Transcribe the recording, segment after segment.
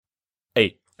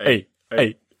Hey.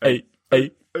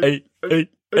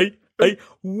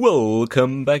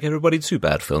 Welcome back, everybody, to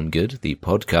Bad Film Good, the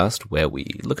podcast where we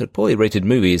look at poorly rated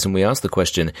movies and we ask the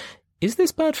question, is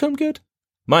this bad film good?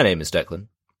 My name is Declan.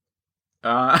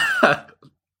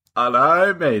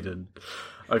 Hello, Maiden.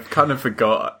 I kind of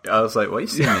forgot. I was like, why are you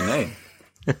saying my name?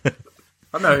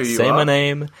 I know who you say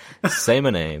are. Say my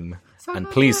name. And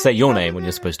please say your name when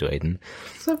you're supposed to, Aiden.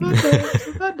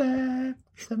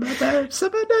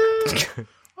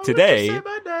 Today,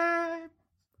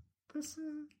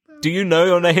 do you know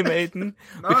your name, Aiden?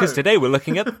 No. Because today we're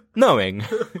looking at knowing.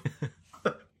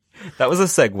 That was a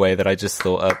segue that I just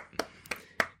thought up.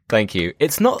 Thank you.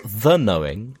 It's not the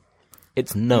knowing,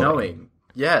 it's knowing.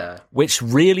 Yeah. Which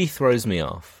really throws me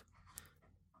off.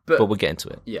 But we'll get into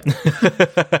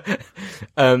it.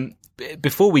 Yeah.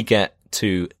 Before we get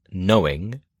to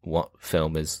knowing what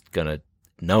film is gonna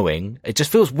knowing, it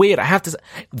just feels weird. I have to say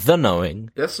the knowing.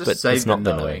 Let's just but say it's not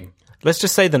the the knowing. Let's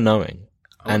just say the knowing.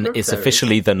 And wonder if it's there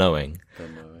officially is the knowing. the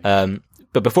knowing.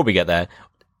 But before we get there,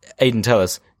 Aiden, tell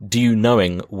us, do you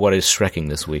knowing what is Shrekking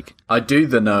this week? I do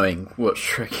the knowing what's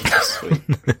Shrekking this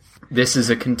week. This is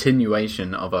a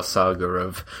continuation of our saga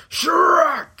of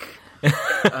Shrek!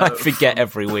 I forget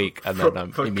every week, and then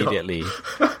I'm immediately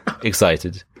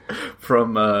excited.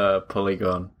 From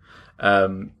Polygon.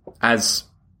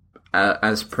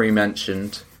 As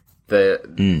pre-mentioned,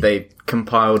 they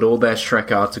compiled all their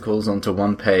Shrek articles onto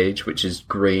one page, which is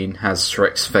green, has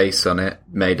Shrek's face on it,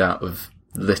 made out of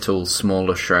little,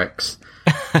 smaller Shreks.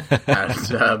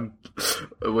 And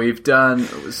we've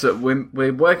done... So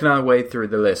we're working our way through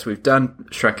the list. We've done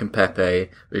Shrek and Pepe.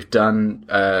 We've done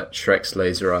Shrek's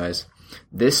Laser Eyes.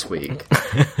 This week,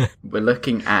 we're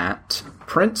looking at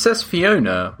Princess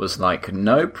Fiona was like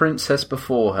no princess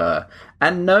before her,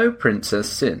 and no princess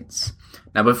since.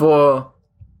 Now, before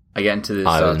I get into this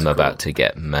I'm article, about to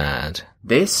get mad.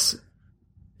 this...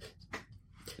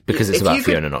 Because it's if about you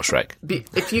could- Fiona, not Shrek.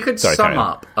 If you could Sorry, sum carry on.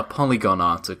 up a Polygon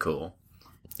article,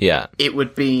 Yeah. it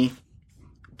would be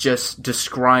just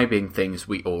describing things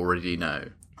we already know.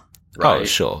 Right? Oh,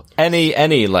 sure.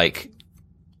 Any like,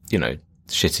 you know,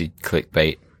 shitty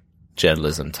clickbait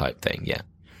journalism type thing, yeah.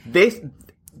 This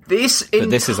this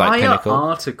is, like, entire pinnacle?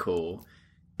 article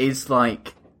is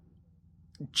like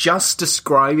just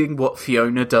describing what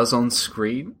Fiona does on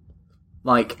screen.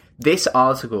 Like, this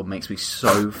article makes me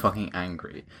so fucking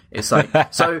angry. It's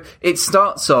like, so it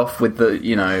starts off with the,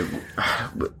 you know,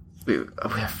 we've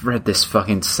read this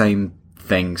fucking same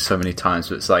thing so many times,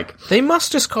 but it's like, They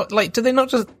must just, do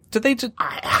they just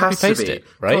it has to paste be. it,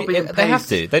 right? Copy and They have paste.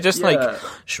 to. They're just Yeah. like,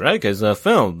 Shrek is a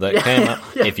film that came out.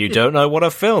 yeah, If you don't know what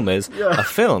a film is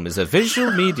a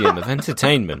visual medium of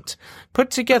entertainment put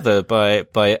together by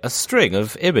a string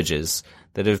of images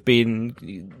that have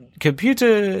been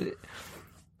computer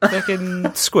fucking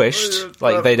squished.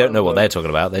 Like, they don't know what they're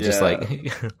talking about. They're just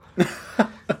like...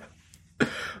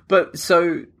 But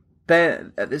so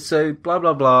blah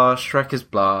blah blah. Shrek is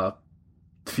blah.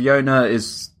 Fiona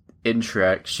is in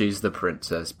Shrek. She's the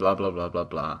princess. Blah blah blah blah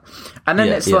blah. And then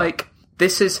it's like,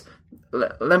 this is.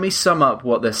 Let me sum up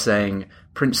what they're saying.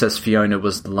 Princess Fiona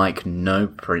was like no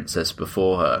princess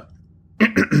before her.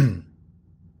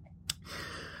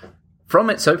 From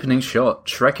its opening shot,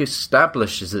 Shrek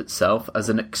establishes itself as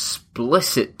an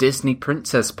explicit Disney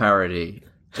princess parody.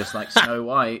 Just like Snow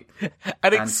White and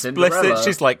and explicit, Cinderella.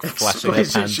 she's like flashing her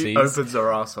Explicit, she panties. opens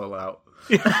her asshole out.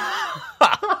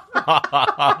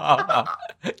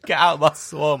 Get out of my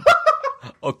swamp.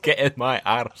 Or get in my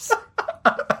arse.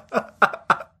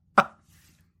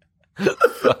 Fucking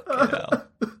hell.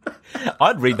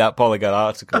 I'd read that Polygon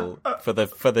article for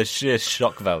the sheer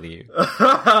shock value.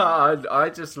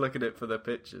 I just look at it for the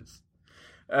pictures.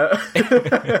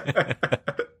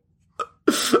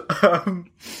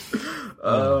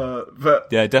 But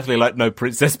Yeah, definitely like no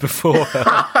princess before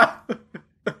her.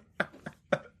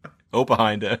 Or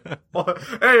behind her.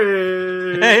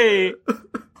 hey, Hey!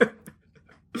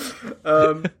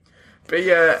 but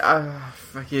yeah,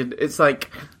 fucking, it's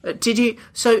like, did you?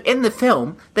 So in the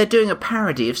film, they're doing a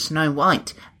parody of Snow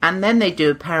White, and then they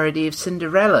do a parody of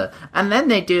Cinderella, and then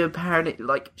they do a parody.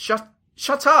 Like, shut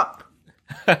up.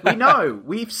 We know.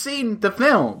 We've seen the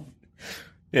film.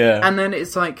 Yeah. And then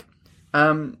it's like,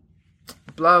 blah,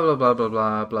 blah, blah, blah,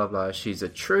 blah, blah, blah. She's a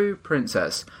true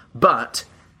princess. But,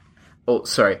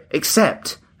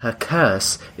 except her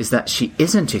curse is that she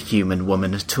isn't a human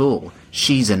woman at all.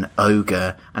 She's an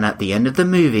ogre. And at the end of the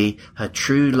movie, her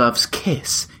true love's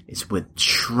kiss is with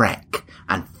Shrek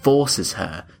and forces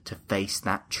her to face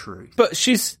that truth. But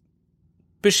she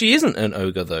isn't an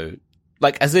ogre, though.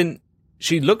 Like, as in,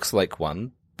 she looks like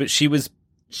one, but she was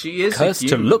She is cursed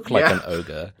to look like an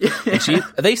ogre. And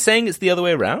are they saying it's the other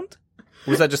way around?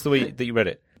 Or was that just the way that you read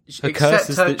it? Her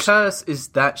curse is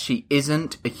that she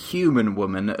isn't a human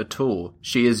woman at all.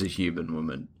 She is a human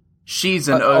woman. She's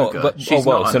an ogre. She's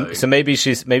not an ogre. So maybe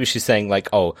she's saying like,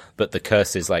 oh, but the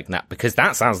curse is like that, because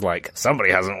that sounds like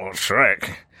somebody hasn't watched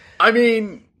Shrek. I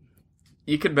mean,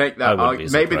 you could make that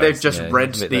argument. Maybe they've just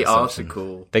read the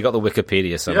article. They got the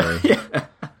Wikipedia summary. Yeah.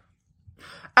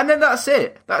 And then that's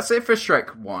it. That's it for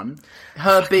Shrek 1.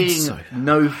 Her being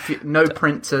no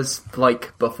princess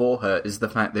like before her is the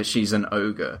fact that she's an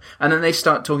ogre. And then they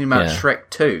start talking about Shrek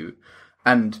 2,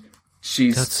 and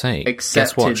she's accepted.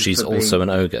 Guess what? She's also an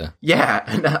ogre.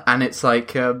 Yeah, and it's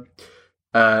like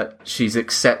she's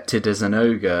accepted as an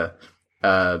ogre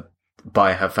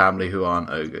by her family who aren't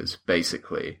ogres,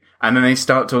 basically. And then they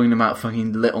start talking about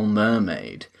fucking Little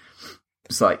Mermaid.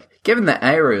 It's like, given that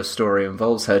Ariel's story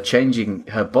involves her changing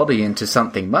her body into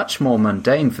something much more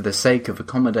mundane for the sake of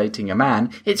accommodating a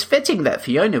man, it's fitting that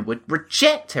Fiona would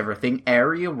reject everything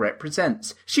Ariel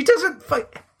represents. She doesn't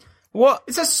What?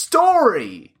 It's a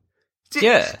story!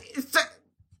 Yeah.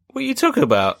 What are you talking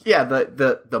about? Yeah,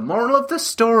 the moral of the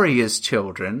story is,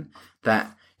 children,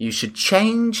 that you should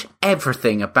change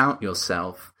everything about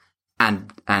yourself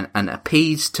and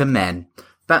appease to men.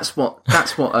 That's what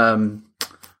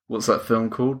what's that film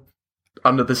called?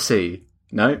 Under the Sea.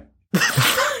 No?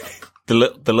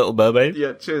 The Little Mermaid?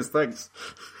 Yeah, cheers, thanks.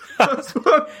 You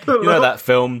know that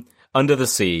film, Under the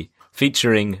Sea,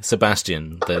 featuring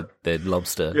Sebastian, the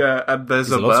lobster. Yeah, and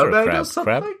there's a mermaid or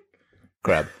something?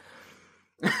 Crab.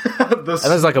 And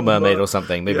there's like a mermaid or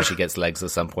something. Maybe she gets legs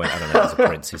at some point. I don't know. There's a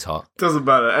prince who's hot. Doesn't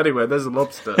matter. Anyway, there's a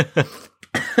lobster.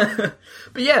 But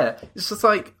yeah, it's just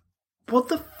like, what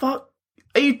the fuck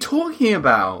are you talking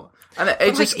about? And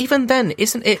it just, like, even then,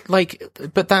 isn't it like?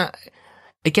 But that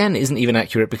again isn't even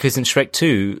accurate, because in Shrek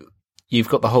 2, you've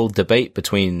got the whole debate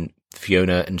between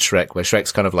Fiona and Shrek, where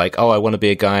Shrek's kind of like, "Oh, I want to be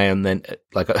a guy," and then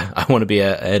like, "I want to be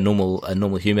a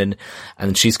normal human,"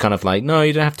 and she's kind of like, "No,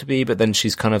 you don't have to be." But then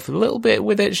she's kind of a little bit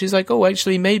with it. She's like, "Oh,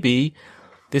 actually, maybe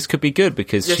this could be good,"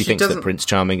 because she thinks that Prince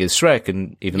Charming is Shrek,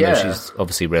 and even though she's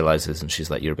obviously realizes, and she's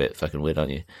like, "You're a bit fucking weird,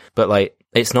 aren't you?" But like,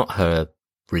 it's not her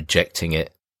rejecting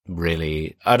it.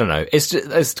 Really, I don't know.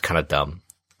 It's kind of dumb.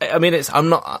 I mean,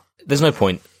 there's no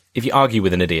point. If you argue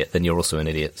with an idiot, then you're also an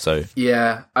idiot. So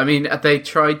yeah, I mean, they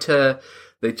try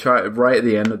right at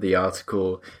the end of the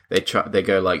article. They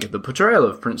go like, the portrayal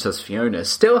of Princess Fiona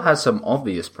still has some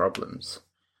obvious problems.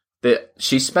 That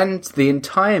she spends the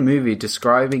entire movie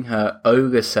describing her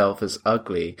ogre self as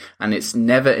ugly, and it's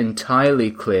never entirely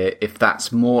clear if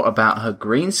that's more about her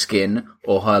green skin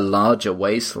or her larger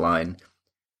waistline.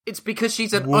 It's because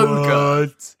she's an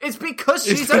ogre. It's because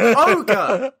she's an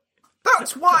ogre.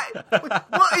 That's why.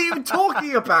 What are you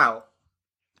talking about?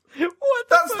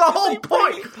 That's the whole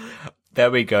point.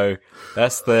 There we go.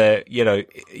 That's the,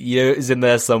 is in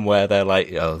there somewhere. They're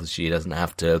like, oh, she doesn't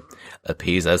have to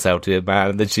appease herself to a man,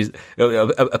 and then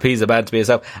appease a man to be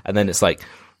herself, and then it's like,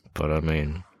 but I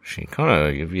mean, she kind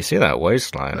of, if you see that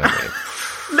waistline, I mean,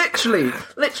 Literally,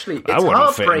 it's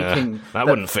heartbreaking. That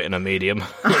wouldn't fit in a medium.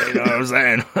 You know what I'm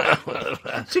saying?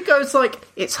 She goes like,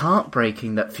 it's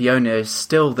heartbreaking that Fiona is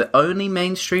still the only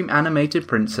mainstream animated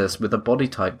princess with a body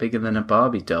type bigger than a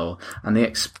Barbie doll, and the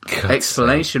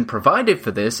explanation provided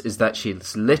for this is that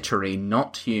she's literally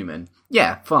not human.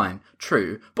 Yeah, fine,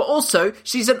 true. But also,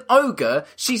 she's an ogre.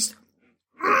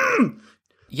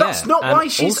 That's not why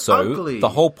she's ugly. The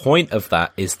whole point of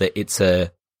that is that it's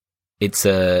a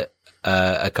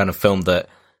kind of film that,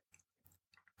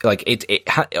 like, it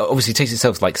obviously takes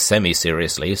itself like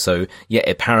semi-seriously, so yeah,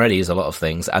 it parodies a lot of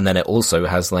things, and then it also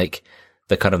has like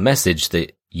the kind of message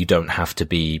that you don't have to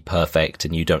be perfect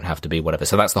and you don't have to be whatever.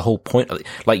 So that's the whole point of it.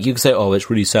 Like, you can say, oh, it's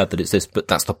really sad that it's this, but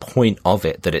that's the point of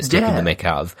it, that it's taking the mick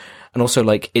out of. And also,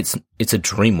 like, it's a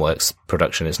DreamWorks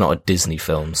production, it's not a Disney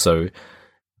film, so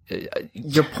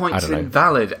your point's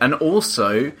invalid, and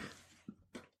also,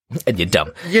 and you're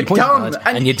dumb. You're dumb,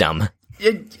 and you're dumb.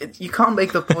 You can't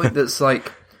make the point that's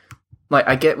like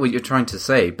I get what you're trying to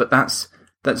say, but that's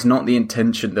not the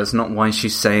intention. That's not why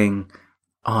she's saying,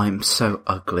 "Oh, I'm so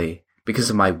ugly because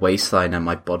of my waistline and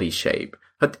my body shape."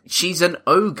 But she's an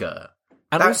ogre,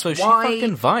 and that's also she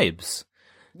fucking vibes.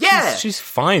 Yeah, she's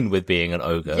fine with being an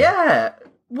ogre. Yeah,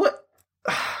 what?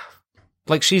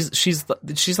 Like she's like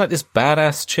this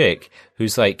badass chick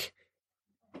who's like,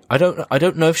 I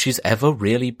don't know if she's ever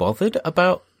really bothered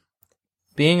about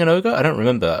being an ogre. I don't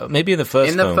remember. Maybe in the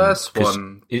first first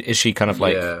one, is she kind of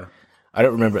like? Yeah. I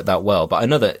don't remember it that well, but I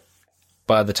know that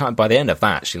by the end of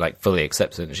that, she like fully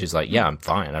accepts it, and she's like, "Yeah, I'm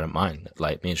fine. I don't mind.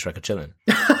 Like, me and Shrek are chilling."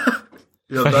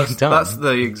 Yeah, that's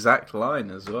the exact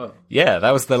line as well. Yeah,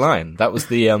 that was the line. That was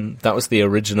the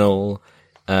original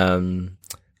kind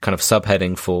of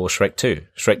subheading for Shrek 2.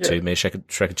 Shrek 2 made Shrek a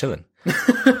chillin'.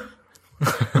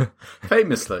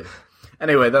 Famously.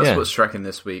 Anyway, that's what's Shrekin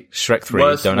this week. Shrek 3,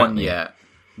 worst don't one yet.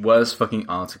 Worst fucking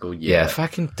article yet. Yeah,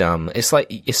 fucking dumb. It's like,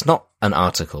 it's not an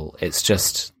article.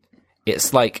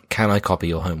 It's like, can I copy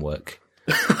your homework?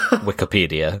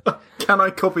 Wikipedia. Can I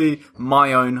copy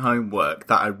my own homework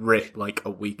that I writ like a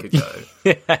week ago?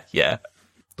 Yeah.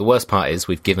 The worst part is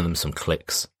we've given them some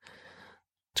clicks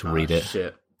to read it.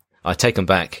 Shit. I take them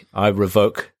back. I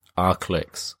revoke our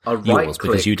clicks. Yours,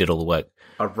 because you did all the work.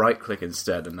 I right click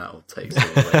instead, and that'll take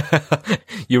it away.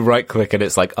 You right click, and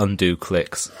it's like undo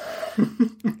clicks.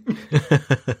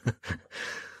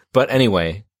 But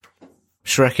anyway,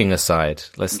 Shrekking aside,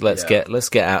 let's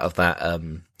get out of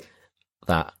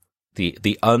that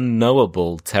the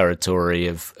unknowable territory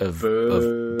of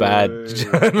bad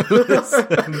journalism.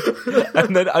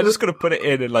 And then I'm just gonna put it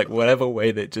in like whatever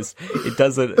way that it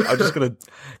doesn't. I'm just gonna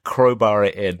crowbar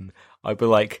it in. I'd be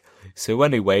like, so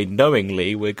anyway,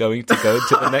 knowingly, we're going to go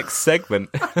to the next segment.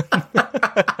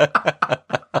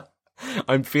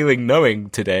 I'm feeling knowing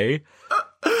today.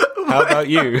 How about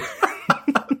you?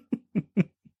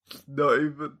 Not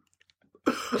even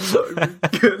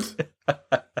good.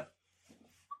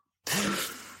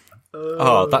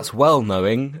 Oh, that's well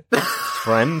knowing,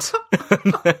 friend.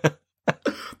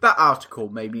 That article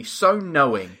made me so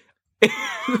knowing.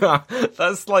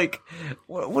 That's like,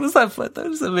 what is that? What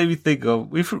does that make me think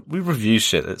of? We review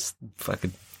shit that's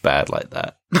fucking bad like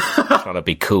that. Trying to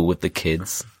be cool with the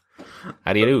kids.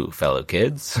 How do you do, fellow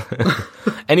kids?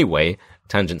 Anyway,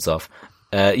 tangents off.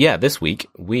 This week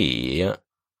we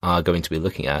are going to be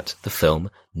looking at the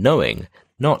film Knowing,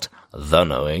 not The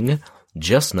Knowing,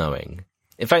 Just Knowing.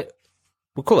 In fact,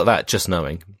 we'll call it that, Just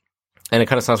Knowing. And it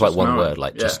kind of sounds like one word,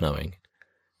 like Just Knowing.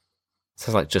 It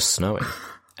sounds like Just Snowing.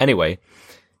 Anyway,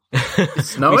 we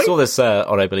saw this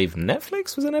on, I believe,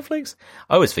 Netflix. Was it Netflix?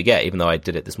 I always forget, even though I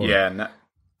did it this morning. Yeah,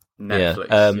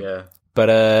 Netflix,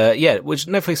 But, which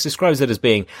Netflix describes it as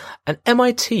being an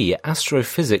MIT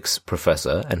astrophysics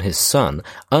professor and his son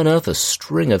unearth a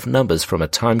string of numbers from a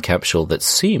time capsule that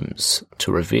seems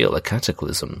to reveal a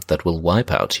cataclysm that will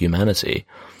wipe out humanity.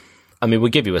 I mean,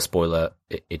 we'll give you a spoiler.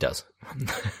 It does.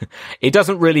 It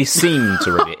doesn't really seem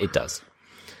to reveal. It does.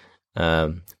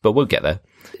 But we'll get there.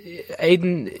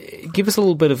 Aiden, give us a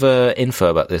little bit of info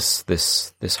about this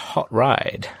hot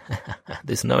ride.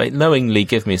 This knowingly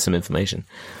give me some information.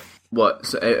 What?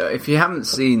 So if you haven't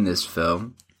seen this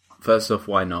film, first off,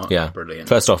 why not? Yeah, brilliant.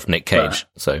 First off, Nick Cage.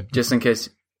 So just in case,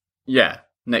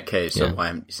 Nick Cage. So why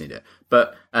haven't you seen it?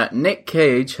 But Nick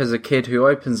Cage has a kid who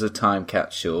opens a time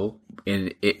capsule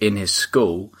in his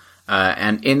school,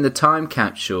 and in the time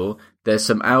capsule, there's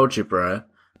some algebra.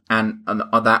 And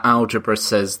that algebra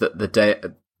says that the day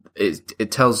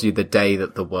it tells you the day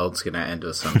that the world's gonna end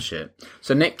or some shit.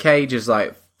 So Nick Cage is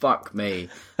like, "Fuck me,"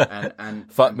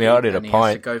 and fuck me. I need a pint. He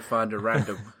has to go find a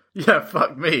random.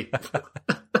 Fuck me.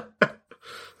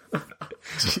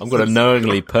 I'm gonna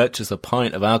knowingly purchase a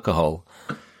pint of alcohol.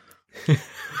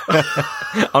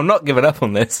 I'm not giving up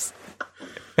on this.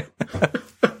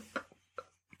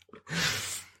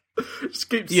 Just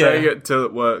keep saying it until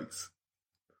it works.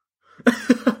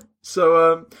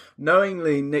 So,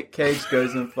 knowingly, Nick Cage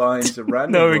goes and finds a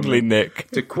random woman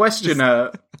Nick. To question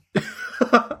her.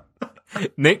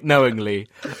 Nick knowingly,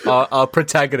 our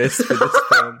protagonist for this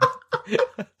film.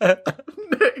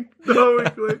 Nick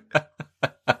knowingly.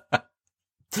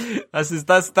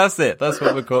 That's it. That's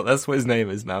what we're called. That's what his name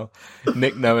is now.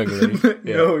 Nick knowingly. Nick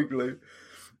knowingly.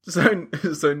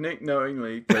 So Nick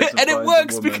knowingly goes and it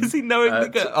works because he knowingly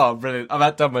goes. Oh, brilliant! I've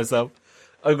outdone myself.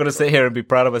 I'm gonna sit here and be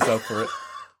proud of myself for it.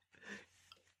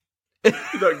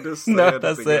 No,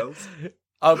 that's it. Else.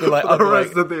 I'll be like,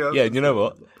 yeah. You know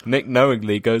what? Nick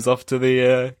knowingly goes off to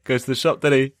the shop,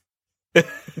 did he? And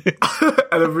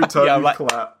every time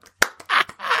clap.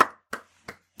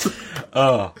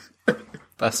 Oh,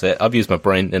 that's it. I've used my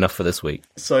brain enough for this week.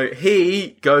 So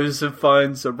he goes and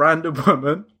finds a random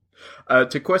woman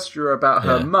to question her about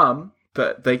her mum,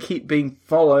 but they keep being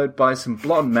followed by some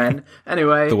blonde men.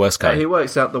 Anyway, the worst kind. He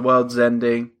works out the world's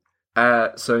ending,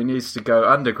 so he needs to go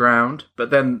underground. But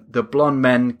then the blonde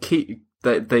men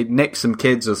they nick some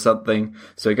kids or something,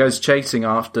 so he goes chasing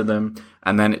after them,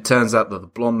 and then it turns out that the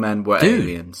blonde men were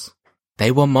aliens.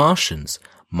 They were Martians.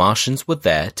 Martians were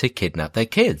there to kidnap their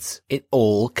kids. It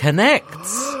all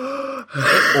connects.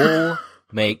 It all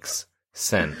makes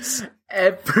sense.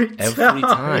 Every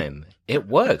time. It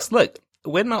works. Look,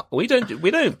 we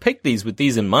don't pick these with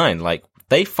these in mind. Like,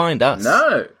 They find us.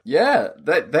 No, yeah,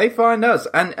 they find us,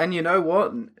 and you know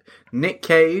what? Nick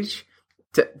Cage,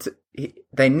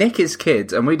 they nick his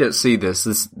kids, and we don't see this.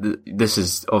 This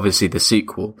is obviously the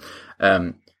sequel,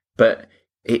 but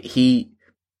they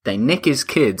nick his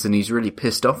kids, and he's really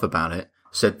pissed off about it.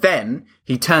 So then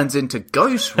he turns into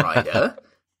Ghost Rider.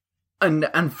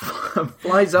 And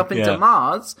flies up into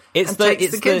Mars. It's the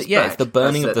kids back. It's the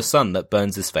burning of the sun that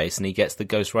burns his face, and he gets the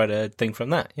Ghost Rider thing from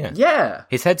that. Yeah, yeah.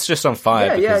 His head's just on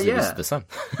fire because it was the sun.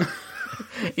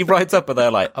 He rides up, and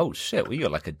they're like, "Oh shit, well, you're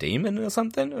like a demon or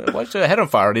something. Why's your head on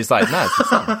fire?" And he's like, "Nah, it's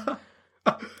the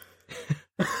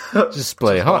sun." Just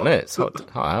bloody hot, isn't it? It's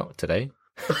hot out today.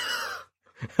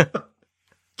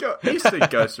 You see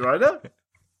Ghost Rider?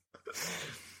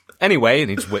 Anyway, and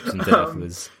he just whips him to death with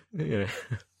his.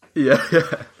 Yeah.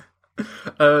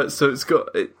 So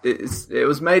it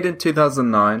was made in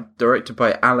 2009, directed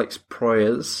by Alex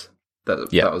Proyas.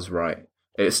 That was right.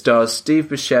 It stars Steve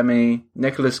Buscemi,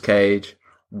 Nicolas Cage,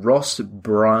 Ross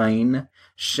Bryan,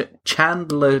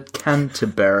 Chandler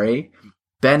Canterbury,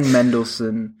 Ben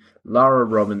Mendelsohn, Lara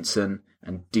Robinson,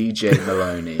 and DJ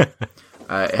Maloney.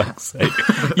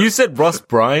 You said Ross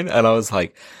Bryan, and I was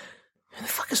like, who the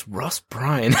fuck is Ross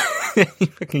Bryan? You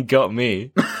fucking got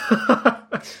me.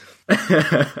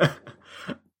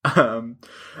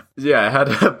 It had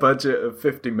a budget of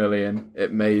 50 million.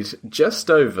 It made just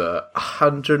over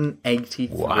 183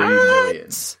 million.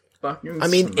 Fucking I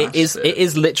mean, it is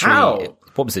literally,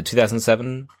 what was it,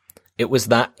 2007? It was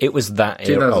that era.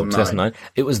 2009.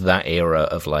 It was that era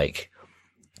of like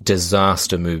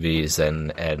disaster movies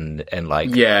and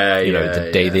like, the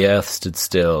day the earth stood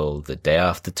still, the day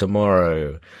after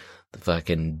tomorrow, the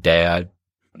fucking day I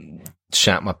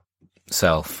shat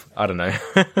myself. I don't know.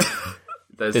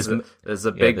 there's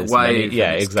a big wave.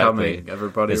 Exactly. Coming.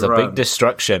 Everybody there's run. a big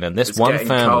destruction, and this one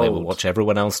family will watch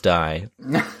everyone else die.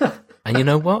 And you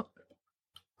know what?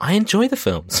 I enjoy the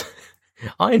films.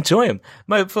 I enjoy them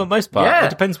for the most part. Yeah, it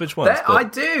depends which ones. I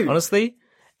do. Honestly,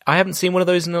 I haven't seen one of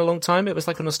those in a long time. It was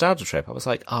like a nostalgia trip. I was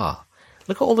like,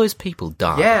 look at all those people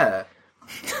die. Yeah.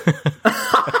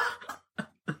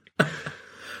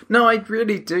 No, I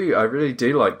really do. I really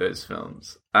do like those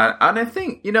films. And I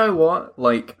think, you know what?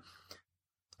 Like,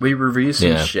 we review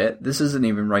some shit. This isn't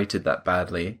even rated that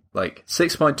badly. Like,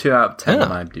 6.2 out of 10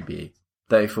 on IMDb.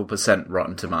 34%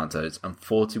 Rotten Tomatoes and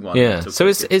 41. Yeah, so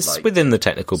it's within the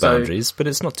technical boundaries, but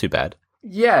it's not too bad.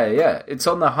 Yeah. It's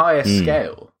on the highest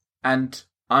scale. And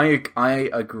I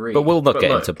agree. But we'll not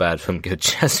get into bad from good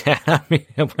just yet. I mean,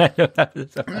 did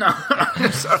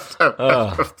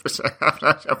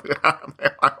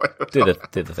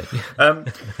the thing.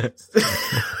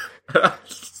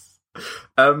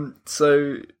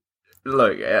 So,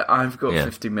 look, I've got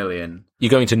 50 million.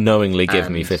 You're going to knowingly give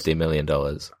me $50 million.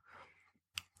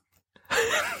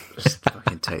 Just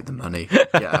fucking take the money.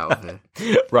 Get out of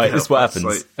here. Right, this is what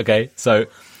happens. Okay, so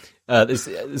this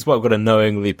is what I've got to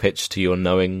knowingly pitch to your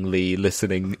knowingly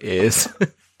listening ears.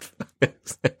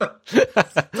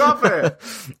 Stop it!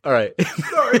 All right.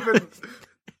 It's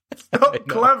not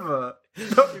clever.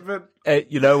 It's not even...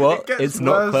 you know what? It's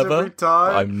not clever.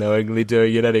 I'm knowingly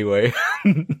doing it anyway.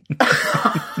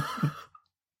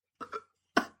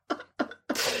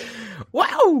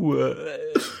 Wow!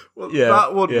 Well,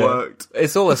 that one worked.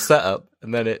 It's all a setup,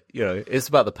 and then it's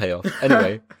about the payoff.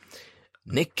 Anyway,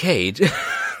 Nick Cage.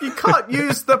 You can't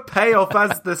use the payoff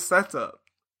as the setup.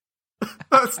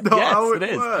 That's not how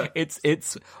it works.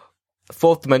 It's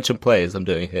fourth dimension players I'm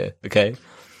doing here. Okay.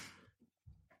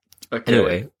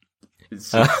 Anyway,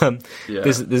 this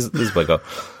is where I go.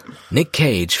 Nick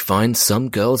Cage finds some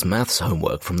girl's maths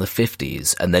homework from the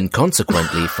 50s, and then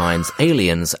consequently finds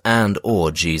aliens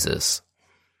and/or Jesus.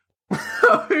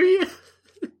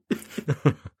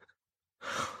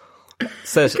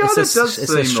 So it's a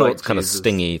short, like kind of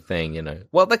stingy thing,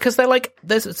 Well, because they're like,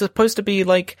 it's supposed to be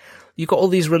like, you've got all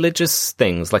these religious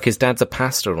things, like his dad's a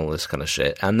pastor and all this kind of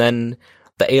shit, and then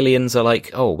the aliens are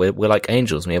like, oh, we're like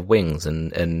angels, and we have wings,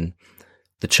 and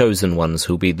the chosen ones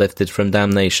who'll be lifted from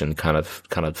damnation, kind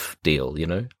of deal,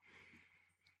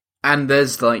 And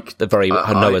there's like the very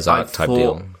Noah's Ark type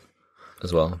deal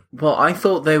as well. Well, I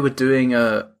thought they were doing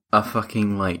a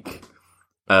fucking like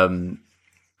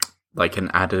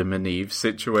an Adam and Eve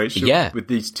situation with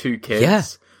these two kids. Yeah.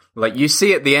 Like, you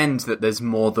see at the end that there's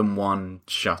more than one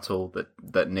shuttle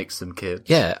that nicks some kids.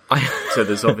 Yeah. So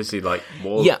there's obviously, like,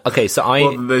 more... Yeah, okay, so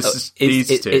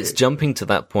these two. It's jumping to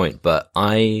that point, but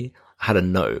I had a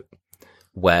note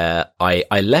where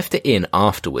I left it in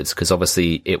afterwards, because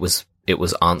obviously it was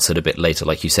answered a bit later,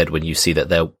 like you said, when you see that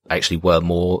there actually were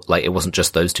more, like, it wasn't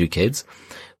just those two kids.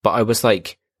 But I was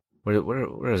like,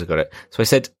 where has it got it? So I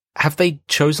said, have they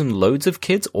chosen loads of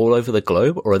kids all over the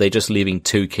globe, or are they just leaving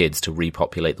 2 kids to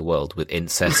repopulate the world with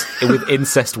incest with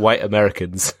incest white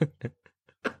Americans?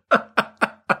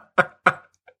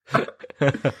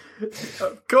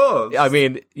 Of course. I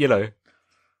mean,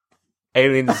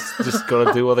 aliens just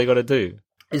gotta do what they gotta do.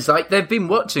 It's like they've been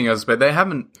watching us, but they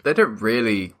don't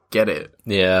really get it.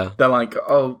 Yeah. They're like,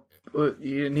 oh,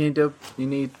 you need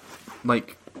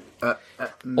like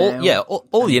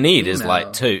all you need is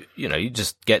like 2, you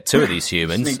just get 2 of these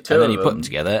humans and then you put them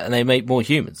together and they make more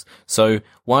humans. So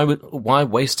why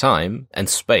waste time and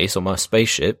space on my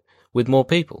spaceship with more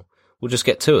people? We'll just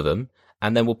get 2 of them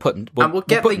and then we'll put them, we'll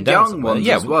get the young ones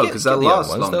as well, because they'll last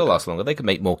longer. They'll last longer. They can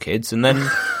make more kids, and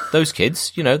then those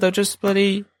kids, they'll just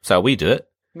bloody, so we do it.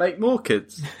 Make more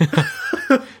kids.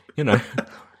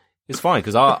 It's fine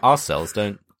because our cells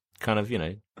don't kind of,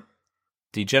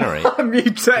 degenerate.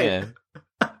 Mutate.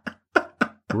 Yeah.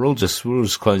 We're all just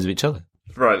clones of each other.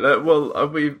 Right. Well,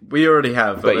 we already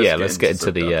have. But let's get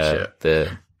into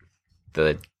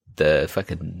the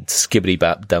fucking skibbity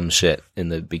bap dumb shit in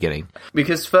the beginning.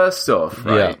 Because first off,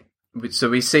 right. Yeah. So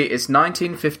we see it's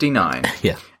 1959.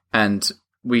 Yeah. And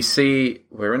we see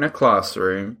we're in a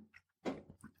classroom.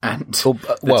 And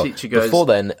the teacher goes... Before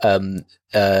then,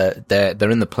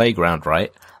 they're in the playground,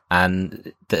 right?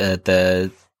 And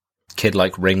the kid,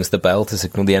 rings the bell to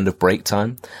signal the end of break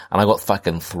time. And I got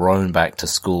fucking thrown back to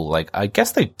school. I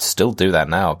guess they still do that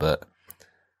now, but...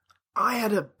 I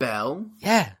had a bell.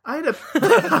 Yeah. I had a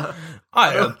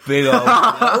big old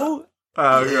bell.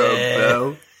 I got a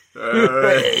bell.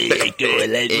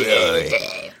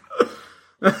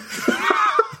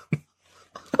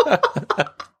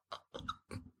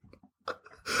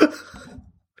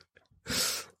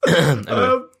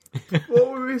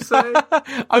 What were we saying?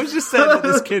 I was just saying that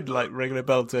this kid ringing a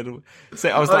bell to say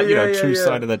I was true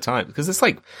sign of their time, because it's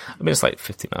it's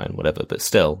 59 whatever, but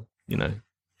still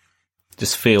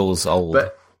just feels old.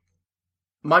 But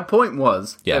my point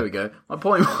was, there we go. My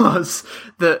point was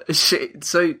that it's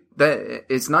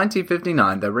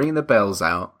 1959. They're ringing the bells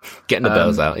out, getting the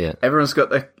bells out. Yeah, everyone's got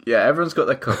their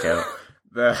cook out.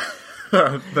 This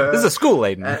is a school,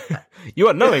 Aiden. You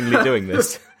are knowingly doing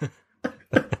this.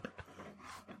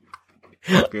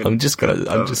 I'm just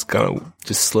gonna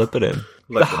slip it in.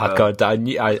 God,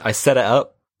 I set it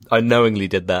up. I knowingly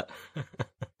did that.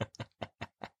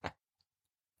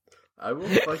 I will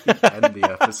fucking end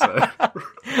the episode.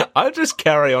 I'll just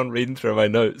carry on reading through my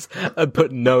notes and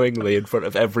put knowingly in front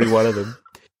of every one of them.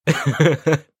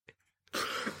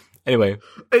 Anyway.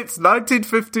 It's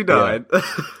 1959. Yeah.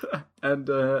 And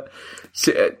the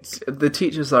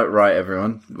teacher's like, right,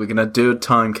 everyone, we're going to do a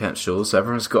time capsule. So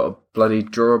everyone's got to bloody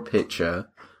draw a picture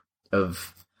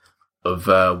of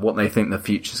what they think the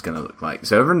future's going to look like.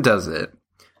 So everyone does it.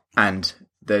 And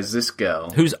there's this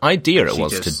girl. Whose idea it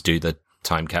was to do the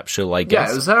time capsule, I guess.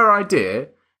 Yeah, it was her idea.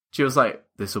 She was like,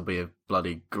 this will be a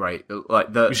bloody great...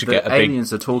 the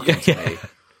aliens are talking to me.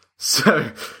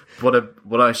 So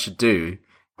what I should do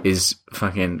is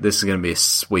this is going to be a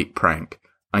sweet prank.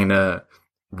 I'm going to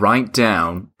write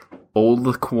down all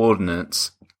the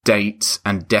coordinates, dates,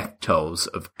 and death tolls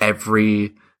of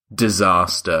every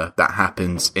disaster that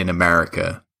happens in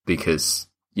America, because,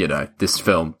 this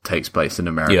film takes place in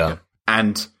America. Yeah.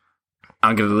 And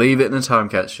I'm going to leave it in the time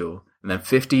capsule, and then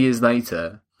 50 years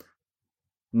later,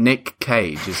 Nick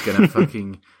Cage is going to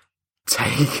fucking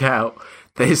take out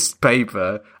this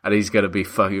paper, and he's going to be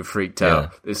fucking freaked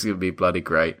out. This is going to be bloody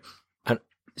great.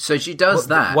 So she does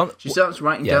she starts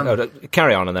writing down... No,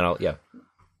 carry on, and then I'll... Yeah.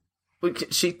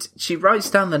 She writes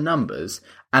down the numbers,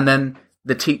 and then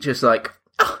the teacher's like,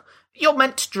 oh, you're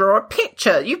meant to draw a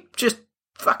picture. You've just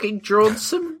fucking drawn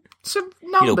some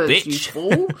numbers, you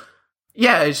fool.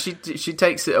 Yeah, she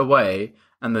takes it away,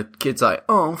 and the kid's like,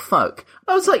 oh, fuck.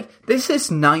 I was like, this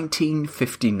is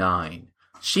 1959.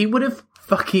 She would have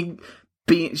fucking...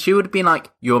 She would have been like,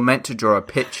 you're meant to draw a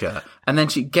picture, and then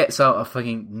she gets out a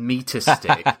fucking meter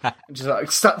stick and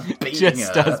just starts beating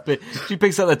her. She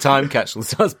picks up the time capsule and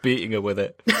starts beating her with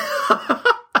it.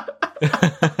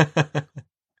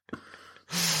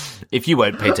 If you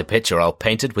won't paint a picture, I'll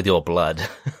paint it with your blood.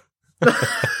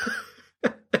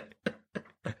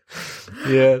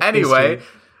 Yeah. Anyway,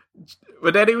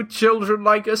 would any children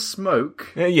like a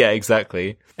smoke? Yeah,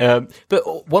 exactly.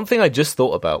 But one thing I just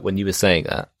thought about when you were saying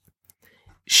that,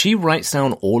 she writes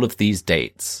down all of these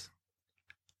dates.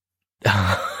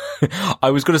 I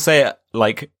was going to say it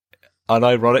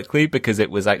unironically because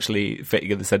it was actually fitting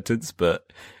in the sentence,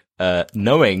 but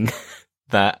knowing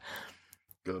that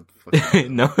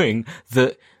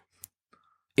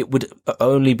it would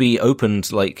only be opened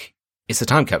it's a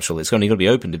time capsule. It's only going to be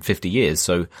opened in 50 years.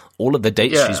 So all of the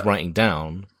dates she's writing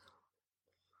down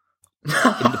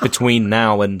between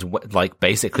now and like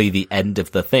basically the end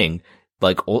of the thing.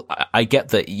 Like, I get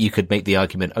that you could make the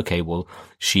argument, okay, well,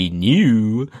 she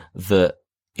knew that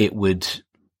it would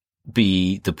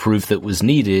be the proof that was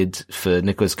needed for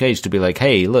Nicolas Cage to be like,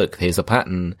 hey, look, here's a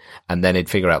pattern, and then he'd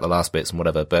figure out the last bits and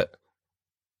whatever, but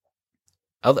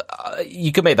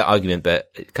you could make that argument,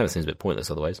 but it kind of seems a bit pointless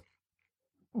otherwise.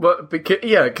 Well,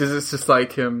 because it's just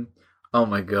like, oh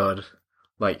my god,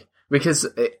 like, because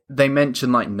they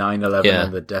mention like 9/11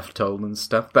 and the death toll and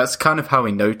stuff. That's kind of how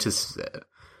he notices it.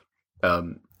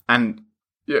 And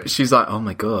she's like, oh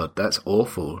my god, that's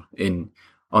awful.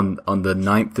 On the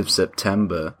 9th of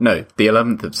September, no, the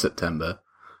 11th of September,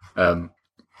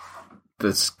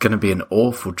 there's going to be an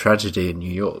awful tragedy in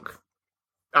New York.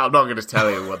 I'm not going to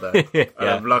tell you what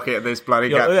I'm looking at this bloody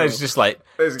capsule. It's just like,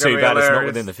 too bad it's not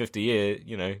within the 50-year,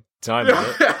 time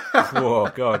of it. Oh,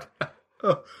 God.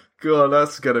 Oh, God,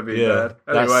 that's going to be bad.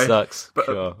 Anyway, that sucks. But,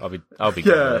 sure, I'll be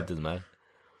good. It doesn't matter.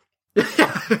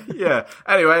 Yeah.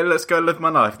 Anyway, let's go live my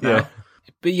life now. Yeah.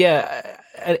 But yeah,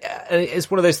 it's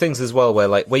one of those things as well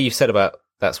where you said about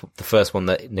that's the first one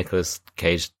that Nicolas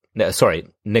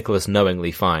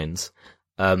knowingly finds.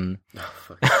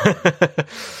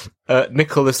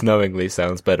 Nicholas knowingly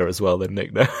sounds better as well than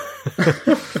Nick. No.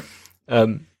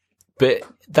 But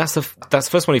that's the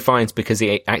first one he finds because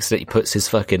he accidentally puts his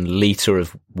fucking liter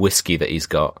of whiskey that he's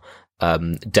got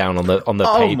down on the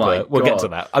paper. We'll get to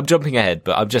that. I'm jumping ahead,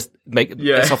 but I'm just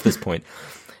it's off this point.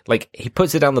 Like, he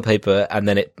puts it down the paper and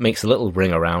then it makes a little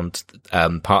ring around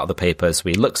part of the paper. So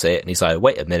he looks at it and he's like,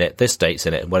 wait a minute, this date's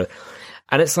in it.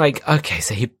 And it's like, okay,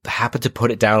 so he happened to put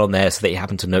it down on there so that he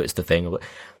happened to notice the thing.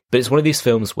 But it's one of these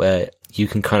films where you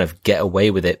can kind of get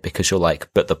away with it because you're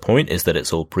like, but the point is that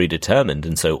it's all predetermined.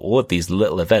 And so all of these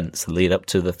little events lead up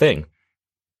to the thing.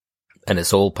 And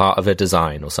it's all part of a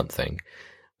design or something.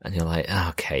 And you're like,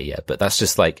 okay, yeah, but that's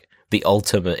just like the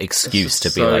ultimate excuse to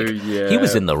be like, he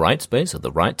was in the right space at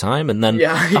the right time, and then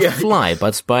a fly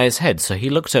buzzed by his head, so he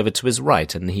looked over to his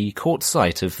right, and he caught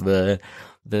sight of the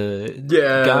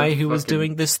guy who was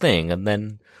doing this thing, and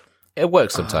then it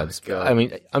works sometimes. I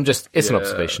mean, it's an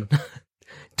observation.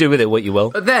 Do with it what you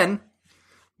will. But then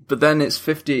it's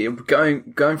 50,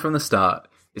 going from the start,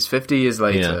 it's 50 years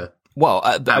later. Yeah. Well,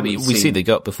 I mean, we see the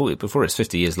girl, before it's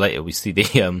 50 years later, we see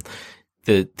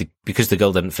because the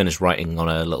girl didn't finish writing on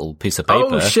a little piece of paper.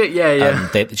 Oh shit! Yeah.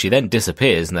 She then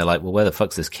disappears, and they're like, "Well, where the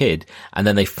fuck's this kid?" And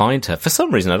then they find her for some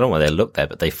reason. I don't know why they look there,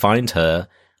 but they find her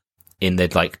in the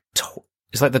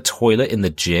it's like the toilet in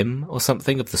the gym or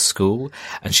something of the school,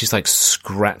 and she's like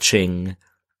scratching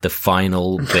the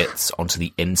final bits onto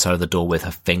the inside of the door with her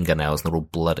fingernails, and they're all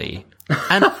bloody.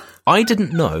 And I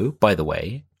didn't know, by the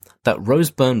way, that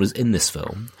Rose Byrne was in this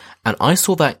film, and I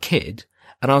saw that kid.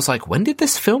 And I was like, when did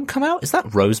this film come out? Is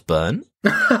that Rose Byrne?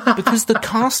 Because the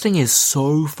casting is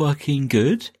so fucking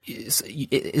good.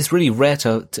 It's really rare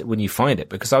to when you find it,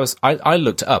 because I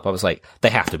looked it up. I was like, they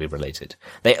have to be related.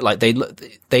 They've got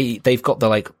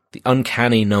the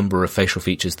uncanny number of facial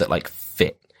features that like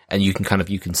fit, and you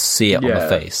can see it on the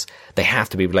face. They have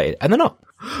to be related, and they're not.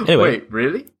 Anyway, wait,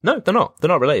 really? No, they're not. They're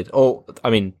not related. Or,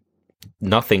 I mean,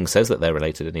 nothing says that they're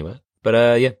related anywhere.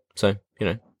 But yeah, so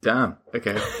Damn.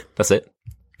 Okay. That's it.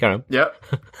 Carry on. Yep.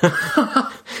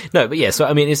 No, but yeah, so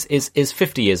I mean, it's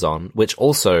 50 years on, which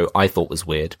also I thought was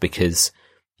weird because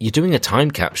you're doing a time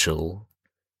capsule.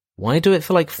 Why do it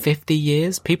for like 50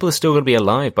 years? People are still going to be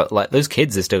alive, but like those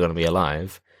kids are still going to be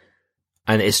alive.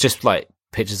 And it's just like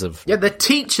pictures of... Yeah, the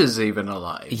teacher's even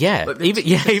alive. Yeah, like,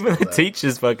 even the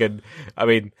teacher's fucking... I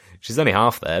mean, she's only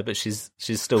half there, but she's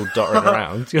still dottering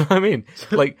around. Do you know what I mean?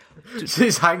 Like...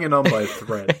 She's hanging on by a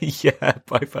thread. Yeah,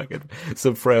 by fucking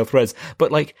some frail threads.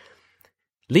 But like,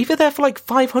 leave her there for like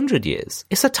 500 years.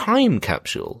 It's a time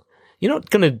capsule. You're not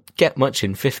going to get much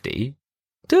in 50.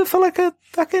 Do it for like a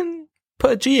fucking...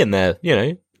 Put a G in there,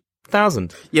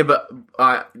 1,000. Yeah, but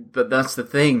that's the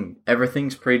thing.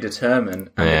 Everything's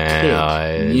predetermined. And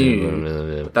the kid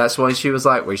knew. That's why she was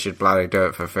like, we should bloody do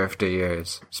it for 50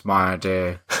 years. It's my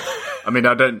idea. I mean,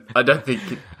 I don't think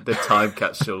the time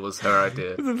capsule was her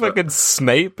idea. The fucking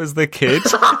Snape as the kid.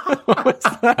 What was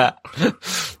that?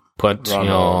 Put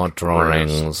your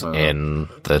drawings in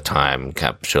the time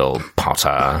capsule,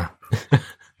 Potter.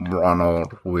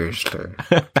 Ronald Weasley,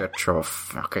 get your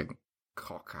fucking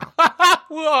cock out.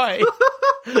 Why?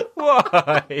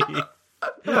 Why?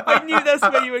 I knew that's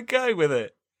where you were going with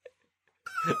it.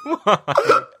 Why?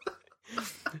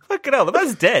 Fucking hell, the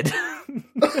man's dead.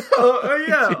 Oh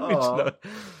yeah.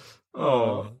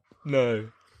 Oh no.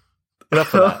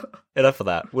 Enough of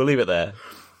that. We'll leave it there.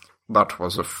 That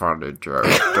was a funny joke.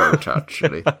 Don't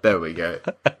actually. There we go.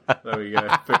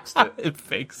 Fixed it. It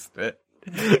fixed it.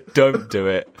 Don't do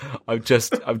it. I've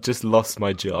just lost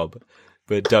my job,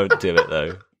 but don't do it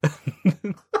though.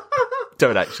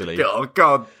 Don't actually. Oh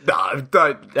God, no!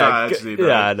 Don't actually. No.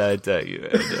 Yeah, no, don't you?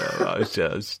 No, I was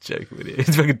just joking with you.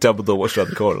 It's like a Dumbledore watching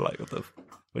around the corner, like what the.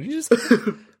 What did you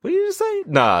just say?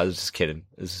 Nah, I was just kidding.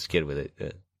 I was just kidding with it.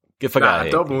 Yeah. Get fuck out of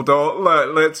here.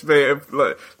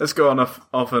 Dumbledore. Let's go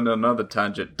off on another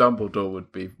tangent. Dumbledore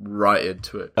would be right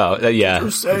into it. Oh yeah. Did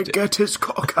you say get his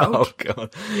cock out? Oh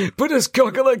God! Put his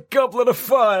cock in a goblet of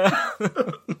fire.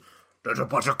 There's a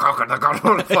bunch of cock in the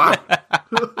goblet of fire.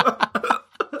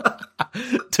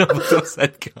 Dumbledore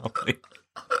said calmly.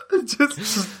 Just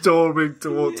storming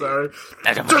towards Harry.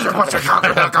 There's a bunch of cock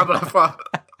in the goblet of fire.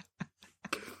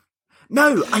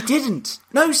 No, I didn't.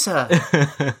 No, sir.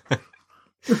 It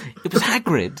was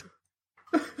Hagrid.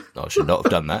 No, I should not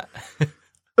have done that.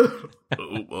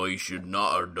 Oh, I should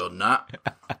not have done that.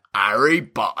 Harry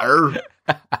Potter.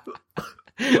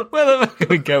 Where the fuck are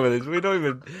we going with this? We're not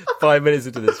even 5 minutes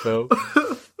into this film.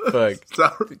 Fuck.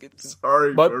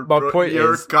 Sorry my for point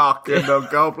your is... cock in the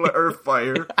goblet of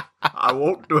fire. I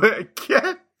won't do it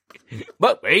again.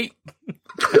 But wait.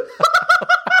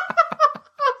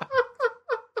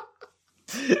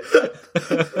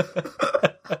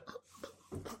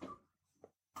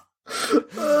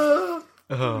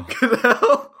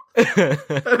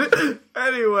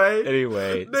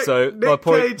 Anyway, so my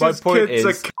point is, my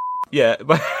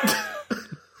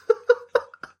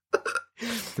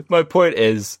point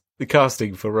is the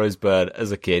casting for Rose Byrne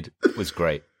as a kid was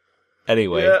great.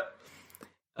 Anyway,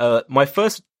 my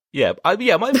first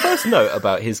note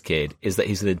about his kid is that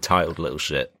he's an entitled little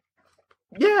shit.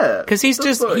 Yeah, because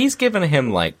he's given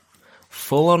him like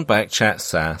full on backchat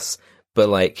sass, but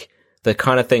like the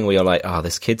kind of thing where you're like, oh,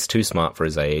 this kid's too smart for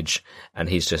his age, and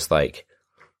he's just like,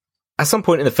 at some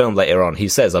point in the film later on, he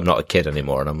says, "I'm not a kid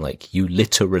anymore," and I'm like, you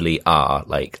literally are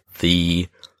like the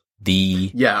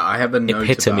I have a note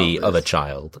epitome about of a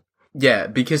child. Yeah,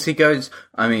 because he goes,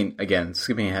 I mean, again,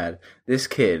 skipping ahead, this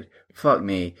kid, fuck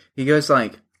me, he goes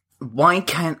like, why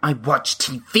can't I watch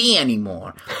TV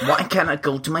anymore? Why can't I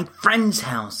go to my friend's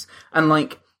house? And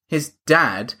like, his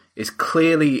dad is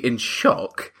clearly in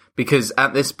shock because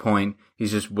at this point,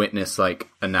 he's just witnessed like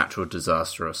a natural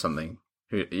disaster or something.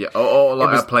 Or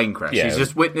like a plane crash. Yeah, he's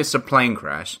just witnessed a plane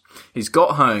crash. He's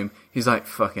got home. He's like,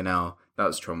 fucking hell, that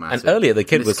was traumatic. And earlier, the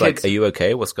kid was like, are you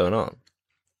okay? What's going on?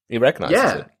 He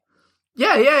recognizes it.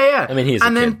 Yeah. I mean, he's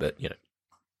a kid, but, you know.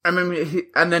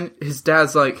 And then his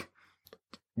dad's like,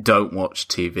 don't watch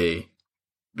TV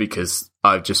because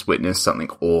I've just witnessed something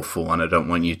awful and I don't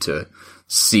want you to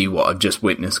see what I've just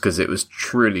witnessed because it was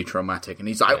truly traumatic. And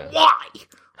he's like, why?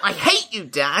 I hate you,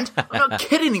 Dad. I'm not a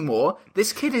kid anymore.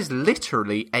 This kid is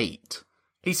literally 8.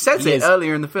 He says it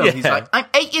earlier in the film. Yeah. He's like, I'm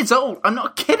 8 years old. I'm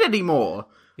not a kid anymore.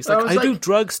 He's like, I do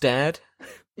drugs, Dad.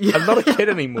 Yeah. I'm not a kid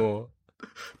anymore.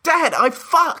 Dad, I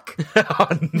fuck. Oh,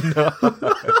 no.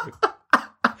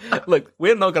 Look,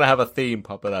 we're not going to have a theme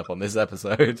popping up on this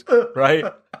episode, right?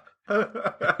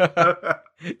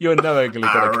 You're knowingly going to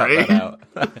cut that out.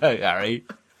 Harry.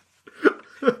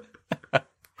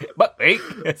 But me.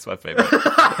 It's my favourite.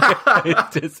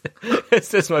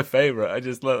 It's just my favourite. I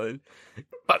just love it.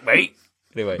 Fuck me.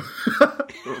 Anyway.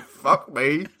 Fuck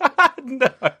me. No.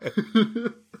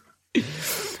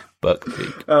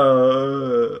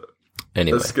 Buckbeak.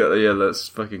 Anyway. Let's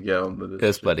fucking get on with it.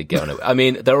 Let's bloody get on it. I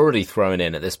mean, they're already throwing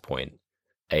in at this point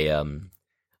a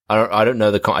I don't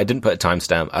know I didn't put a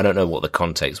timestamp. I don't know what the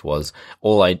context was.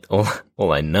 All I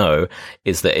know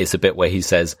is that it's a bit where he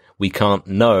says, we can't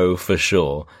know for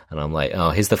sure. And I'm like, oh,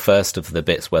 here's the first of the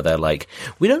bits where they're like,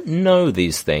 we don't know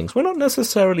these things. We're not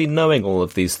necessarily knowing all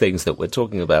of these things that we're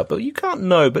talking about, but you can't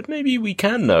know, but maybe we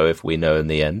can know if we know in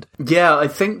the end. Yeah, I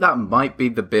think that might be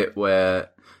the bit where,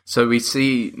 so we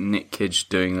see Nick Cage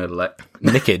doing a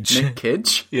Nickage? Nick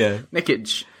Cage? Yeah.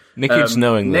 Nickage. Nickage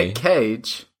knowingly. Nick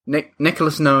Cage.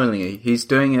 Nicholas knowingly, he's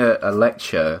doing a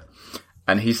lecture,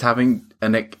 and he's having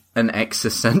an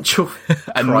existential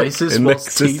crisis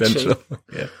whilst teaching.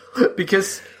 Yeah.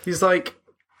 Because he's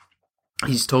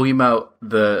talking about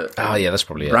the that's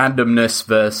probably randomness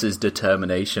versus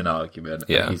determination argument.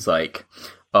 Yeah. And he's like,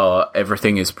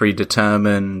 everything is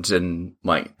predetermined, and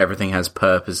like everything has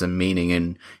purpose and meaning,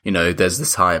 and you know, there's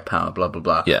this higher power, blah blah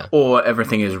blah. Yeah. Or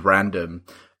everything is random.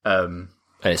 And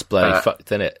it's bloody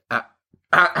fucked, isn't it?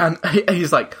 And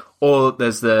he's like, or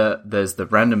there's the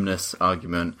randomness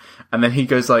argument, and then he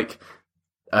goes like,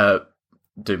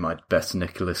 do my best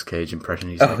Nicolas Cage impression.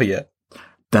 He's like, yeah.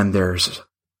 Then there's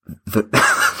the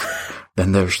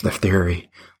theory,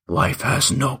 life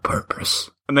has no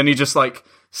purpose, and then he just like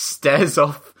stares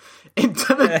off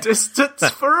into the distance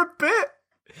for a bit.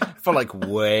 for like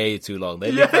way too long.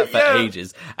 They leave that for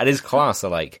ages, and his class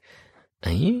are like,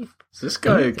 "Are you? Is this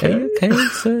guy okay? Are you okay,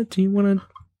 sir? Do you want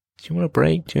a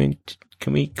break? Can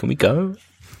we go?"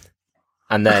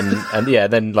 And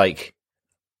then like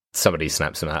somebody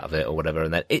snaps him out of it or whatever,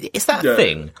 and then it's that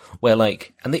thing where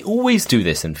like, and they always do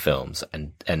this in films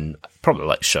and probably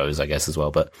like shows, I guess, as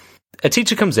well, but. A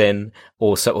teacher comes in,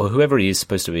 or whoever he is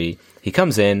supposed to be, he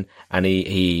comes in and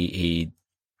he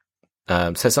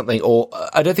says something, or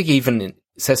I don't think he even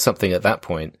says something at that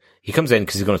point. He comes in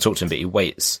because he's going to talk to him, but he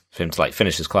waits for him to like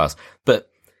finish his class. But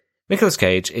Nicolas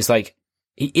Cage is like,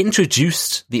 he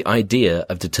introduced the idea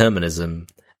of determinism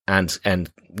and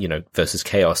versus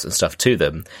chaos and stuff to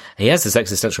them. And he has this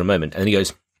existential moment, and he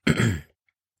goes,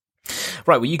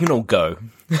 right, well, you can all go.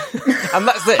 And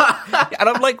that's it. And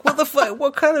I'm like, what the fuck?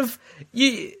 What kind of...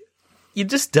 You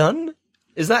just done?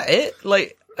 Is that it?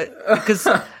 Like, because,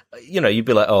 you'd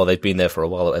be like, oh, they've been there for a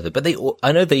while or whatever. But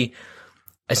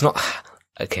it's not...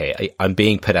 Okay, I'm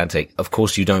being pedantic. Of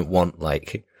course you don't want,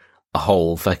 like, a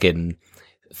whole fucking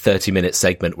 30-minute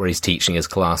segment where he's teaching his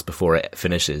class before it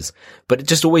finishes. But it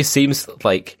just always seems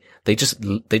like they just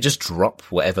drop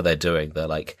whatever they're doing. They're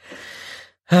like...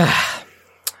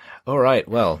 all right,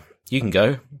 well, you can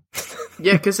go.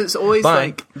 Yeah, because it's always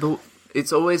like the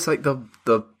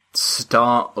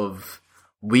start of.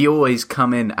 We always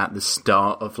come in at the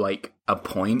start of like a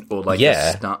point, or like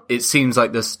it seems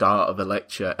like the start of a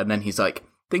lecture, and then he's like,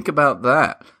 "Think about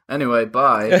that." Anyway,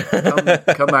 bye.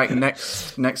 Come back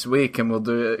next week, and we'll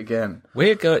do it again.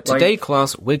 Today,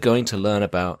 class. We're going to learn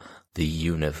about the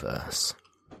universe.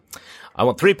 I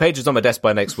want 3 pages on my desk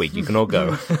by next week. You can all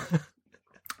go.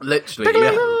 Literally,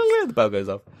 yeah. The bell goes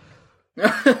off.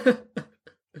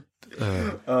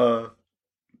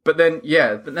 But then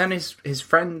his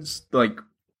friend's like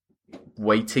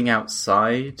waiting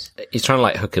outside. He's trying to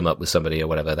like hook him up with somebody or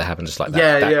whatever. They're having just like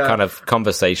that kind of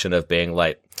conversation of being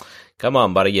like, "Come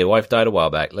on, buddy, your wife died a while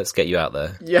back. Let's get you out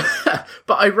there." Yeah,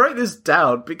 but I wrote this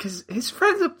down because his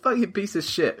friend's a fucking piece of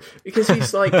shit. Because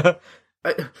he's like,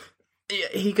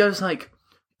 he goes like,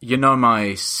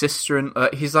 my sister,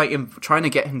 he's like trying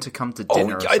to get him to come to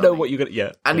dinner. I know what you're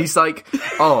gonna, And he's like,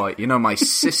 my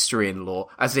sister-in-law,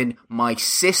 as in my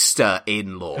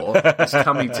sister-in-law is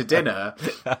coming to dinner.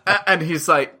 And he's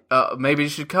like, maybe you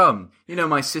should come.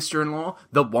 My sister-in-law,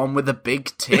 the one with the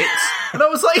big tits. And I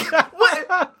was like, what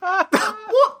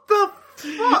the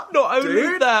fuck? Not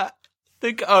only that. I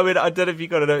don't know if you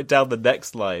got to note down the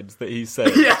next lines that he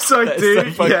said. Yes, I do.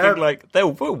 Like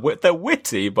they're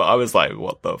witty, but I was like,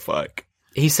 what the fuck?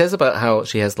 He says about how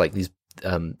she has like these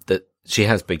that she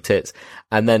has big tits,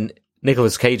 and then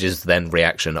Nicolas Cage's then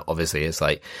reaction obviously is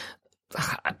like,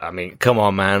 I mean, come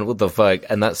on, man, what the fuck?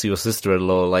 And that's your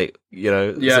sister-in-law, like,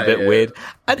 it's a bit weird.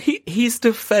 And his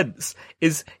defense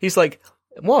is, he's like,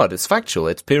 what? It's factual.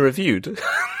 It's peer-reviewed.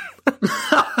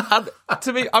 And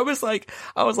to me, I was like,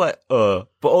 but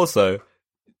also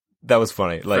that was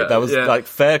funny. Like that was like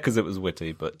fair because it was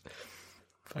witty, but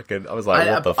fucking, I was like,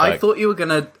 what the fuck? I thought you were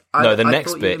gonna. No, the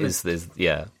next bit is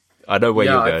I know where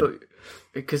you're going.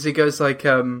 Because he goes like,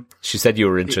 she said you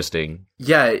were interesting.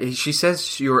 Yeah, she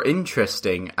says you're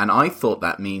interesting, and I thought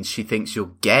that means she thinks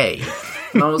you're gay.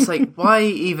 And I was like, why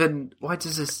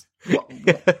does this?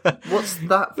 What's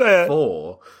that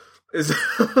for?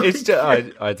 It's just,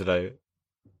 I don't know.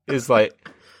 It's like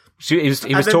he was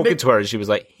talking to her, and she was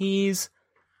like, he's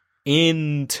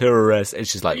interested, and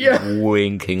she's like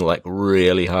winking like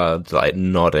really hard, like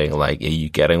nodding, like, are you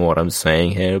getting what I'm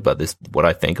saying here about this? What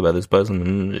I think about this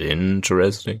person?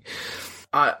 Interesting.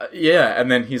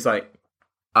 And then he's like,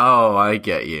 oh, I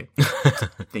get you. I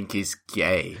think he's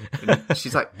gay. And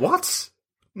she's like, what?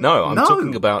 No, I'm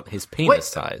talking about his penis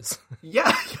size.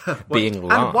 Yeah. Being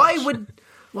large. And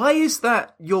why is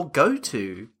that your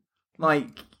go-to? Like,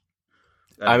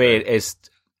 I mean, it's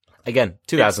again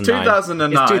 2009. It's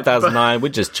 2009. It's 2009. We're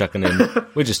just chucking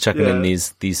in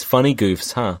these funny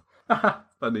goofs, huh?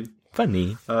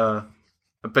 Funny.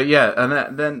 But yeah,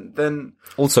 and then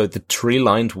also the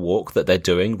tree-lined walk that they're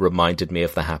doing reminded me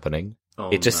of The Happening.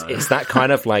 It's that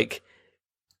kind of like,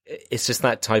 it's just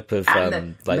that type of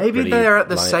like maybe really they're at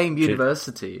the same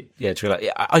university. Yeah,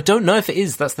 I don't know if it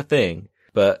is. That's the thing.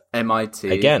 But MIT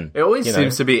again, it always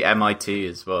seems to be MIT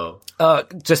as well.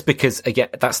 Just because again,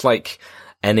 that's like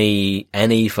any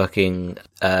fucking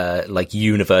like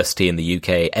university in the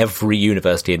UK. Every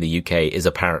university in the UK is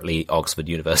apparently Oxford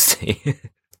University.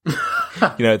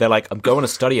 They're like, I'm going to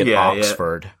study at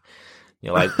Oxford. Yeah.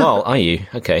 You're like, well, are you?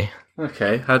 Okay.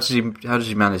 How did you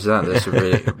manage that? That's a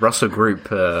really Russell Group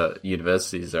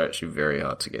universities are actually very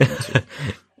hard to get into.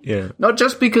 Yeah. Not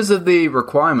just because of the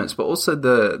requirements, but also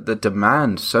the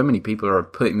demand. So many people are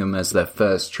putting them as their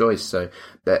first choice, so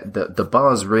the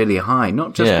bar's really high.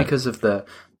 Not just because of the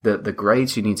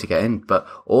grades you need to get in, but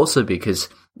also because,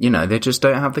 they just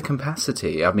don't have the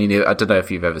capacity. I mean, I don't know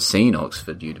if you've ever seen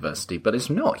Oxford University, but it's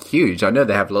not huge. I know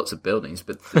they have lots of buildings,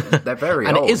 but they're very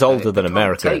and old. It is older than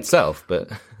America itself, but...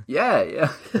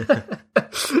 Yeah.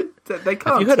 They can't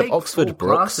have you heard take of Oxford full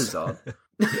Brooks? classes on.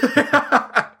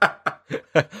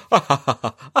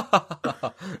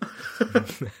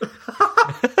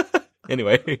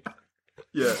 Anyway.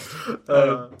 Yeah.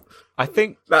 I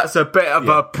think... That's a bit of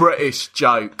a British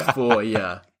joke for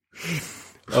you.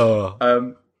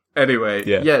 Anyway,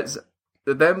 yes.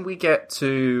 Then we get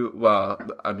to,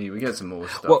 we get some more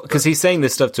stuff. Well, because he's saying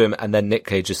this stuff to him, and then Nick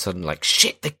Cage is suddenly like,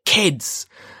 shit, the kids!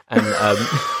 And,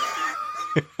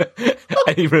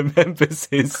 and he remembers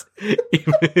his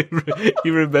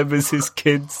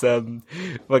kids,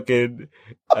 fucking,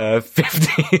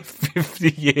 50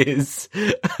 years.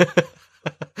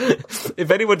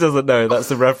 If anyone doesn't know,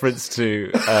 that's a reference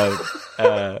to,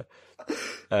 the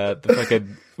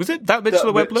fucking, was it That Mitchell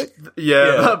and Webb Look?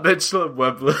 Yeah, That Mitchell and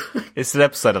Webb Look. It's an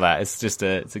episode of that. It's just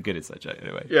it's a good inside joke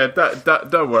anyway. Yeah,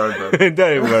 don't worry about it.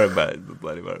 Don't worry about it.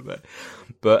 Bloody worry about it.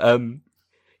 But,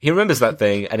 he remembers that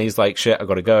thing, and he's like, shit, I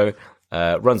gotta go,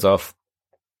 runs off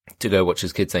to go watch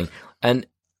his kids thing. And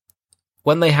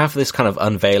when they have this kind of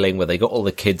unveiling where they got all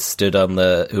the kids stood on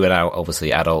who are now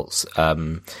obviously adults,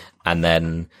 and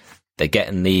then they get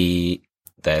in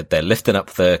they're lifting up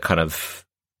the kind of,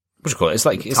 what do you call it? It's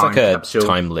like a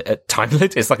time lid.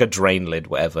 It's like a drain lid,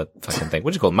 whatever fucking thing.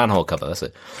 What do you call it? Manhole cover. That's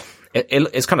it.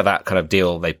 It's kind of that kind of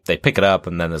deal. They pick it up,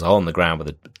 and then there's a hole in the ground with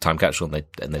a time capsule,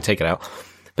 and they take it out.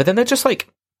 But then they're just like,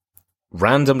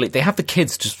 randomly, they have the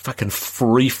kids just fucking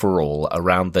free for all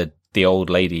around the old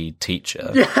lady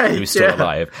teacher who's still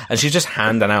alive, and she's just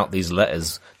handing out these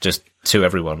letters just to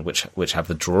everyone, which have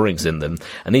the drawings in them,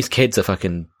 and these kids are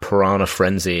fucking piranha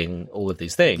frenzying all of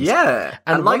these things. Yeah,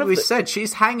 and like we said,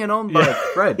 she's hanging on by a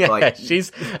thread. Yeah, like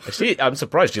I'm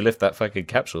surprised she lifted that fucking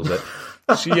capsule, but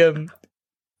she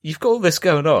you've got all this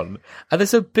going on, and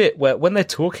there's a bit where when they're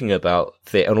talking about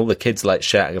it and all the kids like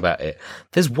shouting about it,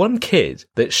 there's one kid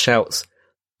that shouts,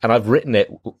 and I've written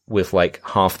it with like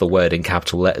half the word in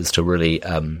capital letters to really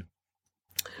kind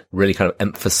of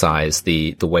emphasize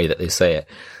the way that they say it.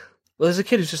 Well, there's a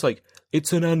kid who's just like,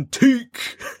 it's an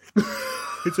antique.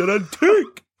 It's an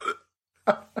antique.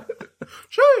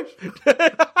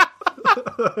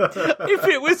 If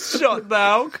it was shot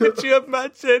now, could you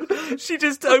imagine? She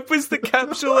just opens the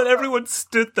capsule and everyone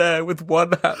stood there with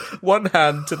one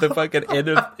hand to the fucking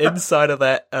inside of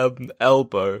their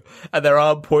elbow and their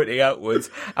arm pointing outwards,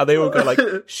 and they all go like,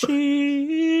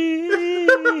 sheesh.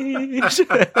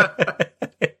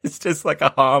 It's just like a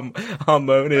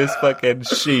harmonious fucking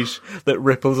sheesh that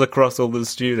ripples across all the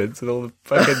students, and all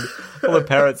the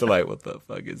parents are like, what the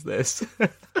fuck is this?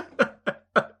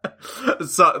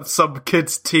 Some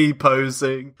kids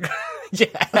T-posing.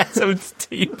 Yeah, someone's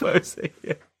T-posing.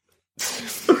 Yeah.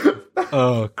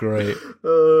 Oh, great.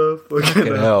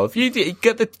 Fucking hell. If you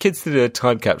get the kids to do a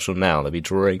time capsule now, they'll be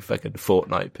drawing fucking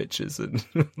Fortnite pictures and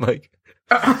like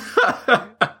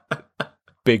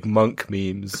big monk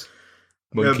memes.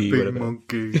 Monkey, yeah, big whatever.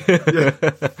 Monkey. Yeah.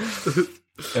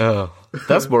 Oh,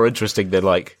 that's more interesting than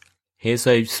like, here's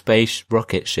a space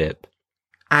rocket ship.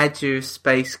 Add your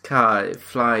space car, it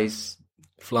flies.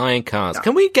 Flying cars.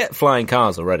 Can we get flying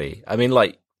cars already? I mean,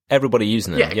 like, everybody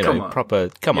using them, yeah, proper,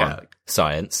 on,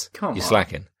 science. Come You're on.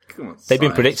 slacking. Come on, They've been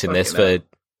science, predicting this for hell.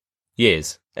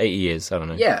 years, 80 years, I don't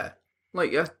know. Yeah.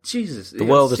 Like, Jesus. The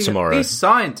world of tomorrow. These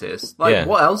scientists, like, Yeah.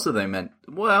 what else are they meant?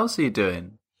 What else are you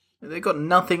doing? They've got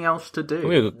nothing else to do. All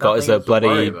we've got is a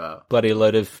bloody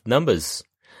load of numbers,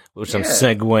 which I'm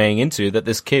segueing into, that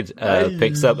this kid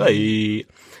picks up.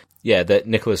 Yeah, that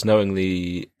Nicholas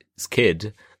Knowingly's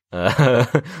kid. I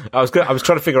was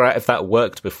trying to figure out if that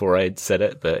worked before I said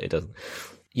it, but it doesn't.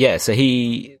 Yeah, so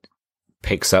he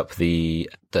picks up the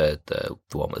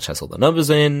one which has all the numbers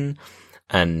in,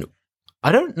 and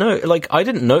I don't know, like, I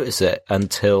didn't notice it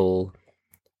until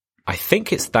I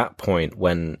think it's that point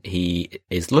when he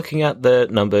is looking at the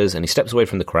numbers and he steps away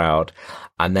from the crowd,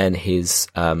 and then his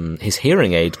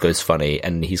hearing aid goes funny,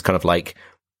 and he's kind of like,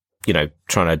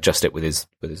 trying to adjust it with his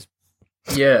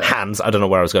hands. I don't know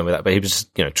where I was going with that, but he was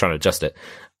just, trying to adjust it.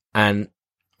 And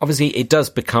obviously it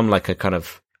does become like a kind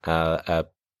of, a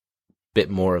bit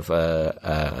more of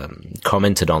a,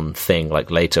 commented on thing,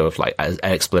 like later, of like an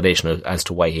explanation as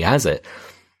to why he has it.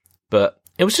 But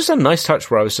it was just a nice touch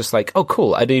where I was just like, oh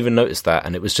cool, I didn't even notice that.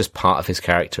 And it was just part of his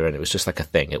character, and it was just like a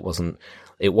thing. It wasn't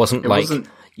like,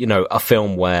 a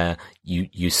film where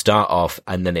you start off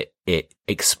and then it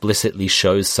explicitly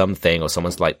shows something, or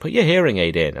someone's like, put your hearing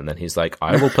aid in. And then he's like,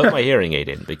 I will put my hearing aid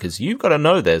in because you've got to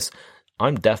know this.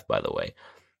 I'm deaf, by the way.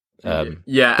 And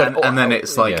then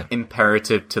it's like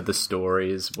imperative to the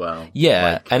story as well.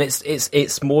 Yeah. Like, and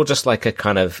it's more just like a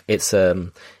kind of, it's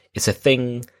a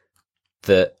thing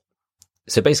that,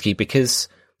 so basically because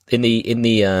in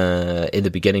the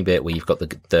beginning bit where you've got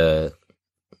the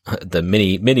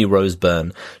mini Rose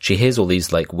Byrne, she hears all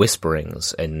these like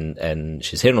whisperings and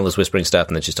she's hearing all this whispering stuff,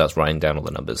 and then she starts writing down all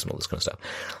the numbers and all this kind of stuff.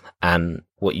 And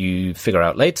what you figure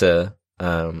out later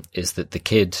is that the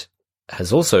kid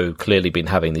has also clearly been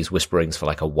having these whisperings for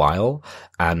like a while,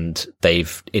 and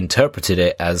they've interpreted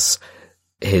it as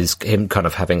him kind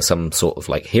of having some sort of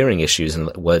like hearing issues,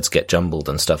 and words get jumbled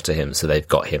and stuff to him, so they've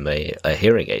got him a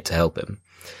hearing aid to help him.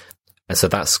 And so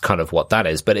that's kind of what that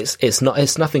is, but it's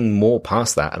nothing more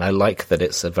past that. And I like that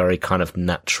it's a very kind of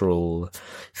natural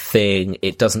thing.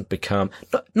 It doesn't become,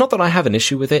 not that I have an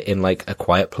issue with it in like A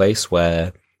Quiet Place,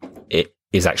 where it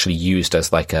is actually used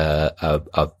as like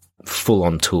a full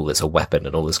on tool. It's a weapon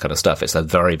and all this kind of stuff. It's a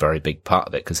very, very big part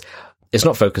of it because it's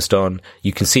not focused on.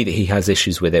 You can see that he has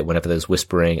issues with it whenever there's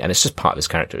whispering, and it's just part of his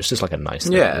character. It's just like a nice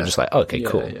thing. Yeah. You're just like, oh, okay,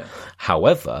 cool. Yeah.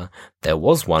 However, there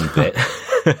was one bit,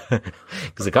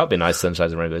 because it can't be nice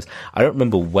sunshines and rainbows. I don't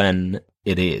remember when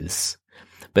it is,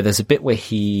 but there's a bit where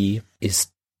he is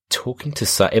talking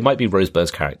to, it might be Rose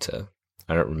Byrne's character.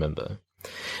 I don't remember.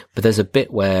 But there's a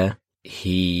bit where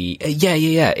it's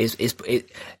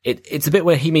a bit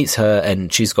where he meets her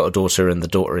and she's got a daughter, and the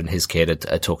daughter and his kid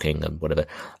are talking and whatever,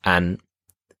 and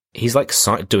he's like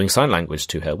doing sign language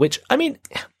to her, which, I mean,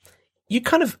 you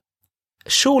kind of,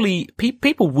 surely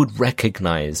people would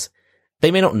recognize,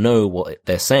 they may not know what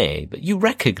they're saying, but you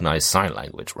recognize sign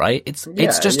language, right?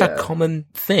 It's just a common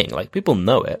thing, like people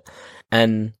know it.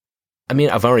 And I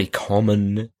mean, a very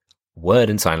common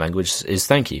word in sign language is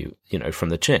thank you, from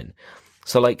the chin.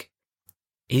 So like,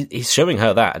 he's showing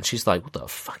her that, and she's like, what the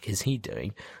fuck is he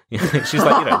doing? She's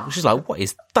like, what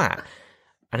is that?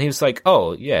 And he was like,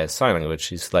 oh, yeah, sign language.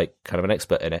 She's like kind of an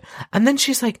expert in it. And then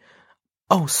she's like,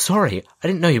 oh, sorry, I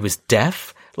didn't know he was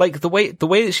deaf. Like the way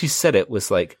that she said it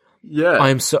was like, yeah,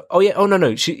 no,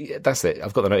 that's it.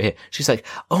 I've got the note here. She's like,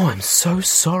 oh, I'm so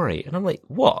sorry. And I'm like,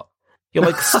 what? You're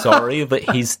like sorry that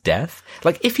he's deaf?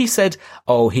 Like if he said,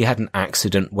 oh, he had an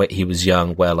accident when he was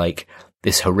young where like,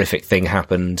 this horrific thing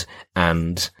happened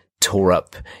and tore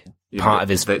up part of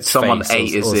his face, someone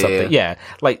ate his ear. Something. Yeah,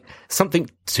 like something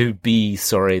to be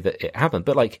sorry that it happened.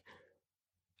 But like,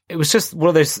 it was just one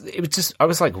of those. It was just. I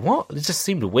was like, what? It just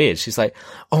seemed weird. She's like,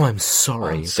 oh, I'm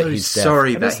sorry that he's deaf.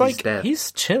 Sorry and that he's deaf.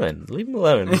 He's chilling. Leave him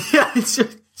alone. Yeah, it's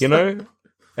just,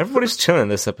 everybody's chilling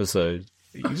this episode.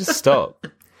 You just stop.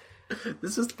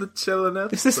 This is the chilling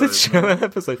episode. This is the chilling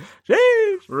episode.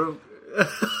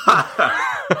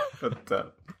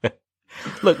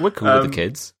 Look, we're cool with the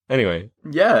kids. Anyway.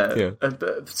 Yeah.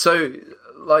 So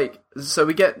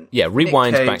we get... Yeah,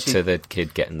 rewind back to the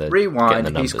kid getting the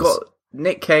numbers.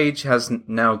 Nick Cage has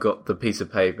now got the piece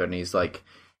of paper, and he's like...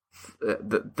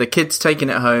 The kid's taking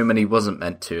it home, and he wasn't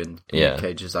meant to, and Nick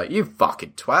Cage is like, you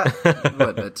fucking twat.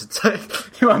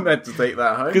 You weren't meant to take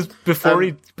that home. Because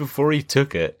before he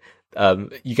took it,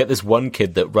 you get this one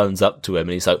kid that runs up to him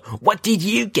and he's like, what did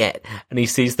you get? And he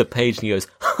sees the page and he goes,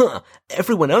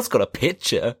 everyone else got a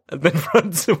picture, and then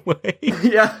runs away.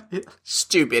 Yeah.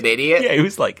 Stupid idiot. Yeah, he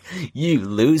was like, you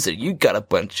loser, you got a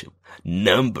bunch of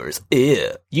numbers.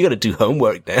 Ew. You gotta do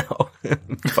homework now.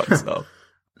 Fucks off.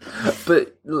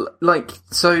 But, like,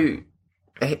 so,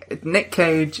 Nick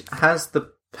Cage has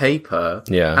the paper.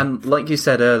 Yeah. And like you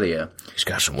said earlier, he's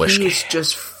got some whiskey. He's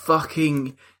just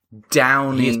fucking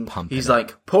downing. He's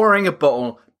like pouring a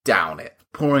bottle, down it.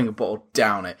 Pouring a bottle,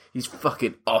 down it. He's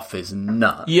fucking off his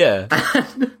nut. Yeah.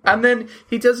 And then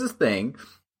he does this thing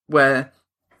where,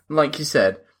 like you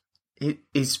said,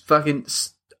 he's fucking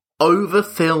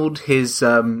overfilled his,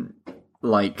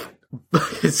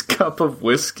 his cup of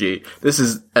whiskey. This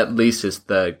is at least his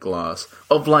third glass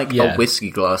of a whiskey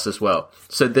glass as well.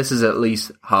 So this is at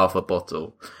least half a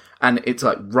bottle. And it's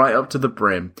like right up to the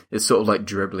brim. It's sort of like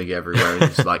dribbling everywhere. And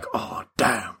he's like, oh,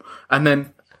 damn. And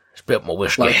then... It's a bit more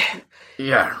whiskey.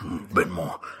 Yeah, a bit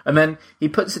more. And then he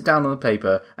puts it down on the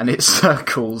paper and it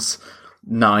circles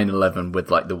 9/11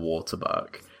 with like the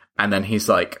watermark. And then he's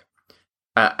like...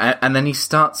 and then he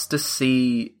starts to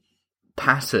see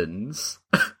patterns.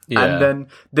 Yeah. And then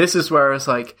this is where it's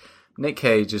like, Nick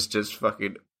Cage is just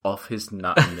fucking off his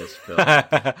nut in this film.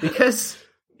 Because...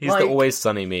 He's the Always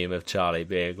Sunny meme of Charlie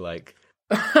being like...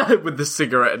 with the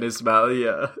cigarette in his mouth,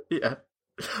 yeah.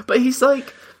 But he's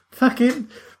like, fucking...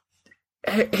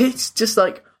 He's just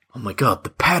like oh my god, the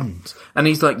patterns. And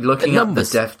he's like looking up the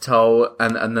death toll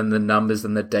and then the numbers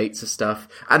and the dates and stuff.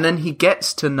 And then he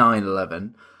gets to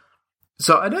 9/11.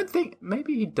 So I don't think,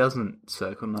 maybe he doesn't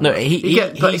circle 9/11. No,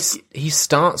 he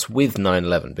starts with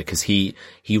 9/11 because he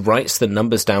writes the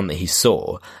numbers down that he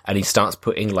saw and he starts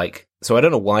putting like, so I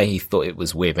don't know why he thought it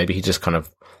was weird. Maybe he just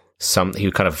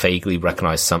he kind of vaguely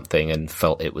recognized something and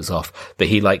felt it was off. But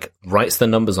he like writes the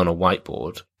numbers on a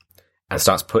whiteboard and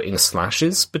starts putting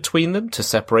slashes between them to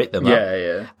separate them up.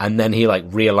 Yeah. And then he like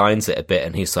realigns it a bit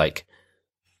and he's like,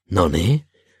 9/11.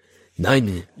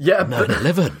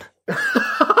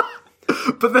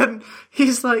 But then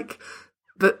he's like,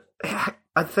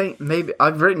 I think maybe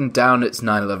I've written down it's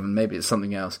 9/11, maybe it's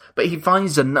something else. But he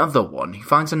finds another one. He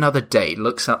finds another date,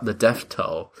 looks up the death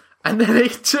toll, and then he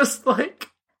just like,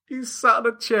 he's sat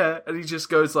in a chair and he just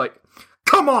goes like,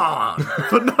 come on!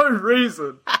 For no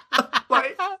reason.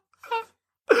 Like,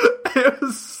 it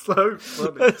was so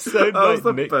funny. That's so like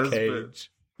Nick Cage. Bit.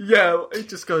 Yeah,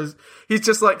 he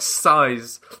just like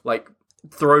sighs, like,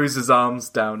 throws his arms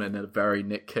down in a very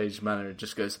Nick Cage manner and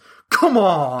just goes, come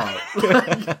on!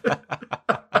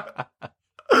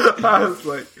 I was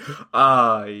like,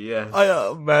 yes.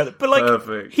 Oh, man. But, like,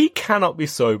 perfect. He cannot be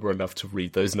sober enough to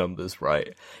read those numbers,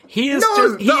 right?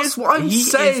 That's what I'm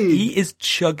saying. He is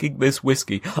chugging this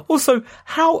whiskey. Also,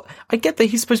 I get that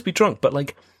he's supposed to be drunk, but,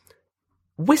 like,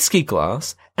 whiskey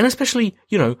glass, and especially,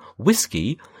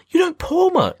 whiskey, you don't pour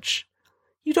much.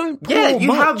 You don't pour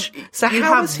much. So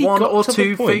how has he one got or to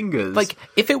two the point? fingers? Like,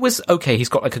 if it was, okay, he's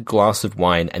got like a glass of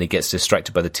wine and he gets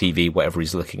distracted by the TV, whatever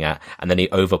he's looking at, and then he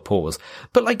overpours.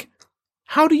 But like,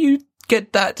 how do you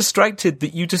get that distracted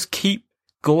that you just keep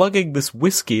glugging this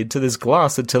whiskey into this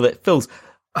glass until it fills?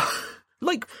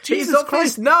 Like, Jesus he's off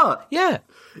Christ. his nut. Yeah.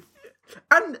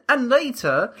 And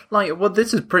later, like, well,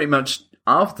 this is pretty much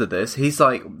after this, he's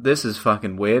like, this is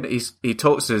fucking weird. He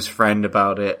talks to his friend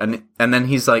about it, and then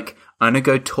he's like, I'm gonna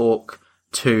go talk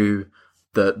to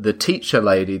the teacher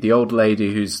lady, the old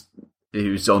lady who's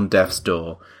on death's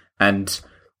door, and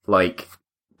like,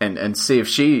 and see if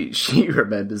she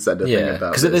remembers anything about it.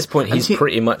 Because at this point, he's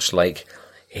pretty much like,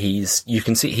 you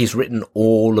can see he's written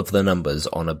all of the numbers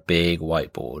on a big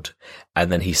whiteboard,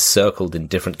 and then he's circled in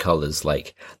different colors,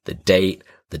 like the date,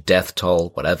 the death toll,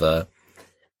 whatever.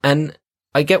 And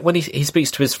I get when he speaks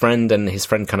to his friend, and his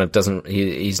friend kind of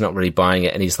he's not really buying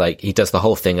it, and he's like, he does the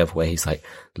whole thing of where he's like,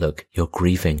 look, you're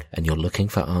grieving and you're looking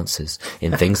for answers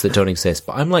in things that don't exist.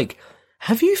 But I'm like,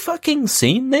 have you fucking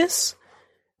seen this?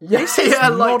 This is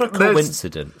not a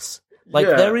coincidence. Like,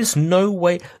 there is no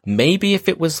way. Maybe if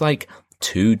it was like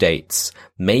 2 dates,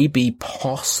 maybe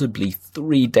possibly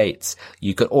 3 dates,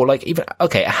 you could, or like even,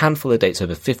 okay, a handful of dates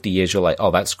over 50 years, you're like,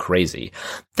 oh, that's crazy.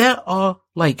 There are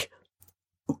like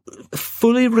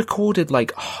fully recorded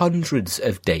like hundreds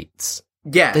of dates.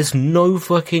 Yeah. There's no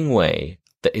fucking way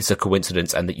that it's a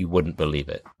coincidence and that you wouldn't believe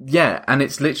it. Yeah, and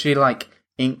it's literally like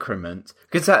increments.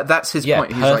 Because that's his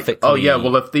point. He's like, oh yeah,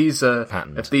 well if this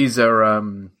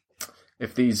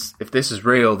is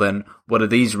real, then what are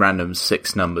these random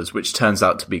 6 numbers, which turns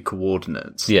out to be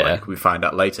coordinates? Yeah. Like we find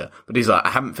out later. But he's like, I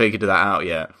haven't figured that out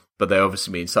yet, but they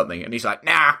obviously mean something. And he's like,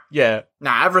 nah,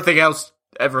 everything else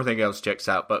checks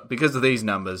out, but because of these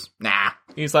numbers, nah.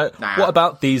 He's like, what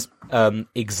about these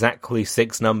exactly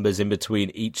 6 numbers in between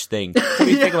each thing? What do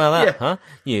you think about that, huh?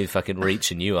 You fucking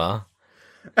reaching, you are.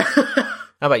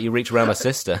 How about you reach around my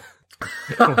sister?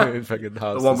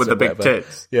 The one with the big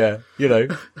tits. Yeah,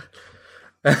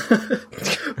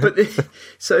 But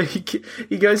so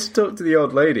he goes to talk to the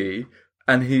old lady,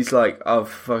 and he's like, I've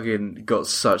fucking got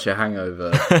such a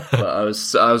hangover. But I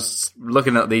was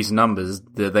looking at these numbers.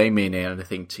 Do they mean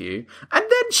anything to you? And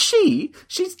then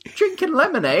she's drinking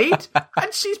lemonade,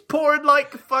 and she's pouring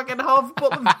like fucking half a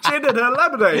bottle of gin in her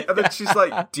lemonade. And then she's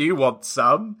like, do you want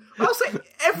some? I was like,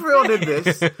 everyone in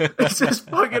this is just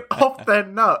fucking off their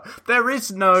nut. There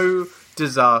is no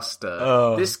disaster.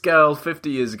 Oh. This girl 50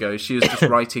 years ago, she was just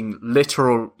writing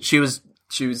literal, she was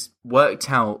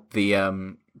worked out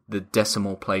the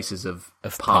decimal places of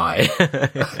pi.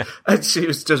 And she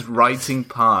was just writing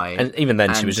pi. And even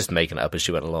then, she was just making it up as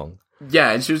she went along.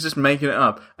 Yeah, and she was just making it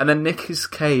up. And then Nicolas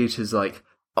Cage has, like,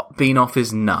 been off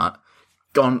his nut,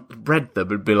 read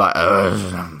them, and be like,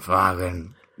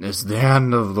 fucking, it's the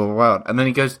end of the world. And then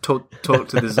he goes to talk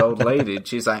to this old lady, and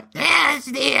she's like, yeah, it's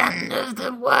the end of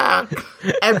the world.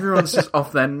 Everyone's just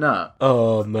off their nut.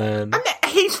 Oh, man. And then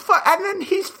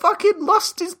he's fucking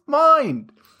lost his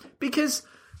mind. Because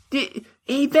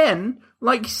he then,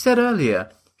 like you said earlier,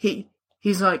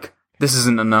 he's like, this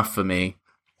isn't enough for me.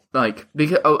 Like,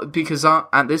 because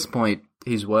at this point,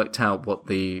 he's worked out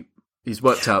the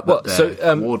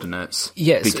coordinates.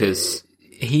 Yes. Because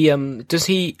does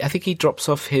he? I think he drops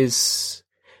off his.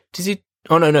 Does he?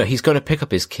 Oh no, he's going to pick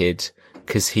up his kid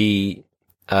because he.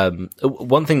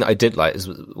 One thing that I did like is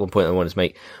one point I wanted to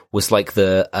make was like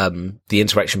the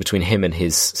interaction between him and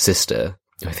his sister.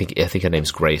 I think her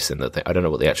name's Grace, and I don't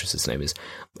know what the actress's name is.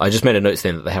 I just made a note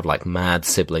saying that they have like mad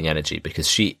sibling energy because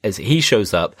as he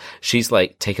shows up, she's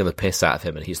like taking the piss out of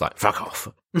him, and he's like "fuck off,"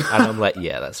 and I'm like,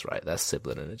 yeah, that's right, that's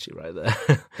sibling energy right there.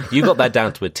 You got that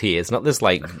down to a T. It's not this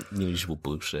like usual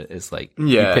bullshit. It's like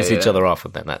you piss each other off,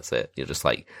 and then that's it. You're just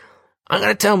like, I'm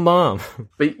gonna tell mom.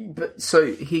 But so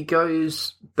he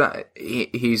goes that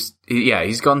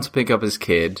he's gone to pick up his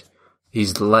kid.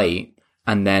 He's late,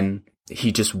 and then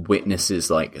he just witnesses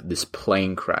like this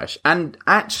plane crash. And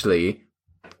actually,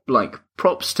 like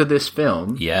props to this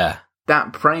film. Yeah,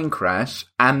 that plane crash,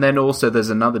 and then also there's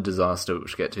another disaster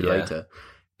which we'll get to later.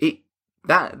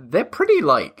 They're pretty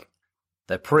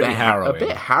harrowing. A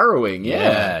bit harrowing.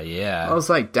 Yeah. I was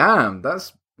like, damn,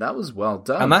 that was well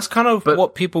done. And that's kind of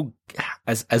what people,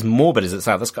 as morbid as it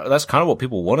sounds, that's kind of what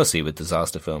people want to see with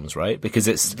disaster films, right? Because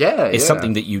it's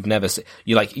something that you'd never see.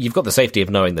 You've got the safety of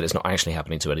knowing that it's not actually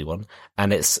happening to anyone.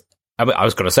 And I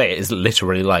was going to say, it is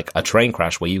literally like a train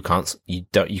crash where you can't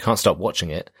stop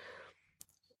watching it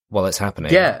while it's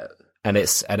happening. Yeah. And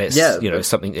it's it's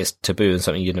something, it's taboo and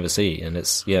something you'd never see. And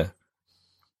it's, Yeah,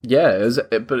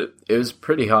 it was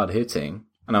pretty hard hitting.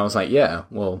 And I was like, yeah,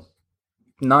 well,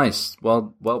 nice,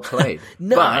 well played.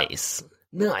 Nice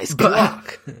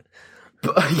cock.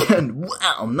 But again,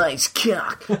 wow, nice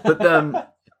cock.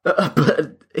 But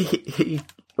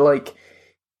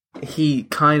he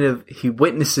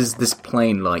witnesses this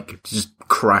plane like just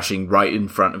crashing right in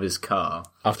front of his car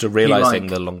after realizing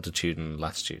the longitude and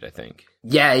latitude, I think.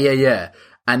 Yeah.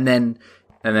 And then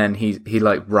he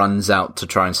like runs out to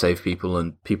try and save people,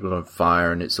 and people are on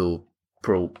fire, and it's all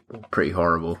pretty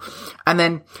horrible. And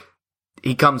then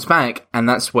he comes back, and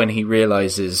that's when he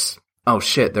realizes, oh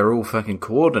shit, they're all fucking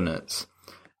coordinates.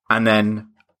 And then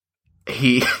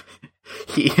he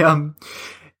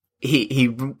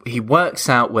works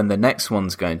out when the next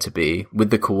one's going to be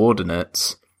with the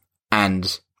coordinates,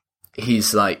 and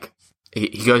he's like,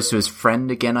 he goes to his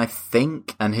friend again, I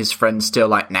think, and his friend's still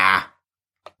like, nah,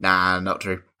 not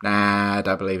true. Nah, I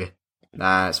don't believe it.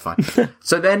 Nah, it's fine.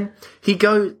 So then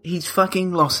he's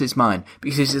fucking lost his mind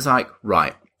because he's just like,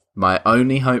 right, my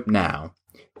only hope now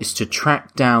is to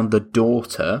track down the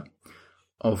daughter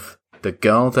of the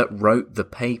girl that wrote the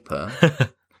paper.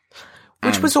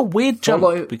 Which was a weird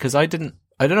jump because I don't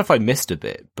know if I missed a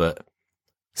bit, but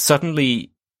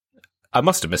suddenly I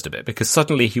must have missed a bit because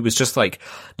suddenly he was just like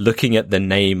looking at the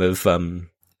name of,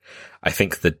 I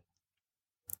think the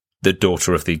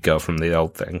daughter of the girl from the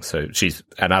old thing. So she's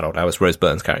an adult now. It's Rose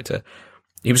Byrne's character.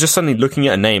 He was just suddenly looking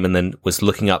at a name and then was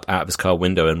looking up out of his car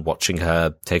window and watching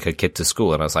her take her kid to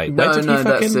school. And I was like, that's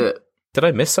it. Did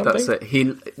I miss something? That's it. He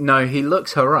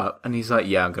looks her up and he's like,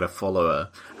 yeah, I'm going to follow her.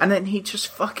 And then he just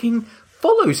fucking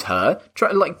follows her,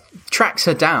 tracks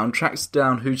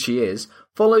down who she is,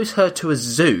 follows her to a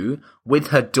zoo with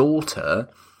her daughter.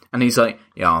 And he's like,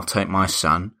 yeah, I'll take my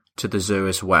son to the zoo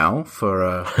as well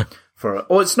for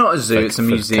it's not a zoo, it's a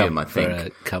museum, I think. For a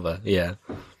cover, yeah.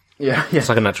 Yeah. It's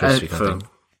like a natural history kind of thing.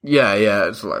 Yeah,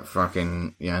 it's like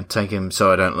fucking, take him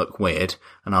so I don't look weird,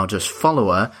 and I'll just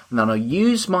follow her, and then I'll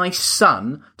use my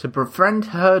son to befriend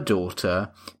her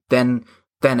daughter, then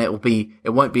it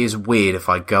won't be as weird if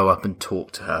I go up and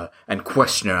talk to her and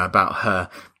question her about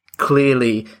her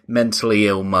clearly mentally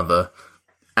ill mother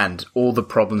and all the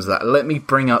problems let me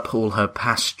bring up all her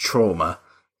past trauma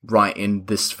right in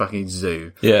this fucking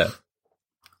zoo. Yeah.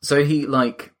 So he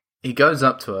goes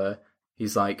up to her,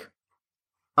 he's like,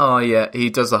 oh yeah,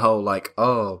 he does the whole like,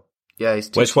 oh yeah,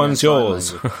 he's which one's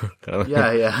yours?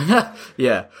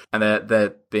 Yeah. And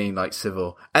they're being like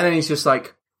civil, and then he's just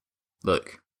like,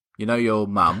 look, you know your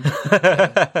mum,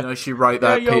 you know she wrote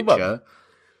that picture,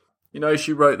 you know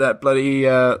she wrote that bloody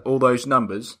all those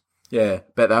numbers. Yeah,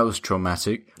 bet that was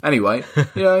traumatic. Anyway,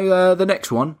 the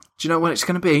next one, do you know when it's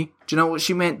going to be? Do you know what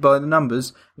she meant by the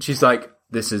numbers? And she's like,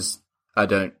 this is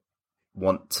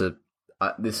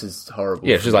horrible.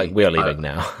 Yeah, she's like, we're leaving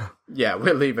now. Yeah,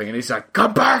 we're leaving. And he's like,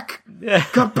 come back! Yeah.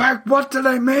 Come back! What do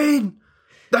they mean?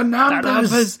 The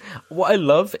numbers! What I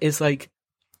love is like,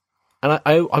 and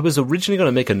I was originally going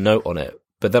to make a note on it,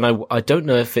 but then I don't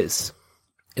know if it's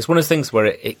one of those things where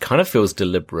it kind of feels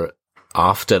deliberate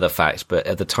after the fact, but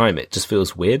at the time it just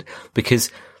feels weird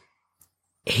because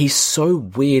he's so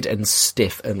weird and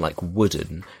stiff and like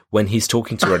wooden when he's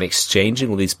talking to her and exchanging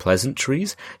all these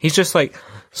pleasantries. He's just like,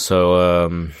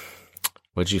 so,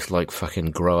 where'd you like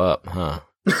fucking grow up, huh?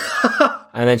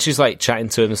 And then she's like chatting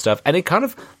to him and stuff. And it kind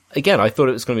of, again, I thought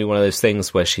it was going to be one of those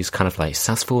things where she's kind of like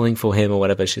starts falling for him or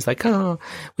whatever. She's like, oh,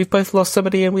 we've both lost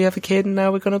somebody and we have a kid and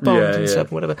now we're going to bond and stuff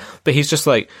and whatever. But he's just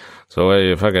like, so are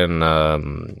you fucking,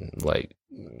 like,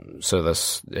 so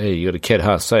that's, hey, you got a kid,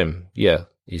 huh? Same. Yeah.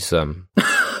 He's,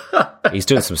 he's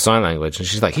doing some sign language. And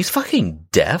she's like, he's fucking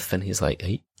deaf. And he's like,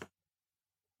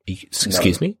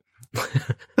 excuse me?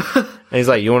 And he's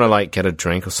like, you want to like get a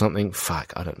drink or something?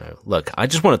 Fuck, I don't know. Look, I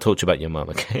just want to talk to you about your mum,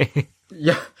 okay?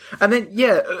 Yeah. And then,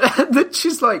 and then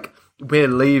she's like, we're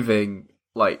leaving.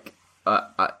 Like,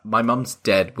 my mum's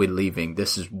dead. We're leaving.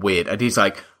 This is weird. And he's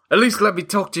like, at least let me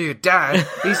talk to your dad.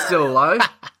 He's still alive.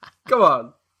 Come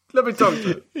on. Let me talk to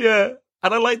him. Yeah.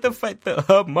 And I like the fact that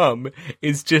her mum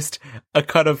is just a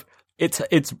kind of, it's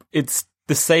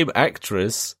the same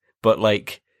actress, but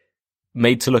like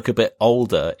made to look a bit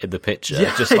older in the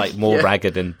picture, just like more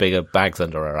ragged and bigger bags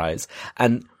under her eyes.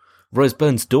 And Rose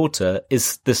Byrne's daughter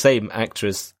is the same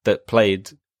actress that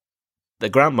played the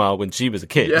grandma when she was a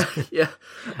kid. Yeah.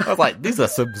 I was like, these are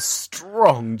some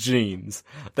strong genes.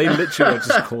 They literally are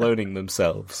just cloning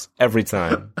themselves every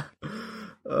time.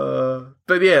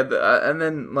 But yeah, and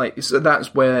then like, so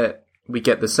that's where we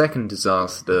get the second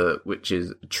disaster, which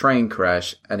is a train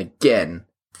crash, and again,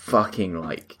 fucking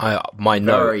like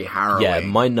very harrowing. Yeah,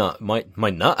 my nut. My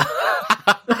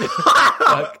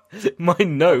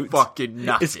note fucking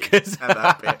nuts because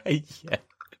my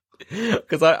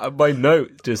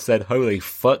note just said, "Holy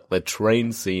fuck, the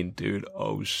train scene, dude!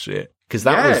 Oh shit!" Because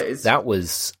that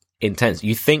was intense.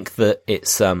 You think that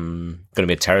it's going to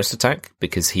be a terrorist attack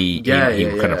because he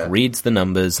kind of reads the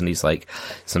numbers and he's like,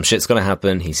 some shit's going to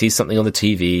happen. He sees something on the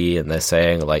TV and they're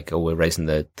saying like, oh, we're raising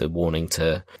the warning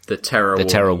to the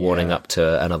terror warning up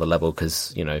to another level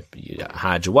because you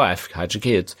hired your wife, hired your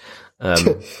kids,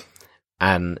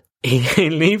 and he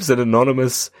leaves an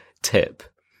anonymous tip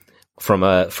from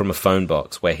a phone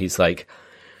box where he's like,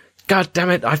 God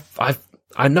damn it,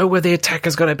 I know where the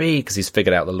attacker's going to be because he's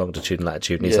figured out the longitude and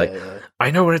latitude. And he's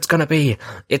I know where it's going to be.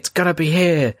 It's going to be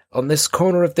here on this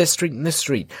corner of this street and this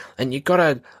street. And you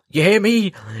hear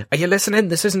me? Are you listening?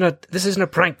 This isn't a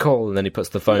prank call. And then he puts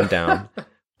the phone down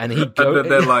and he goes. And then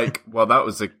they're like, well, that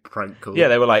was a prank call. Yeah,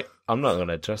 they were like, I'm not going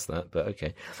to trust that, but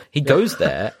okay. He goes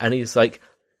there and he's like,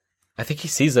 I think he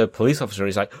sees a police officer and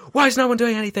he's like, why is no one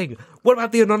doing anything? What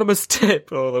about the anonymous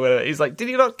tip? Or whatever. He's like, did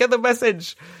you not get the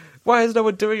message? Why is no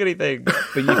one doing anything? But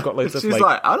you've got loads of she's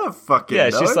like, I don't fucking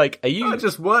know. She's like, are you... I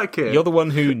just work here. You're the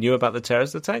one who knew about the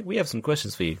terrorist attack? We have some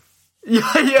questions for you.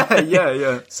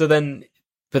 Yeah. So then,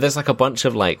 but there's like a bunch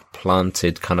of like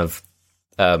planted kind of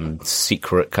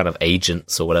secret kind of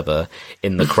agents or whatever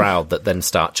in the crowd that then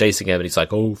start chasing him and he's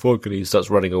like, oh fuck, and he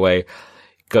starts running away,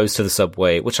 goes to the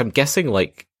subway, which I'm guessing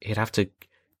like he'd have to...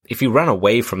 If he ran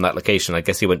away from that location, I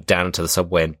guess he went down to the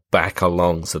subway and back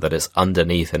along so that it's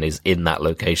underneath and he's in that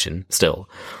location still.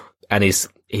 And he's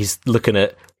looking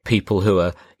at people who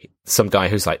are some guy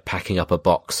who's like packing up a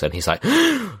box and he's like,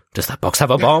 does that box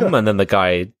have a bomb? And then the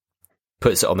guy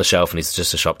puts it on the shelf and he's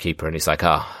just a shopkeeper and he's like,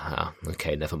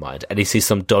 okay, never mind. And he sees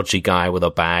some dodgy guy with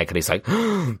a bag and he's like,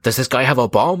 does this guy have a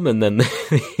bomb? And then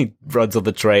he runs on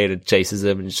the train and chases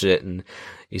him and shit. And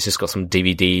he's just got some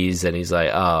DVDs and he's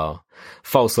like,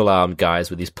 false alarm guys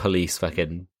with these police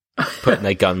fucking putting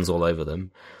their guns all over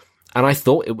them. And I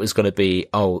thought it was going to be,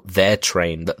 their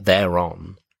train that they're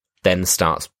on then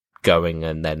starts going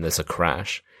and then there's a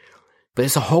crash. But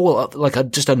it's a whole,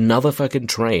 just another fucking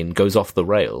train goes off the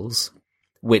rails,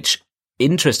 which,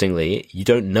 interestingly, you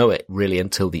don't know it really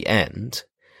until the end,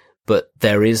 but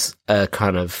there is a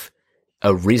kind of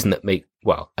a reason that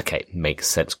makes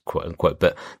sense, quote unquote,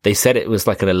 but they said it was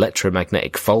like an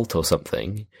electromagnetic fault or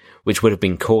something, which would have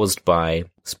been caused by,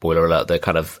 spoiler alert, the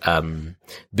kind of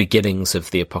beginnings of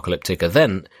the apocalyptic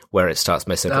event where it starts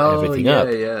messing everything up,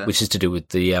 which is to do with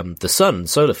the sun,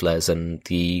 solar flares, and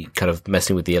the kind of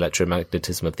messing with the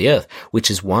electromagnetism of the earth,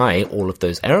 which is why all of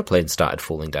those aeroplanes started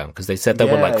falling down, because they said there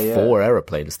were 4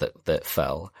 aeroplanes that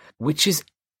fell, which is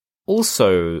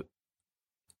also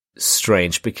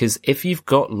strange, because if you've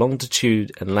got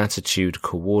longitude and latitude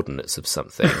coordinates of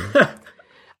something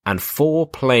and 4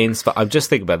 planes I'm just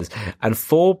thinking about this, and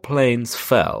 4 planes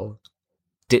fell,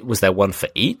 was there one for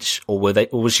each, or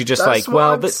was she just That's like,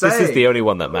 well, this is the only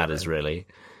one that matters, really?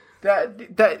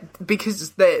 That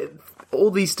because all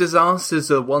these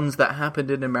disasters are ones that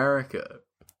happened in America.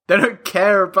 They don't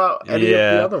care about any of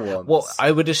the other ones. Well,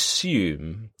 I would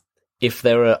assume if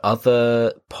there are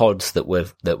other pods that were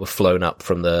flown up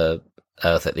from the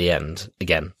Earth at the end,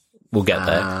 again, we'll get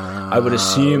there. I would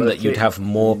assume that you'd have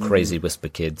more crazy whisper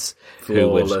kids who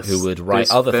would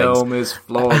write other things. This film is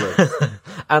flawless.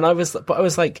 And I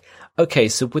was like, okay,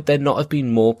 so would there not have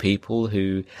been more people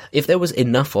who, if there was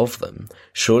enough of them,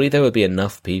 surely there would be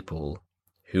enough people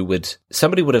who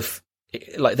somebody would have,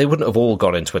 like, they wouldn't have all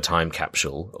gone into a time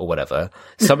capsule or whatever.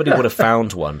 Somebody would have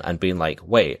found one and been like,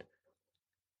 wait,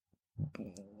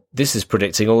 this is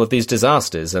predicting all of these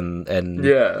disasters, and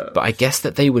but I guess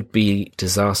that they would be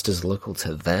disasters local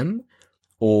to them,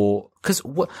 or because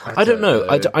I don't know.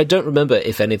 I don't remember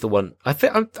if any of the one. I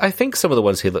think some of the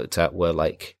ones he looked at were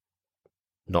like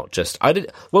not just.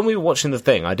 When we were watching the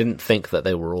thing, I didn't think that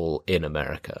they were all in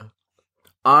America.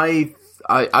 I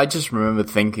just remember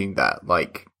thinking that,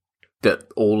 like, that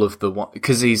all of the one,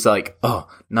 because he's like,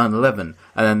 9/11, and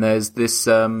then there's this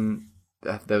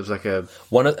there was like a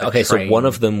train. So one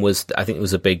of them was, I think it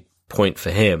was a big point for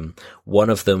him.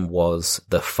 One of them was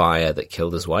the fire that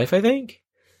killed his wife, I think.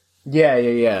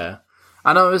 Yeah.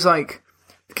 And I was like,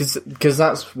 because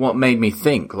that's what made me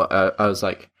think. Like, I was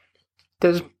like,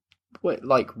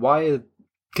 why?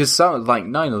 Because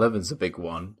 9/11's a big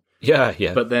one. Yeah.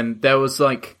 But then there was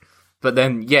like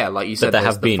you said, there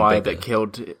have been the fire bigger. that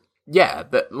killed. Yeah,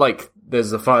 there's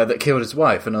the fire that killed his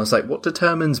wife, and I was like, what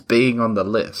determines being on the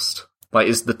list? Like,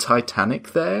 is the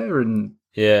Titanic there? And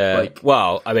yeah, like,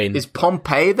 well, I mean, is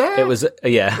Pompeii there? It was,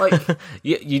 yeah. Like,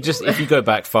 you just, if you go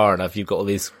back far enough, you've got all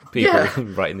these people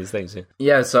writing these things.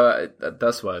 Yeah, so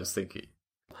that's what I was thinking,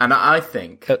 and I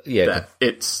think that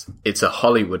it's a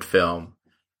Hollywood film,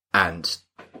 and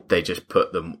they just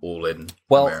put them all in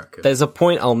America. There's a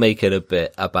point I'll make in a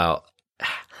bit about.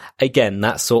 Again,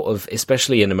 that sort of,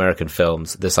 especially in American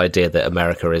films, this idea that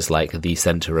America is like the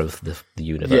center of the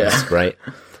universe, right?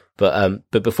 But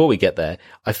before we get there,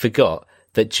 I forgot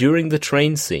that during the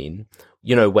train scene,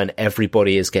 you know, when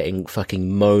everybody is getting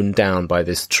fucking mown down by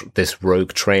this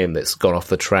rogue train that's gone off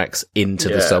the tracks into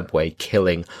the subway,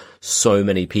 killing so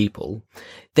many people,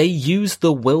 they use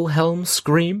the Wilhelm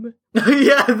scream.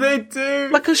 Yeah, they do.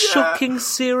 Like a shocking,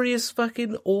 serious,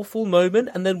 fucking awful moment,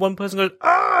 and then one person goes,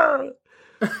 "Ah!"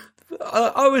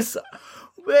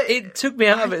 It took me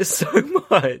out of it so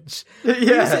much. Yeah.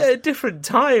 Use it at a different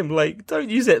time. Like, don't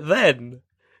use it then.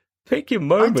 Pick your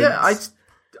moments.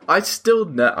 I've still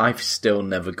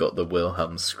never got the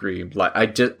Wilhelm scream. Like,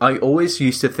 I always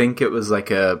used to think it was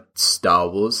like a Star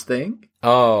Wars thing.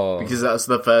 Oh, because that was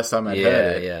the first time I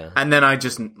heard it. Yeah. And then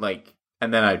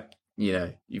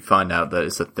you find out that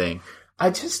it's a thing. I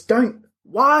just don't.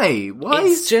 Why?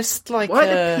 It's just like, why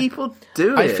do people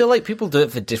do it? I feel like people do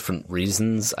it for different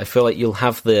reasons. I feel like you'll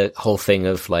have the whole thing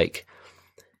of like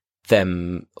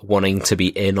them wanting to be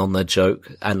in on the joke,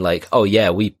 and like, oh yeah,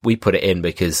 we put it in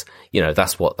because, you know,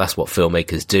 that's what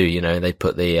filmmakers do. You know, they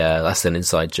put the that's an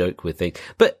inside joke with things.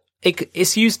 But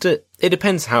it's used to. It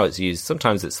depends how it's used.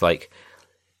 Sometimes it's like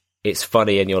it's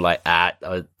funny, and you're like, I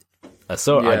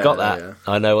saw it, I got that,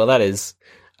 I know what that is.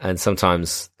 And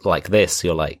sometimes like this,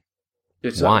 you're like,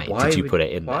 why did you put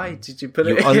it in there? Why did you put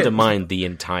it in? You undermined the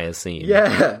entire scene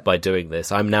by doing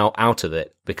this. I'm now out of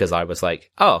it because I was like,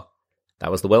 oh,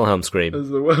 that was the Wilhelm scream. That was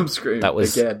the Wilhelm scream. That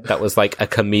was again. That was like a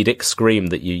comedic scream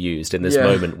that you used in this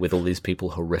moment with all these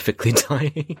people horrifically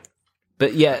dying.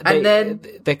 But yeah,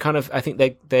 they're kind of, I think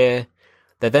they're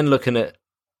then looking at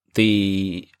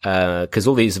the, because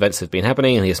all these events have been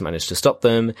happening and he has managed to stop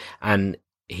them, and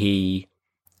he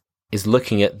is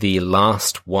looking at the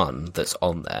last one that's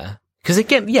on there. Because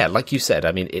again, yeah, like you said,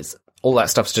 I mean, it's all that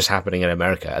stuff's just happening in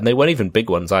America, and they weren't even big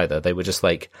ones either. They were just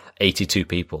like 82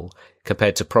 people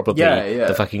compared to probably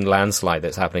the fucking landslide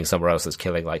that's happening somewhere else that's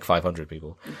killing like 500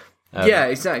 people. Yeah,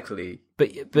 exactly.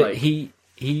 But like, he.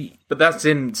 But that's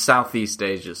in Southeast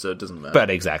Asia, so it doesn't matter. But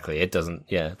exactly, it doesn't.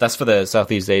 Yeah, that's for the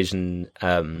Southeast Asian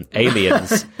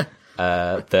aliens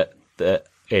that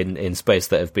in space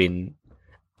that have been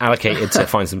allocated to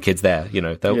find some kids there. You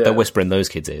know, they'll whisper in those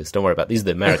kids' ears. Don't worry about it. These are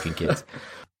the American kids.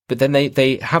 But then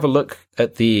they have a look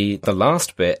at the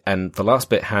last bit, and the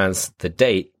last bit has the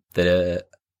date that.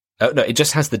 Oh no, it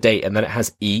just has the date, and then it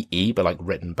has EE, but like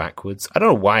written backwards. I don't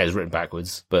know why it's written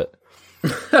backwards, but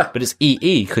it's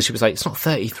EE, because she was like, it's not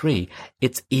 33,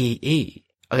 it's EE.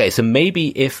 Okay, so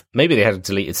maybe they had a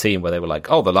deleted scene where they were like,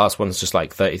 oh, the last one's just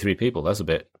like 33 people. That's a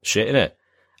bit shit, innit?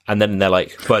 And then they're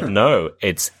like, but no,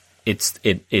 it's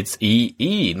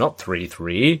EE, not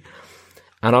 33.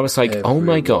 And I was like, oh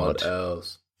my god,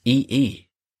 EE.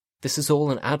 This is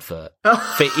all an advert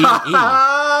for EE.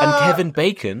 And Kevin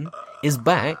Bacon is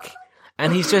back,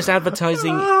 and he's just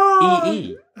advertising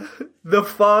EE. The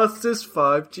fastest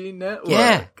 5G network.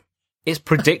 Yeah. It's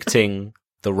predicting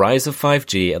the rise of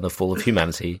 5G and the fall of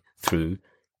humanity through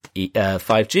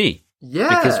 5G. Yeah.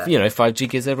 Because, 5G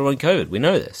gives everyone code. We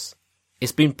know this.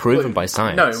 It's been proven by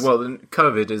science. No, well,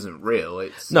 COVID isn't real.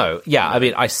 It's no, yeah. I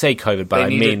mean, I say COVID, but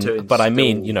I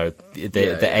mean, you know,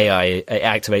 the AI, it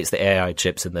activates the AI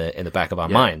chips in the back of our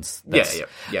minds.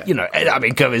 Yeah. You know, I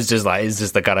mean, COVID is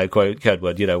just the kind of code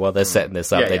word. You know, while they're setting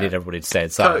this up, they need everybody to stay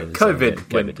inside.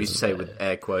 COVID, when we say with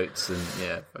air quotes and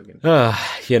fucking,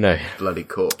 you know, bloody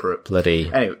corporate,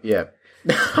 anyway,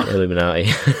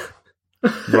 Illuminati,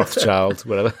 Rothschild,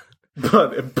 whatever.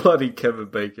 Bloody Kevin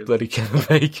Bacon.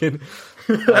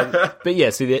 But yeah,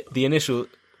 so the initial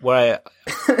where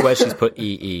she's put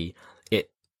EE,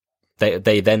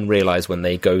 they then realise when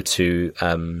they go to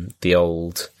the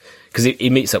old, because he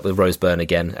meets up with Rose Byrne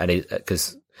again, and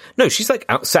she's like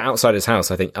sat outside his house,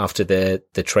 I think, after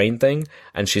the train thing,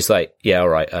 and she's like, yeah, all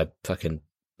right, I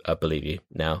believe you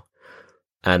now,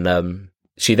 and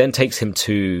she then takes him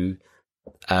to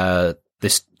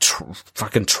this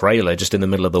fucking trailer just in the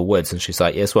middle of the woods, and she's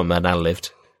like, "Yes, where my nan lived.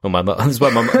 Or this is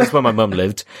where my mum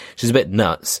lived." She's a bit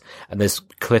nuts, and there's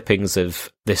clippings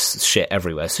of this shit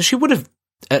everywhere. So she would have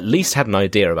at least had an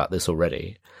idea about this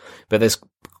already. But there's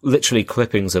literally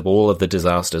clippings of all of the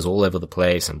disasters all over the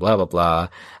place, and blah blah blah.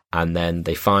 And then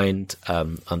they find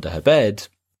under her bed.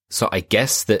 So I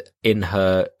guess that in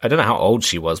her, I don't know how old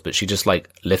she was, but she just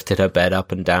like lifted her bed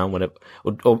up and down when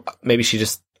or maybe she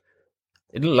just.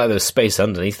 It looked like there was space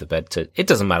underneath the bed it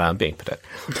doesn't matter, I'm being pedantic.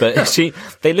 But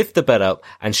they lift the bed up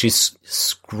and she's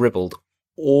scribbled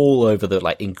all over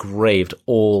engraved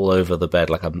all over the bed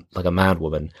like a mad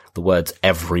woman, the words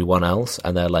everyone else,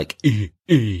 and they're like,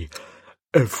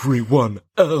 everyone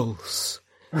else.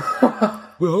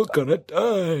 We're all gonna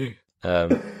die.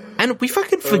 And we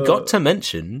fucking forgot to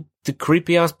mention the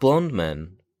creepy ass blonde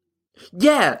men.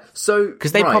 Yeah, so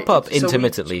because they pop up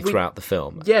intermittently throughout the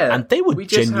film, and they were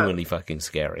genuinely fucking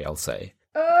scary. I'll say.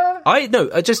 I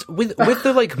just with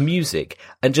the like music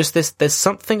and just this. There's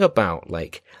something about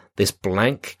like this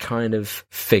blank kind of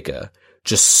figure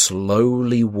just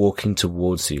slowly walking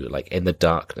towards you, like in the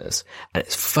darkness, and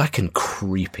it's fucking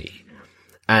creepy.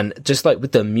 And just like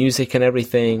with the music and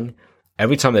everything,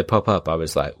 every time they pop up, I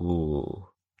was like, "Ooh,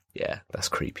 yeah, that's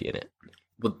creepy, innit?"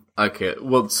 Well, okay.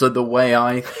 Well, so the way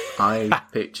I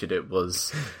pictured it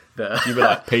was that you were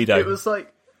like pedo. It was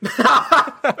like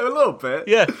a little bit,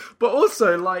 yeah. But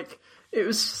also, like, it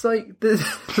was just like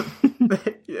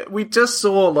we just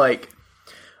saw like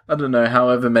I don't know,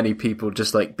 however many people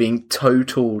just like being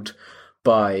totaled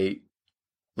by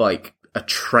like a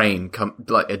train,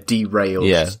 like a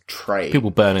derailed train.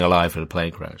 People burning alive in a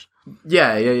plane crash.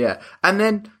 Yeah. And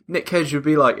then Nick Cage would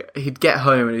be like, he'd get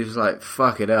home and he was like,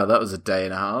 fuck it out, that was a day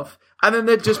and a half. And then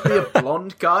there'd just be a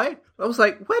blonde guy. I was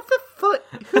like, where the fuck?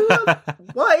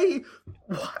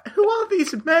 Who are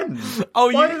these men? Oh,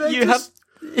 you have.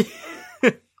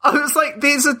 I was like,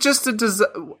 these are just I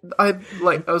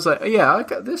was like, yeah,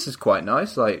 this is quite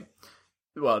nice. Like,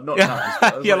 well, not nice.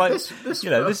 But yeah, like this,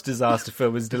 this disaster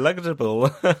film is delectable.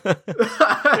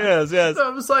 yes. So I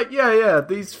was like, yeah.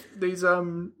 This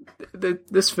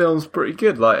film's pretty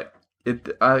good. Like,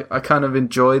 I kind of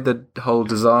enjoy the whole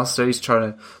disaster.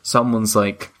 Someone's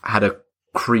like had a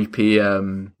creepy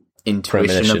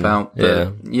intuition about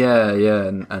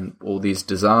and all these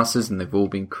disasters, and they've all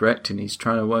been correct, and he's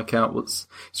trying to work out he's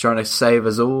trying to save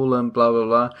us all, and blah blah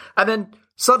blah, and then.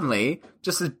 Suddenly,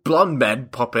 just this blonde men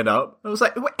popping up. I was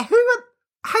like,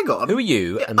 hang on. Who are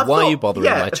you, and why are you bothering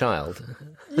my child?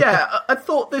 Yeah, I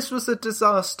thought this was a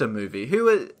disaster movie.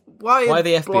 Why are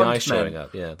the FBI showing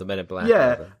up? Yeah, the Men in Black.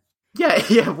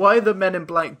 Yeah, why are the Men in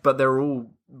Black, but they're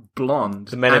all blonde?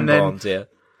 The Men in Blonde, yeah.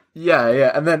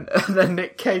 Yeah, and then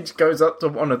Nick Cage goes up to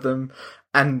one of them,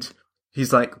 and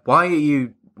he's like, why are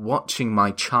you watching my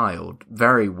child?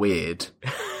 Very weird.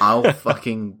 I'll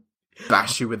fucking...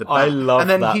 bash you with a bat. I love and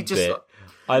then that he just, bit.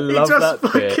 I love that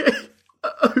bit.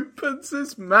 Opens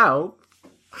his mouth,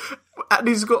 and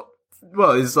he's got.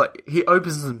 Well, it's like he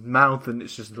opens his mouth and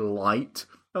it's just light.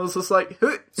 I was just like,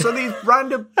 so these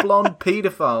random blonde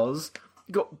paedophiles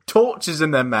got torches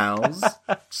in their mouths,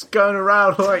 just going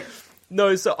around like.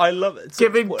 No, so I love it.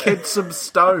 Giving kids some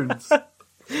stones.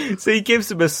 So he gives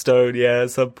him a stone. Yeah,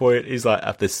 at some point he's like,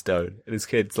 "Have this stone," and his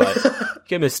kid's like,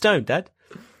 "Give him a stone, Dad."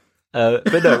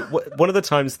 But no, one of the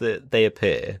times that they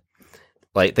appear,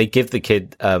 like they give the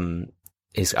kid, I don't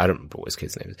remember what his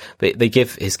kid's name is, but they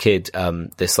give his kid,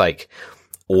 this like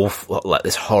awful, like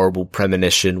this horrible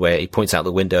premonition where he points out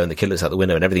the window and the kid looks out the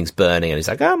window and everything's burning and he's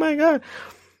like, oh my God.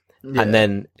 Yeah. And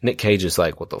then Nick Cage is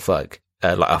like, what the fuck?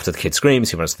 Like after the kid screams,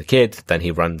 he runs to the kid, then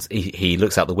he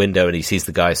looks out the window and he sees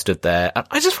the guy stood there. And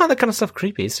I just find that kind of stuff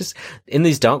creepy. It's just in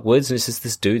these dark woods and it's just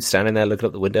this dude standing there looking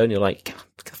out the window and you're like, get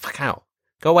the fuck out.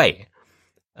 Go away.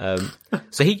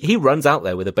 So he runs out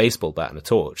there with a baseball bat and a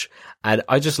torch, and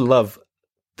I just love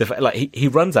the fact, like he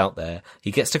runs out there,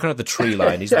 he gets to kind of the tree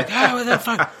line, he's like, oh, who the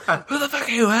fuck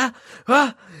are you, huh?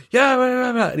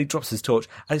 Yeah, and he drops his torch,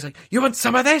 and he's like, you want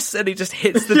some of this? And he just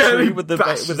hits the tree with the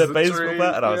baseball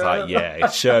bat, and I was like, yeah,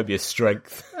 show him your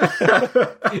strength.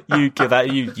 You give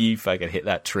that, you fucking hit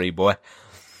that tree, boy.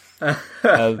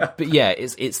 But yeah,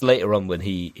 it's later on when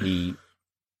he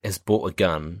has bought a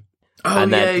gun. Oh,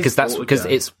 and then, yeah, because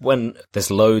it's when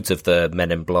there's loads of the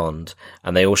men in blonde,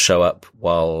 and they all show up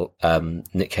while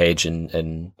Nick Cage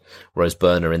and Rose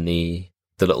Byrne are in the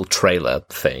little trailer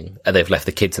thing, and they've left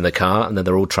the kids in the car, and then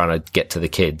they're all trying to get to the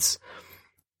kids,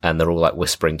 and they're all like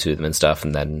whispering to them and stuff,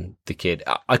 and then the kid,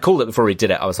 I called it before he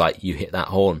did it, I was like, you hit that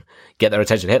horn, get their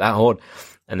attention, hit that horn,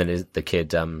 and then the kid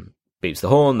beeps the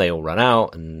horn, they all run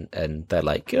out, and they're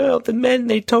like, oh, the men,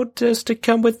 they told us to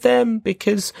come with them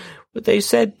because they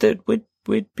said that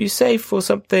we'd be safe or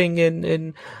something,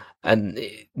 and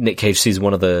Nick Cage sees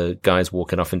one of the guys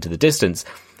walking off into the distance,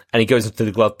 and he goes into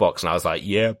the glove box, and I was like,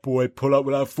 yeah, boy, pull up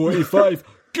with that 45,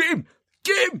 get him,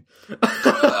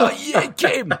 oh, yeah,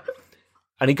 get him,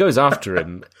 and he goes after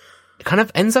him. It kind of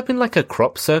ends up in like a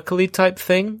crop circle-y type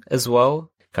thing as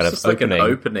well, kind of opening. Like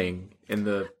an opening in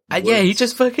the and yeah, he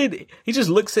just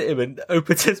looks at him and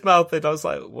opens his mouth, and I was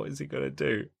like, what is he going to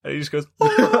do? And he just goes,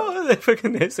 oh, and then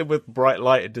fucking hits him with bright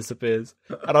light and disappears.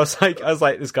 And I was like,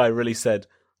 this guy really said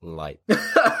light.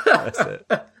 That's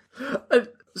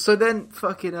it. So then,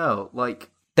 fucking hell,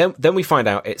 like... Then we find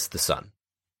out it's the sun.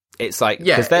 It's like,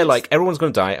 because they're like, everyone's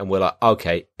going to die, and we're like,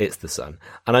 okay, it's the sun.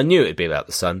 And I knew it'd be about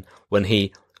the sun when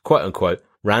he, quote unquote,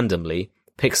 randomly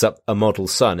picks up a model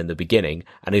sun in the beginning,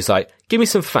 and he's like, give me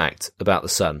some facts about the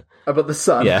sun. About the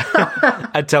sun? Yeah.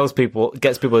 And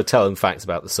gets people to tell him facts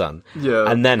about the sun. Yeah.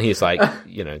 And then he's like,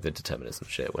 the determinism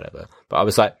shit, whatever. But I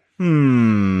was like,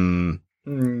 is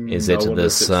it the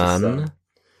sun?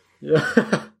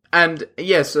 Yeah. And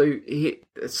yeah, so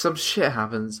some shit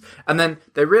happens, and then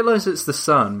they realize it's the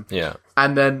sun. Yeah.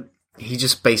 And then he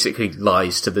just basically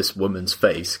lies to this woman's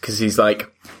face, because he's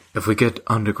like, if we get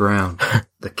underground,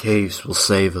 the caves will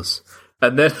save us.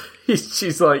 And then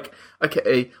she's like,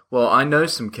 okay, well, I know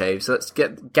some caves. Let's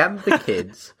gather the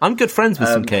kids. I'm good friends with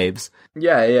some caves.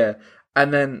 Yeah.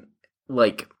 And then,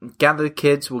 like, gather the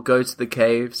kids, we'll go to the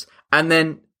caves. And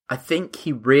then I think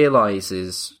he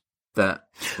realizes that,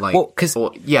 like...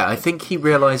 I think he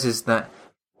realizes that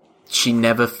she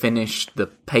never finished the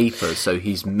paper, so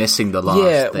he's missing the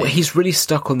last thing. Well, he's really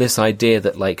stuck on this idea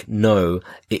that, like, no,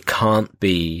 it can't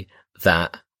be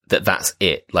that's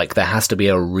it. Like, there has to be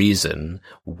a reason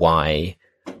why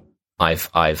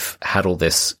I've had all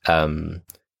this kind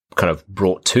of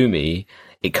brought to me.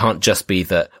 It can't just be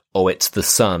that, oh, it's the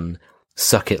sun,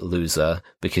 suck it, loser,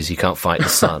 because you can't fight the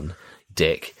sun,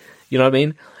 dick. You know what I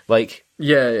mean? Like...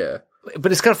 Yeah.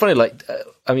 But it's kind of funny, like,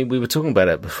 we were talking about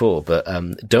it before, but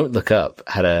Don't Look Up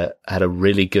had a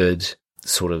really good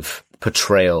sort of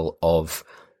portrayal of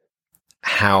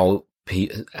how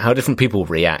different people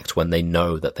react when they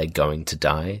know that they're going to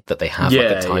die, that they have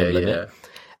like a time limit. Yeah.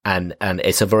 And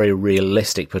it's a very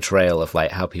realistic portrayal of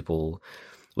like how people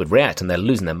would react, and they're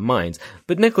losing their minds.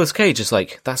 But Nicolas Cage is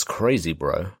like, that's crazy,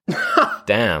 bro.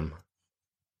 Damn.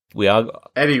 We are...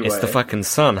 Anyway. It's the fucking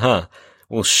sun, huh?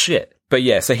 Well, shit. But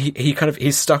yeah, so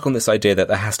he's stuck on this idea that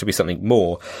there has to be something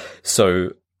more.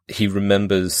 So he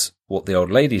remembers what the old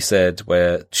lady said,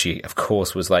 where she, of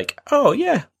course, was like, oh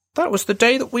yeah, that was the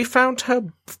day that we found her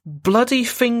bloody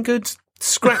fingered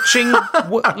scratching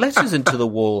letters into the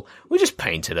wall. We just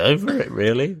painted over it,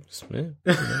 really.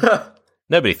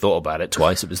 Nobody thought about it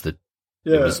twice. It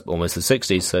was almost the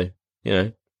 60s, so,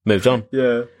 moved on.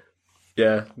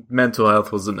 Yeah. Mental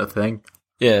health wasn't a thing.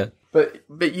 Yeah.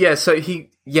 But yeah, so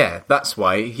that's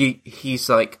why he's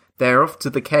like, they're off to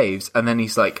the caves, and then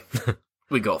he's like,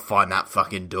 we gotta find that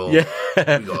fucking door. Yeah. We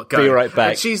gotta go. Be right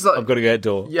back. And she's like, I've got to get a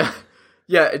door. Yeah.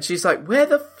 Yeah, and she's like, where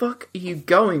the fuck are you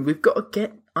going? We've got to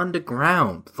get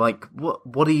underground. Like,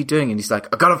 what are you doing? And he's like,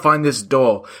 I gotta find this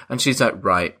door. And she's like,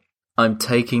 right, I'm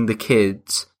taking the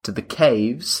kids to the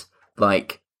caves.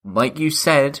 Like you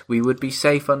said, we would be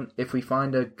safe if we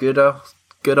find a good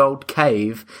old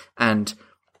cave, and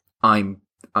I'm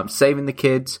saving the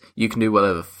kids. You can do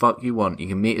whatever the fuck you want. You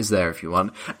can meet us there if you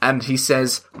want. And he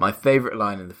says my favourite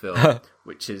line in the film,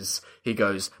 which is, he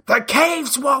goes, the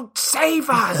caves won't save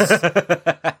us!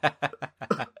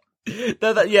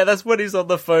 That's when he's on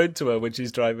the phone to her when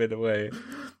she's driving away.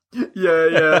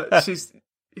 Yeah.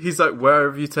 He's like,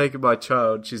 where have you taken my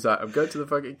child? She's like, I'm going to the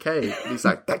fucking cave. And he's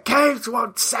like, the caves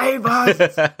won't save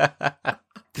us!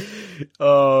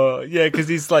 Oh, yeah, because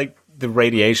he's like, the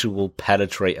radiation will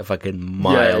penetrate a fucking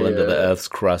mile under the Earth's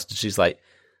crust. And she's like,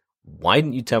 why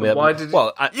didn't you tell me that? Why did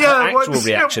her actual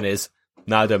reaction is,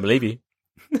 no, I don't believe you.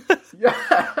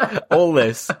 all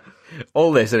this,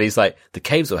 and he's like, the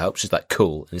caves will help. She's like,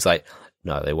 cool. And he's like,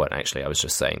 no, they won't actually. I was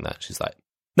just saying that. She's like,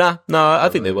 no, I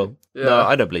think they will. Yeah. No,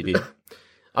 I don't believe you.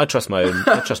 I trust my own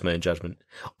judgment.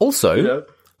 Also,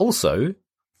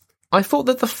 I thought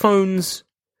that the phones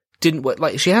didn't work.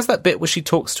 Like, she has that bit where she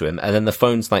talks to him and then the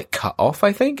phone's like cut off,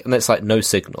 I think, and it's like no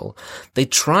signal. They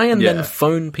try and then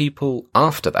phone people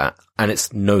after that and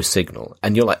it's no signal.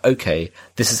 And you're like, okay,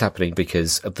 this is happening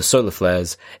because of the solar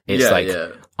flares. It's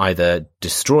either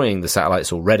destroying the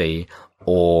satellites already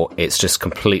or it's just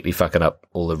completely fucking up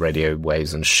all the radio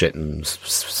waves and shit and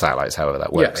satellites, however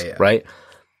that works, right?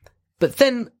 But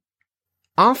then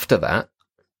after that,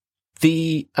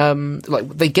 they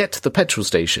get to the petrol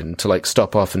station to like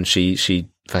stop off and she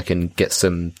fucking gets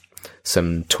some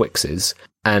Twixes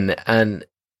and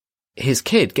his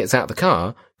kid gets out of the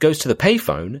car, goes to the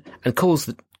payphone and calls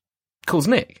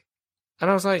Nick. And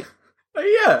I was like, oh,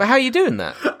 yeah. But how are you doing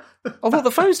that? I thought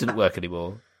the phones didn't work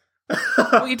anymore.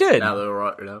 What are you doing? Now they're all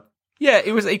right, you know. Yeah,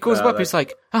 he calls him up, he's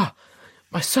like,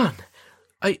 my son,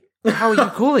 how are you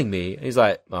calling me? And he's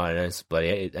like, oh, I don't know, it's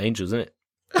bloody angels, isn't it?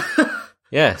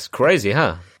 Yeah, it's crazy,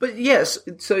 huh? But yes,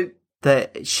 so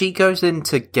she goes in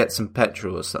to get some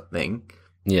petrol or something.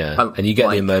 Yeah, and you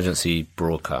get the emergency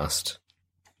broadcast.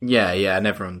 Yeah, and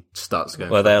everyone starts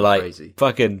going they're like, crazy.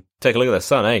 Fucking take a look at the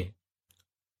sun, eh?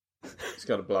 It's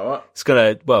going to blow up.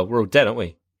 We're all dead, aren't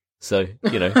we? So,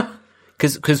 you know.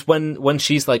 Because when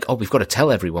she's like, oh, we've got to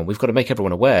tell everyone, we've got to make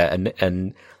everyone aware,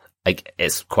 and like,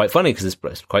 it's quite funny because it's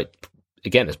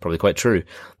probably quite true.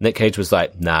 Nick Cage was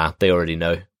like, nah, they already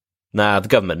know. Nah, the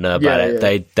government know about it.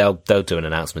 Yeah. They'll do an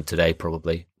announcement today,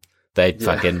 probably.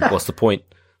 Fucking, what's the point?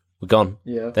 We're gone.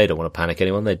 Yeah. They don't want to panic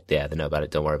anyone. They know about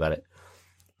it. Don't worry about it.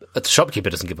 But the shopkeeper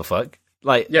doesn't give a fuck.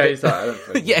 Like, yeah, he's like, I don't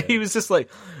think he was just like,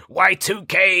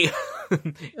 Y2K.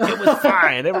 It was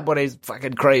fine. Everybody's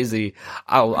fucking crazy.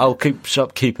 I'll keep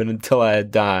shopkeeping until I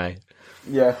die.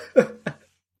 Yeah.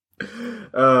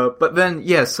 But then,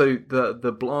 so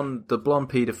the blonde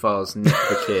pedophiles nick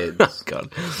the kids. Oh,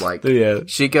 God. Like,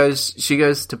 she goes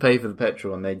to pay for the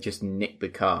petrol and they just nick the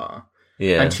car.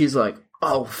 Yeah. And she's like,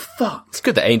 oh, fuck. It's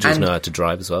good that angels know how to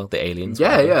drive as well, the aliens.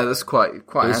 Yeah, that's quite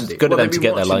handy. It's good of them to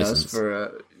get their license.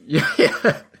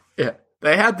 Yeah.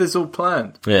 They had this all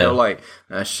planned. Yeah. They were like,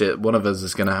 shit, one of us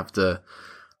is going to have to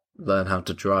learn how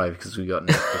to drive because we got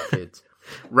nicked the kids.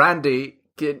 Randy,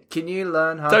 can you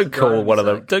learn how to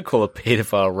drive? Don't call a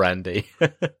paedophile Randy.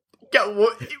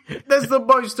 That's the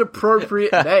most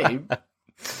appropriate name.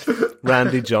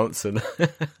 Randy Johnson.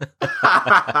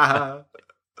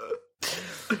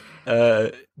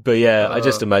 But yeah, I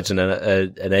just imagine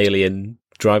an alien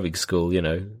driving school, you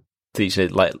know, teaching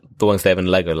it like the ones they have in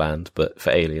Legoland, but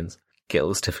for aliens. Get a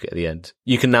little certificate at the end.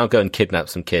 You can now go and kidnap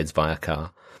some kids via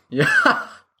car. Yeah.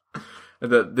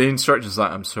 The instructor's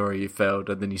like, I'm sorry you failed,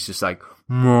 and then he's just like,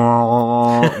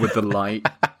 with the light.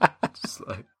 Just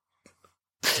like...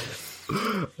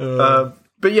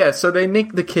 but yeah, so they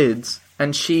nick the kids,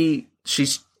 and she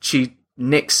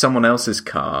nicks someone else's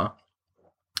car,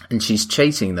 and she's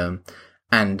chasing them,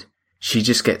 and she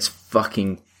just gets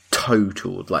fucking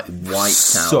totaled, like wiped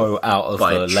so out of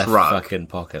her left fucking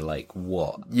pocket. Like,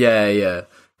 what? Yeah.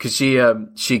 Because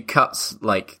she cuts,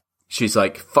 like, she's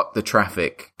like, fuck the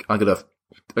traffic. I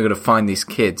gotta find these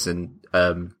kids, and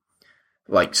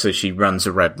like, so she runs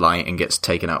a red light and gets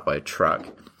taken out by a truck,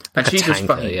 and she's just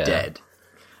fucking dead.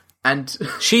 And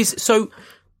she's so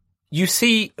you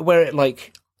see where it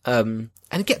like and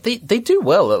again they do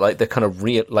well at like the kind of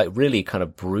really kind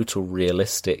of brutal,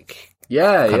 realistic.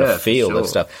 Kind of feel of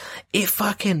stuff.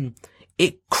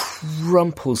 It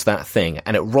crumples that thing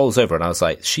and it rolls over, and I was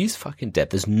like, she's fucking dead.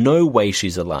 There's no way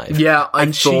she's alive. Yeah,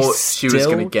 I thought she was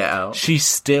going to get out. She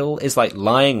still is like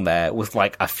lying there with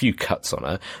like a few cuts on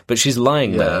her, but she's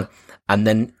lying there, and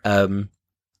then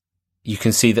you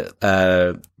can see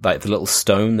that like the little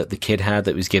stone that the kid had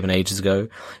that was given ages ago.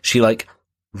 She like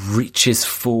reaches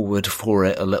forward for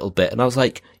it a little bit, and I was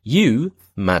like, you,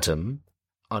 madam,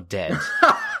 are dead.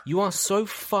 You are so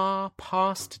far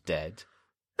past dead.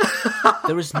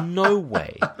 There is no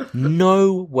way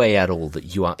at all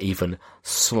that you are even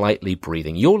slightly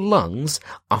breathing. Your lungs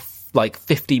are like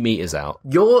 50 meters out.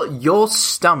 Your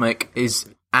stomach is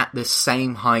at the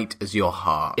same height as your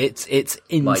heart. It's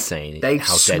insane like,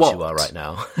 how dead you are right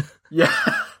now. Yeah.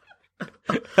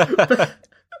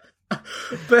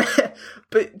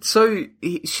 but so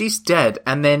she's dead,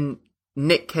 and then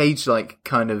Nick Cage like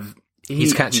kind of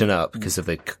he's catching up because of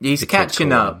He's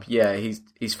catching up. Yeah,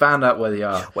 he's found out where they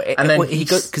are, and then he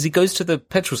goes to the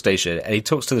petrol station and he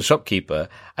talks to the shopkeeper,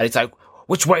 and he's like,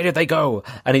 "Which way did they go?"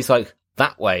 And he's like,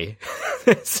 "That way."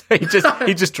 So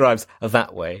he just drives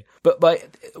that way. But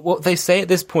what they say at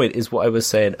this point is what I was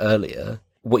saying earlier.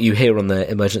 What you hear on the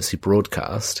emergency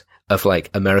broadcast of like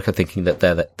America thinking that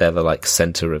they're the like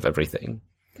center of everything.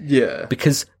 Yeah,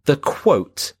 because the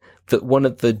quote that one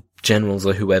of the generals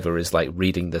or whoever is like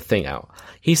reading the thing out,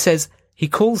 he says he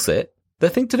calls it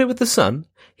the thing to do with the sun.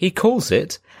 He calls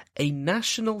it a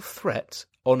national threat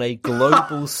on a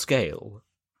global scale.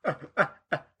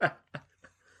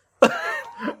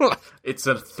 It's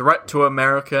a threat to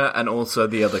America and also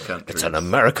the other countries. It's an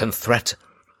American threat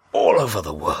all over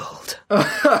the world.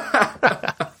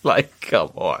 Like,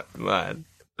 come on, man.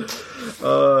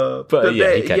 But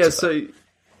yeah, he catches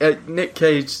up. Nick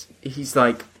Cage, he's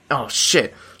like, oh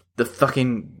shit, the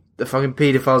fucking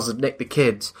pedophiles have nicked the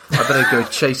kids. I better go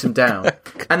chase them down.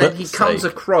 And then he comes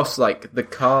across like the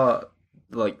car,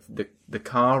 like the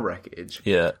car wreckage.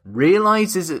 Yeah,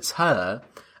 realizes it's her,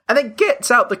 and then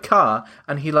gets out the car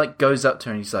and he like goes up to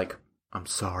her and he's like, I'm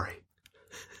sorry.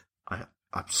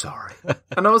 I'm sorry.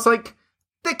 And I was like,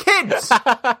 the kids.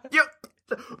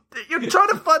 You're trying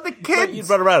to find the kids. You'd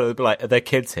run around and be like, are there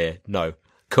kids here? No.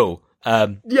 Cool.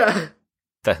 Yeah.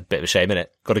 That's a bit of a shame, innit?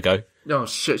 Gotta go. Oh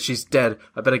shit, she's dead.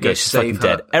 I better go save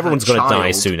her. Dead. Everyone's gonna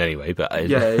die soon anyway, but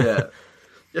yeah.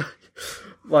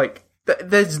 Like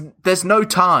there's no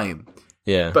time.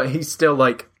 Yeah. But he's still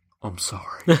like, I'm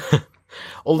sorry.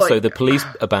 Also, the police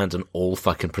abandon all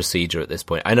fucking procedure at this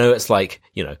point. I know it's like,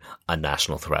 you know, a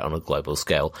national threat on a global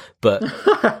scale, but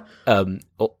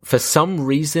for some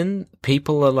reason,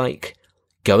 people are like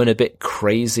going a bit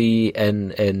crazy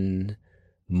and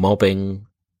mobbing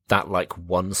that like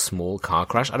one small car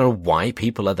crash. I don't know why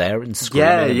people are there and screaming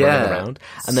and running around.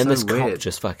 And then this cop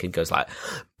just fucking goes like,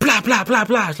 blah, blah, blah,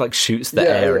 blah, like shoots the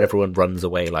air and everyone runs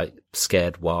away like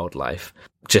scared wildlife.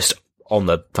 Just on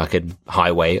the fucking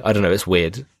highway. I don't know, it's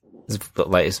weird.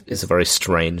 It's a very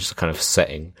strange kind of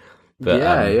setting. But,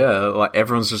 like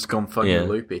everyone's just gone fucking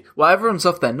loopy. Well, everyone's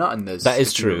off their nut in this. That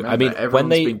is true. I mean, everyone's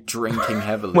been drinking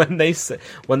heavily.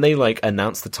 when they like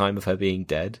announce the time of her being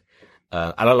dead,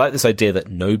 and I like this idea that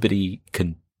nobody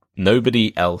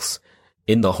else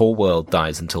in the whole world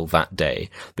dies until that day,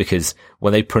 because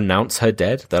when they pronounce her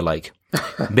dead, they're like,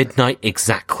 midnight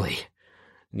exactly.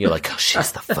 And you're like, oh,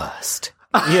 she's the first.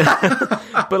 Yeah.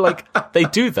 But like, they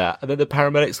do that, and then the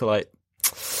paramedics are like,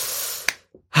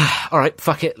 all right,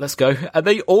 fuck it, let's go. And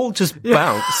they all just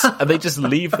bounce, and they just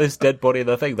leave this dead body in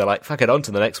the thing. They're like, fuck it, on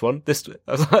to the next one. This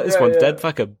one's dead,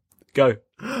 fuck him. Go.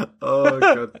 Oh,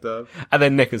 god damn. And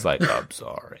then Nick is like, oh, I'm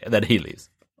sorry. And then he leaves.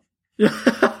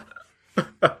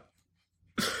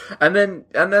 and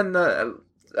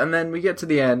then we get to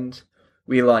the end.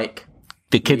 We like...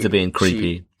 The kids are being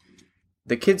creepy.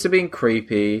 The kids are being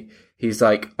creepy. He's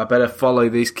like, I better follow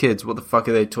these kids. What the fuck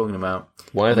are they talking about?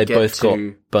 Why have they both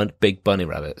got big bunny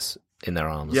rabbits in their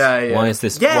arms? Yeah. Why is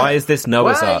this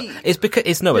Noah's Ark? It's because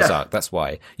it's Noah's Ark. That's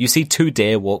why. You see two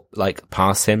deer walk like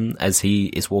past him as he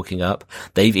is walking up.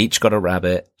 They've each got a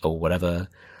rabbit or whatever.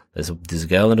 There's a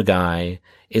girl and a guy.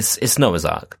 It's Noah's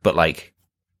Ark, but like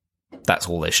that's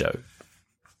all they show.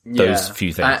 Those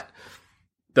few things.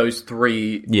 Those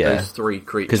three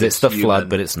creatures. Because it's the flood,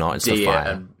 but it's not. It's the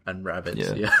fire and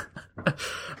rabbits. Yeah.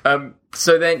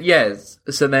 So then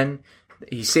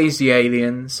he sees the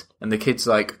aliens, and the kid's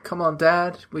like, "Come on,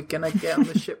 Dad, we're gonna get on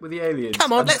the ship with the aliens.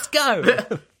 Come on, let's go.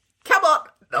 Come on."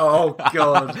 Oh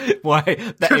god, why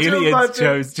the aliens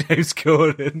chose James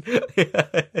Corden?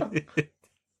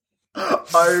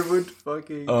 I would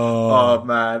fucking. Oh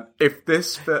man, if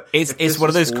this it's one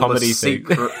of those comedy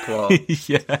secret plot.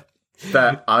 Yeah.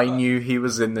 That I knew he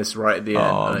was in this right at the end,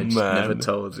 and I just never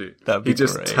told you. He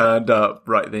just great. Turned up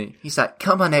right then. He's like,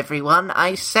 "Come on, everyone!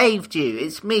 I saved you.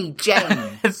 It's me,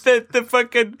 James." the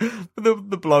fucking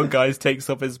the blonde guy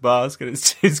takes off his mask and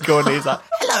it's Gordon. He's like,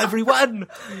 "Hello, everyone!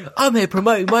 I'm here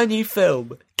promoting my new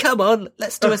film. Come on,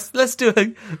 let's do a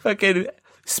fucking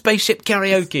spaceship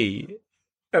karaoke."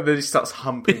 And then he starts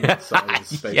humping inside the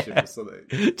spaceship or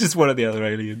something. Just one of the other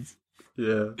aliens.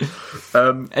 Yeah.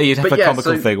 You'd have a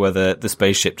comical thing where the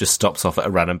spaceship just stops off at a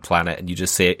random planet and you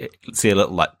just see a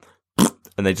little like,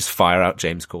 and they just fire out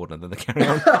James Corden and then they carry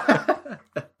on.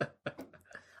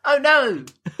 Oh no!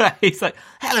 He's like,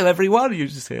 "Hello everyone," and you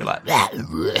just hear like,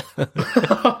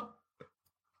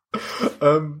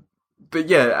 but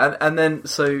yeah, and then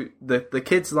so the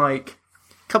kid's like,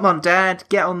 "Come on, Dad,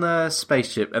 get on the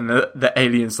spaceship," and the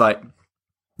alien's like,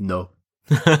 "No."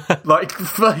 Like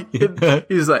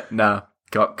he's like, "Nah,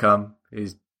 can't come."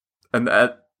 And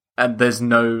And there's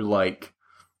no, like...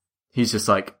 He's just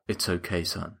like, it's okay,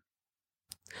 son.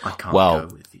 I can't go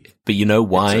with you. But you know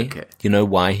why? It's okay. You know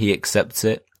why he accepts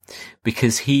it?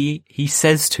 Because he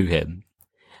says to him,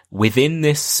 within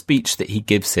this speech that he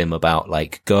gives him about,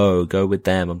 like, go with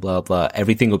them and blah, blah,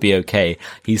 everything will be okay.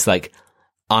 He's like,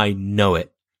 I know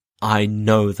it. I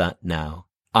know that now.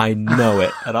 I know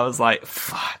it. And I was like,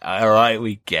 all right,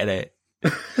 we get it.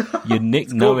 You're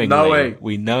Nick knowingly. Knowing.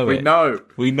 We know We it. know.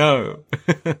 We know.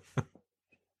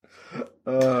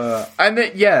 And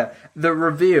the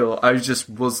reveal, I was just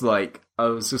like,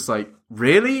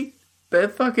 really?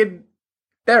 They're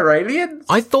aliens?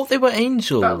 I thought they were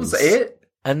angels. That was it?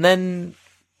 And then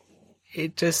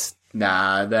it just...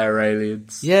 Nah, they're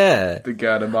aliens. Yeah. The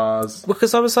guy to Mars.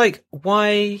 Because I was like,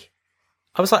 why?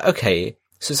 I was like, okay,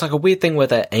 so it's like a weird thing where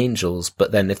they're angels,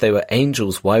 but then if they were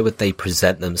angels, why would they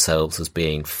present themselves as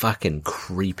being fucking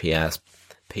creepy ass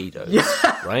pedos?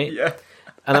 Yeah. Right? Yeah.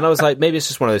 And then I was like, maybe it's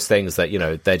just one of those things that, you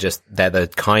know, they're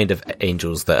the kind of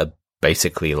angels that are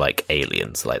basically like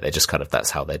aliens. Like they're just kind of, that's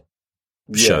how they're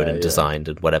shown and designed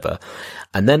and whatever.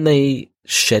 And then they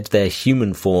shed their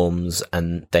human forms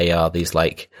and they are these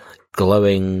like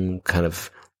glowing kind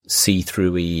of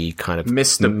see-through-y kind of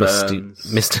Mr.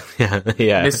 Burns.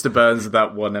 Yeah. Mr. Burns of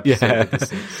that one episode. Yeah. Of The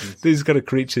Simpsons. These kind of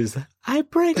creatures. I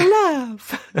bring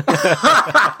love.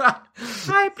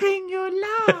 I bring you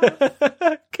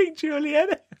love. King Julian.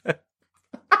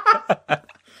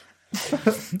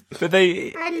 But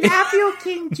they... I love you,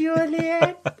 King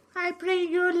Julian. I bring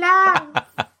you love.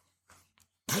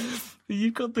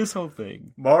 You've got this whole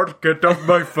thing. Mark, get off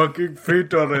my fucking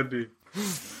feet already.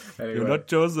 Anyway. You're not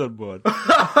chosen one.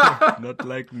 Not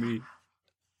like me.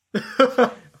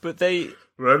 But they...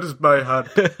 Where is my hand?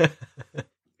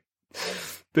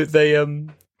 But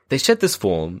they shed this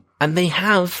form and they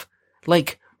have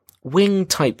like wing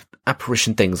type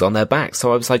apparition things on their back.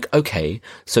 So I was like, okay,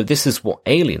 so this is what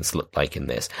aliens look like in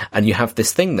this. And you have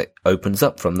this thing that opens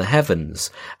up from the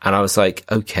heavens. And I was like,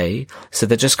 okay, so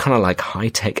they're just kind of like high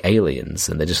tech aliens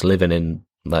and they're just living in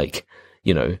like,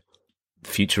 you know,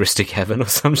 futuristic heaven or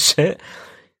some shit.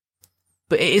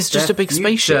 But it is just a big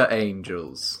spaceship.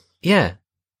 Angels. Yeah.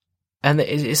 And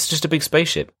it's just a big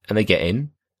spaceship and they get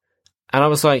in. And I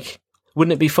was like,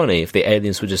 wouldn't it be funny if the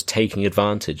aliens were just taking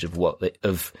advantage of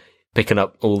of picking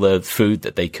up all the food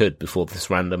that they could before this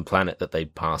random planet that they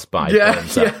passed by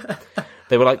burns up?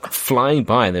 They were like flying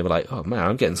by and they were like, oh man,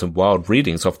 I'm getting some wild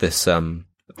readings off this sun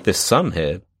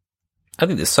here. I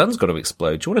think the sun's going to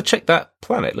explode. Do you want to check that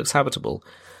planet? It looks habitable.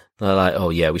 And they're like, oh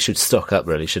yeah, we should stock up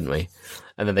really, shouldn't we?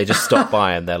 And then they just stop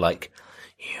by and they're like,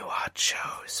 you are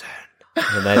chosen.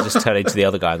 And they're just turning to the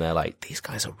other guy and they're like, these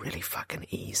guys are really fucking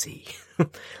easy.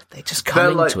 They just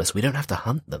come into us. We don't have to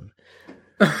hunt them.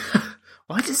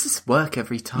 Why does this work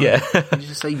every time? Yeah. You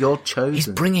just say you're chosen. He's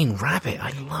bringing Rabbit.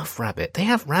 I love Rabbit. They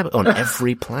have Rabbit on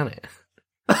every planet.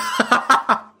 And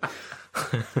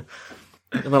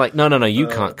they're like, no, you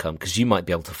can't come because you might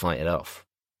be able to fight it off.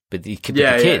 But the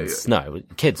kids, no,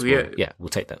 kids, we'll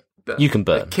take that. You can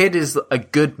burn. A kid is a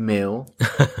good meal.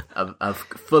 a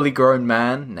fully grown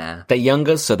man, nah. They're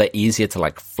younger, so they're easier to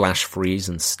like flash freeze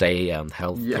and stay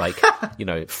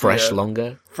fresh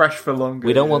longer. Fresh for longer.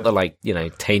 We don't want the like, you know,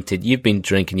 tainted. You've been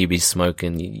drinking, you've been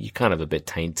smoking. You're kind of a bit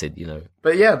tainted, you know.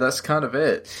 But yeah, that's kind of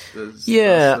it.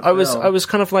 I was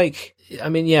kind of like, I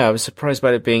mean, yeah, I was surprised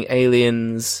by it being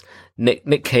aliens.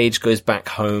 Nick Cage goes back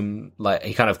home, like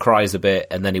he kind of cries a bit,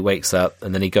 and then he wakes up,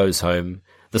 and then he goes home.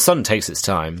 The sun takes its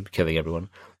time, killing everyone,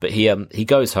 but he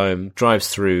goes home, drives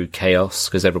through chaos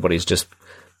because everybody's just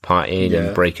partying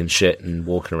and breaking shit and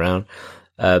walking around.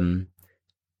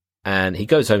 And he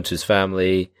goes home to his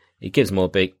family. He gives him a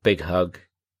big hug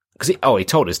because he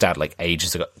told his dad like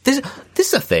ages ago. This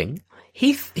is a thing.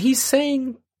 He's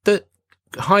saying that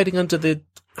hiding under the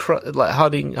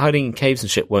hiding in caves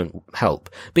and shit won't help,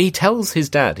 but he tells his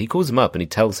dad. He calls him up and he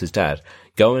tells his dad,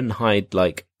 go and hide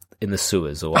like in the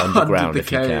sewers or underground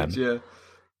if you can. Yeah.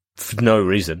 For no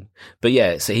reason. But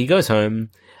yeah, so he goes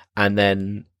home and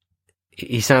then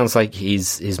he sounds like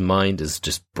his mind is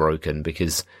just broken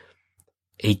because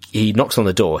he knocks on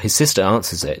the door. His sister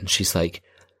answers it and she's like,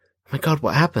 oh my God,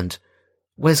 what happened?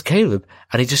 Where's Caleb?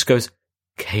 And he just goes,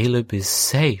 Caleb is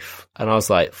safe. And I was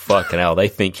like, fucking hell, they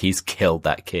think he's killed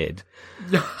that kid.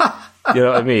 You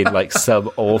know what I mean? Like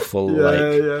some awful,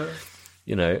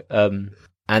 you know,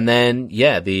 and then,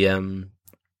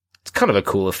 it's kind of a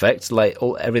cool effect. Like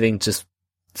everything just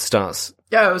starts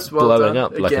it was well blowing done.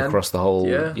 up like across the whole,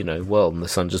 you know, world, and the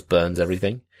sun just burns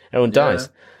everything. Everyone dies.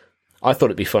 I thought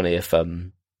it'd be funny if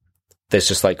there's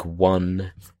just like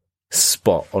one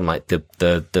spot on like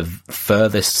the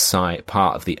furthest side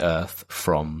part of the Earth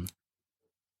from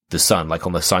the sun, like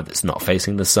on the side that's not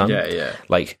facing the sun. Yeah.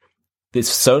 Like, this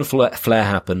solar flare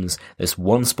happens, there's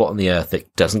one spot on the Earth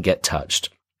that doesn't get touched.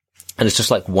 And it's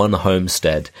just like one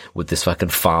homestead with this fucking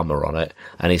farmer on it.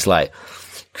 And he's like,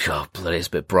 God, bloody, it's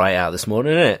a bit bright out this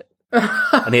morning, isn't it?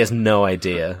 And he has no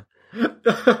idea.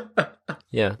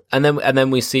 Yeah. And then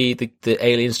we see the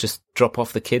aliens just drop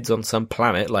off the kids on some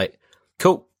planet, like,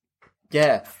 cool.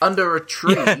 Yeah. Under a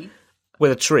tree. Yeah.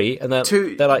 With a tree. And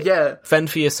they're like, fend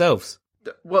for yourselves.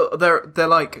 Well, they're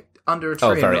like under a tree.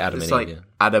 Oh, very Adam and Eve. Like,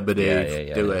 Adam and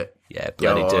Eve, do it. Yeah,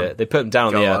 bloody do it. They put them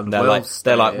down on the earth, and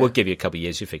they're like, we'll give you a couple of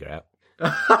years, you figure it out.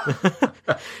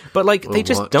 But like, they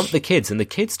just dump the kids, and the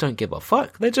kids don't give a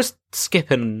fuck. They're just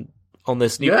skipping on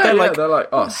this new. They're like,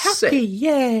 oh, happy, sick,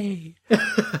 yay!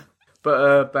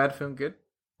 But bad film, good.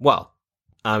 Well,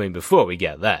 I mean, before we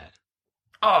get there,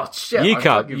 oh shit, you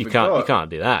can't do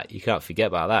that. You can't forget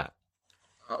about that.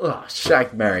 Oh,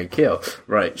 Shag, Marry, Kill.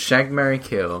 Right, Shag, Marry,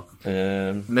 Kill.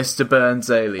 Mr. Burns'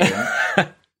 alien.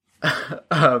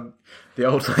 The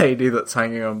old lady that's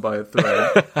hanging on by a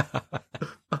thread.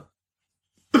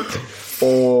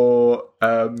 Or,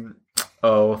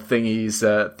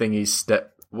 Thingy's step.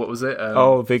 What was it?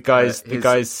 The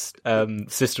guy's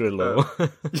sister-in-law.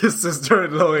 Your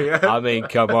sister-in-law, yeah. I mean,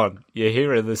 come on. You're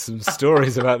hearing there's some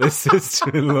stories about this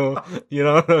sister-in-law. You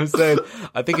know what I'm saying?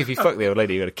 I think if you fuck the old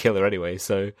lady, you're going to kill her anyway,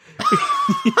 so...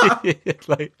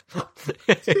 like...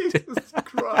 Jesus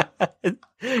Christ.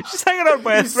 She's hanging on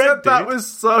by a thread, said that with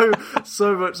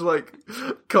so much, like,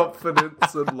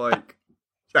 confidence and, like...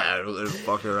 Yeah, we'll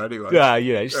fuck her anyway.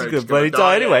 Yeah, she's going to bloody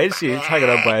die anyway. She's hanging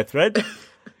on by a thread.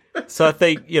 So I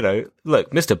think,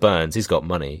 look, Mr. Burns, he's got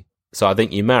money. So I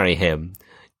think you marry him,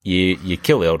 you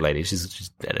kill the old lady. She's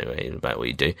anyway about what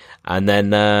you do, and then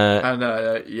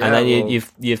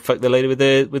you fuck the lady with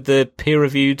the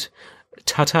peer-reviewed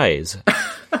tatais.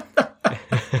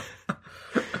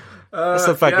 That's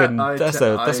a fucking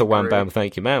that's a wham bam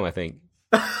thank you ma'am, I think.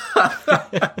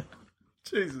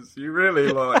 Jesus, you really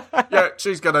like? Yeah,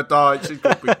 she's gonna die. She's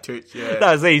got big tits. Yeah,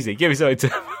 that's easy. Give me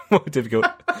something more difficult.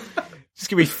 Just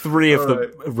give me 3 of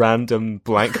the random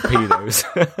blank pedos.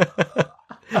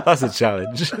 That's a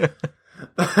challenge.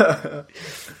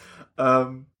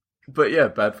 But yeah,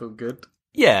 bad film, good.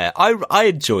 Yeah, I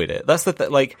enjoyed it. That's the thing.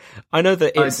 Like, I know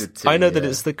that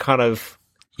it's the kind of,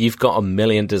 you've got a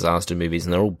million disaster movies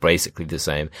and they're all basically the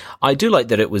same. I do like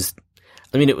that it was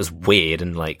weird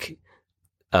and like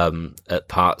at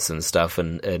parts and stuff,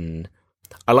 and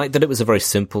I like that it was a very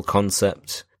simple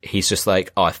concept. He's just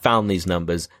like, oh, I found these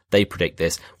numbers. They predict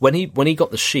this. When he got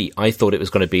the sheet, I thought it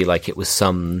was going to be like it was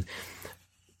some,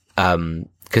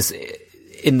 because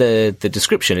in the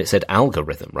description it said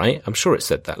algorithm, right? I'm sure it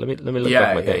said that. Let me look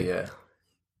back my game.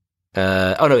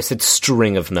 Yeah. Oh no, it said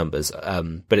string of numbers.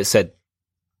 But it said,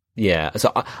 yeah.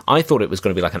 So I thought it was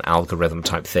going to be like an algorithm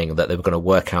type thing, that they were going to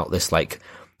work out this, like,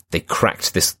 they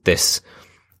cracked this.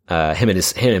 Him and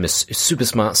his super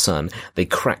smart son, they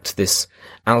cracked this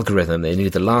algorithm. They knew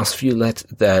the last few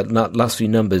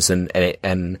numbers,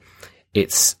 and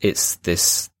it's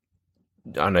this,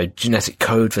 I don't know, genetic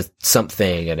code for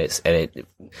something, and it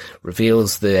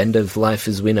reveals the end of life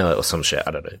as we know it, or some shit.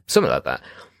 I don't know, something like that.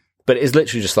 But it's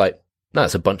literally just like, no,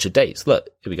 it's a bunch of dates. Look,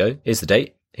 here we go. Here's the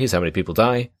date. Here's how many people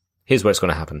die. Here's where it's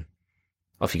going to happen.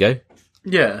 Off you go.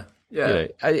 Yeah. Yeah.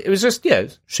 It was just,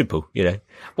 simple,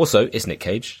 Also, it's Nick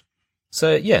Cage.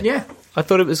 So, yeah. I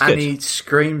thought it was good. And he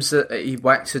screams he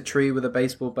whacks a tree with a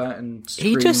baseball bat and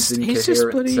screams he's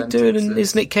just bloody doing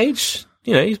his Nick Cage.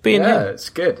 He's being him. Yeah, it's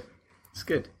good. It's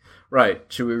good. Right,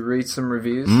 should we read some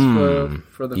reviews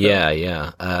for the film?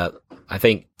 Yeah. I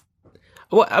think,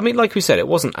 well, I mean, like we said, it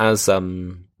wasn't as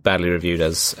badly reviewed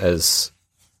as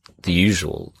the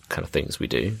usual kind of things we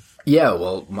do. Yeah,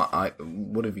 well,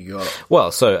 what have you got?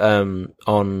 Well, so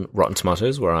on Rotten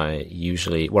Tomatoes, where I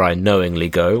knowingly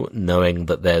go, knowing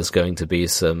that there's going to be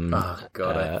some. Oh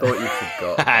God, I thought you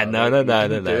forgot. No.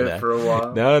 Do it for a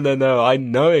while. No. I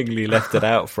knowingly left it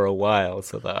out for a while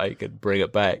so that I could bring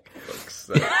it back.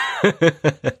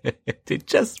 It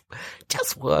just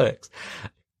works.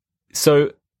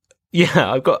 So.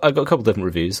 Yeah, I've got a couple different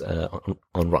reviews on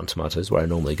Rotten Tomatoes, where I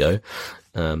normally go.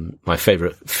 My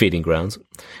favourite feeding grounds.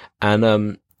 And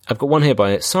I've got one here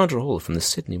by Sandra Hall from the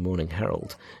Sydney Morning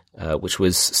Herald, which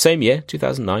was same year,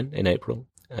 2009, in April.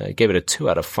 Gave it a 2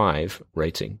 out of 5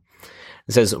 rating.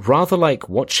 It says, rather like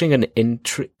watching an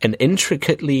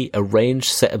intricately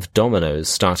arranged set of dominoes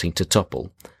starting to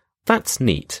topple. That's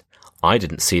neat. I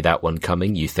didn't see that one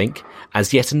coming, you think,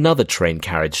 as yet another train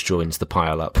carriage joins the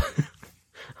pile-up.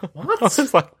 What? I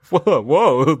was like,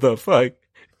 whoa, the fuck?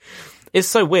 It's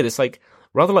so weird. It's like,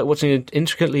 rather like watching an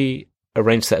intricately a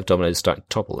range set of dominoes starting to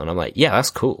topple, and I'm like, yeah,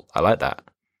 that's cool. I like that.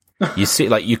 You see,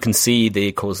 like, you can see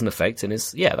the cause and effect, and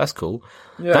it's, yeah, that's cool.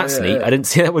 Yeah, that's neat. Yeah. I didn't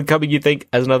see that one coming. You think,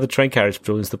 as another train carriage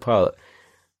joins the pilot.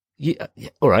 Yeah,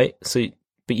 all right. So,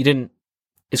 but you didn't.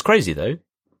 It's crazy though.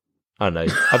 I don't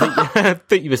know. I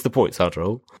think you missed the point, after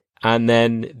all. And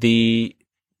then the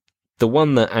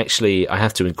one that actually I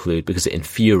have to include because it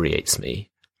infuriates me,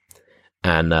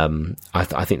 and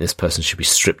I think this person should be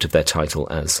stripped of their title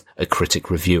as a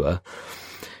critic reviewer,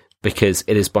 because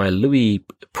it is by Louis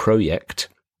Project,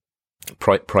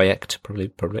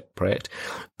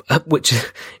 which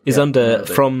is under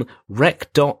from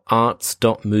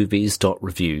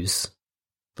rec.arts.movies.reviews.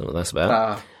 Don't know what that's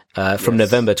about. From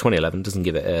November 2011, doesn't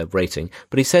give it a rating,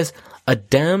 but he says, a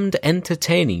damned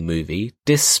entertaining movie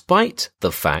despite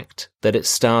the fact that it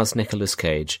stars Nicolas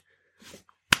Cage.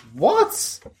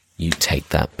 What? You take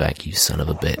that back, you son of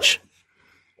a bitch.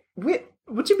 Wait,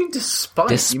 what do you mean despite?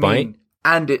 Despite? You mean,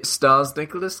 and it stars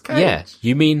Nicolas Cage? Yeah,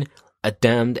 you mean a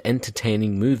damned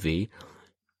entertaining movie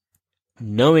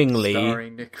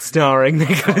knowingly starring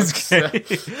Nicolas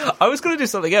Cage. I was going to do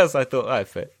something else. I thought,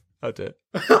 fit. I'll do it.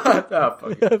 Fuck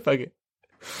it. Fuck it.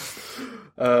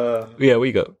 Yeah, what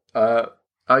you got?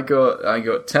 I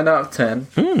got 10 out of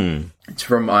 10. It's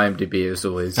from IMDb, as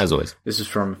always. As always. This is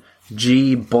from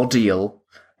G. Bodiel,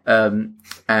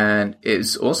 and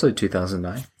it's also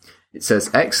 2009. It says,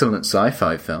 excellent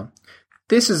sci-fi film.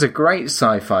 This is a great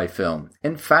sci-fi film.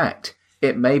 In fact,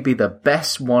 it may be the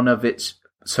best one of its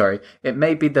genre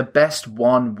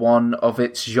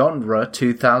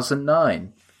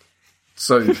 2009.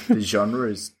 So the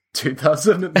genre is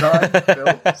 2009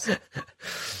 films.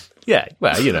 Yeah,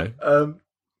 well, you know.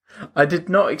 I did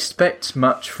not expect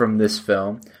much from this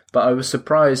film, but I was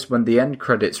surprised when the end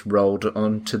credits rolled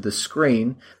onto the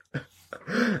screen.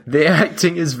 The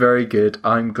acting is very good.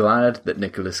 I'm glad that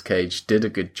Nicolas Cage did a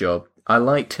good job. I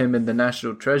liked him in the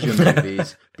National Treasure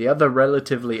movies. The other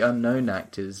relatively unknown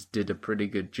actors did a pretty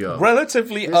good job.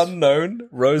 Relatively unknown?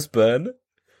 Rose Byrne?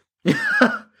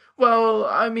 Well,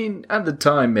 I mean, at the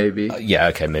time, maybe. Yeah,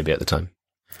 okay, maybe at the time.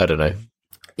 I don't know.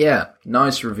 Yeah,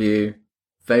 nice review.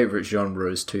 Favorite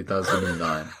genre is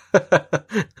 2009.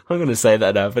 I'm going to say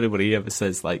that now. If anybody ever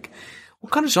says, like,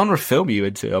 what kind of genre film are you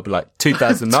into? I'll be like,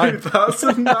 2009.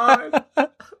 2009.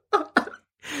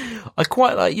 I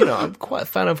quite like, you know, I'm quite a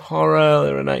fan of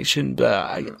horror and action,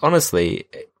 but honestly,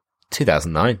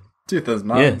 2009.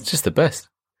 2009? Yeah, it's just the best.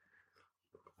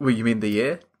 Well, you mean the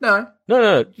year? No.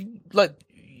 No. Like,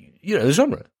 you know, the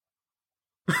genre.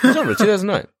 The genre,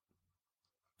 2009.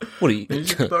 What are you?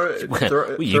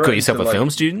 You got yourself a film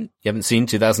student? You haven't seen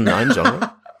 2009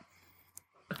 genre?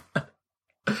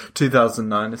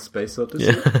 2009: A Space Odyssey.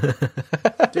 Yeah.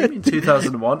 Do you mean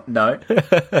 2001? No.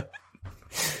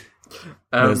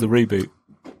 There's the reboot.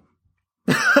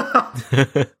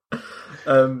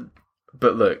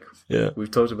 But look, yeah, we've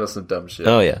talked about some dumb shit.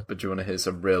 Oh yeah, but do you want to hear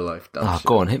some real life dumb shit?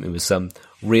 Go on, hit me with some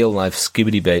real life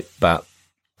skibbity bap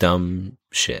dumb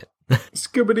shit.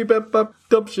 Skibbity bap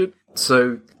dumb shit.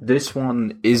 So this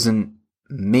one isn't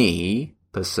me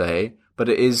per se, but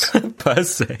it is per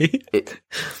se.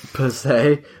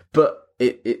 But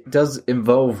it does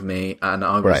involve me, and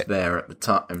I was there at the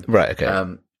time. Right.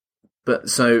 Okay. But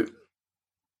so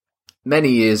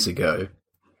many years ago,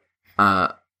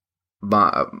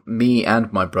 me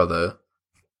and my brother,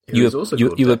 you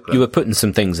were putting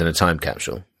some things in a time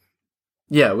capsule.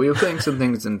 Yeah, we were putting some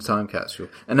things in a time capsule,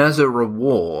 and as a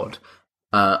reward,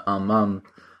 our mum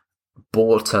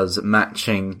bought us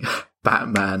matching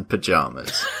Batman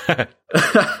pajamas.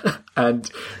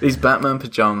 And these Batman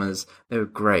pajamas, they were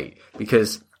great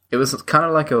because it was kind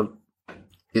of like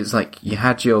it's like you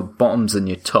had your bottoms and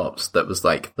your tops that was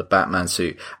like the Batman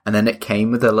suit, and then it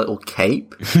came with a little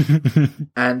cape.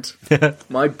 And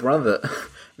my brother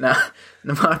and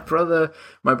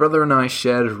I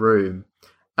shared a room,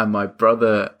 and my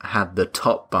brother had the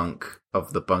top bunk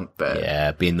of the bunk bed.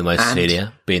 Yeah, being the most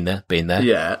senior, being there.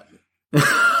 Yeah.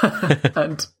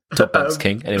 And top bunk's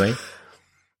king, anyway.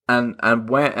 And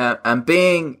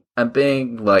being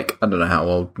like, I don't know how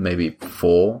old, maybe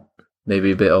 4,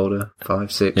 maybe a bit older, 5,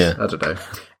 6, I don't know.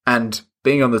 And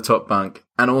being on the top bunk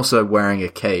and also wearing a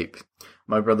cape,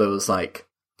 my brother was like,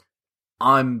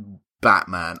 I'm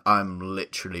Batman. I'm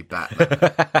literally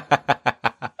Batman.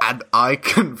 And I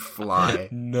can fly.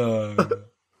 No.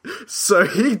 So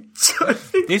he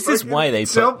This is why they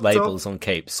put labels on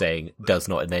capes saying does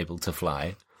not enable to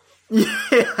fly.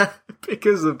 Yeah,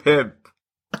 because of him.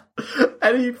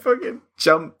 And he fucking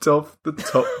jumped off the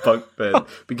top bunk bed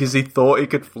because he thought he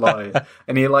could fly.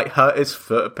 And he like hurt his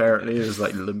foot apparently. He was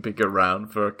like limping around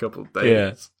for a couple of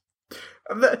days. Yeah.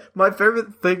 My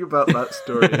favorite thing about that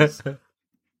story is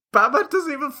Batman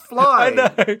doesn't even fly. I know.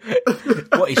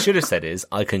 What he should have said is,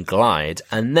 I can glide,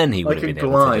 and then he would have been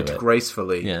able to do it. I can glide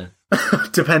gracefully. Yeah.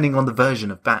 Depending on the version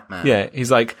of Batman. Yeah,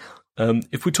 he's like,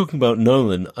 if we're talking about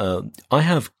Nolan, I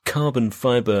have carbon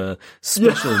fiber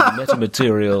special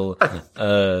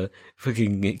metamaterial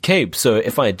fucking cape, so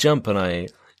if I jump and I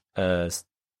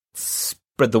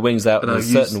spread the wings out in a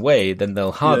certain way, then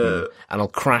they'll harden, and I'll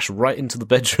crash right into the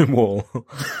bedroom wall.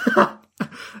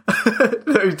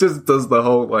 No, he just does the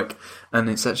whole, like, and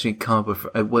it's actually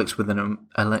it works with an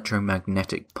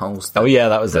electromagnetic pulse. That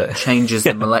was it. Changes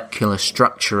the molecular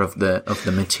structure of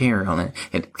the material, and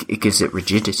it gives it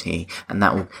rigidity, and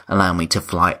that will allow me to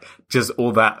fly. Just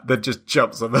all that just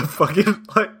jumps on the fucking,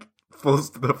 like, falls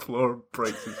to the floor and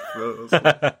breaks his foot.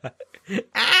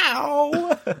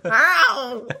 Ow!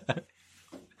 Ow!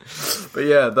 But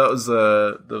yeah,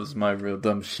 that was my real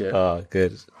dumb shit. Oh,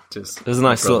 good. Just it was a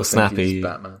nice little snappy,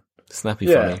 funny.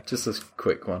 Just a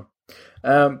quick one.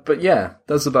 But yeah,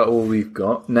 that's about all we've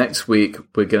got. Next week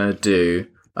we're gonna do.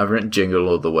 I've written Jingle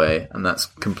All the Way, and that's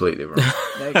completely wrong.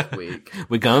 Next week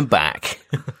we're going back.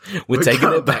 We're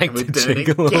taking it back to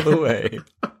Jingle All the Way.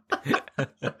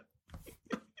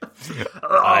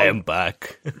 I am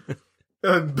back.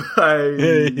 And I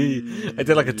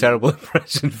did like a terrible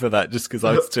impression for that just because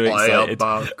I was too excited.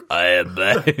 I am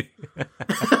back.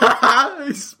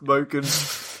 He's smoking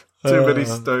too many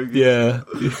stogies. Yeah.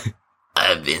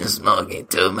 I've been smoking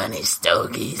too many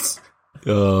stogies.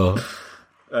 Oh,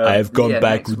 I have gone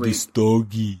back with the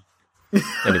stogie.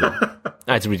 Anyway,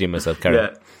 I had to redeem myself. Carry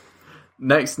on.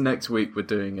 Next week we're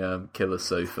doing Killer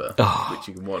Sofa, which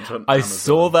you can watch on I Amazon.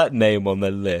 saw that name on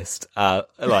the list. I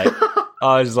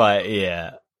was like,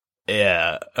 yeah,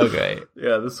 okay.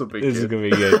 Yeah, this will be This is going to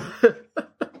be good.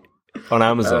 On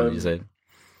Amazon, you said?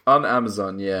 On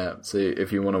Amazon, yeah. So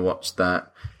if you want to watch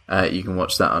that, you can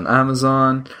watch that on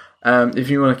Amazon. If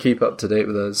you want to keep up to date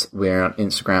with us, we're on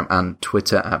Instagram and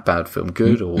Twitter at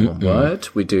BadFilmGood, all one word.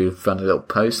 We do funny little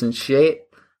posts and shit.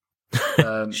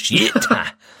 Shit.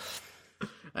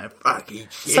 Fucking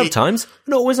shit. Sometimes,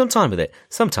 I'm not always on time with it.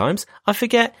 Sometimes I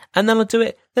forget and then I'll do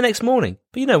it the next morning.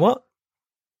 But you know what?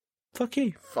 Fuck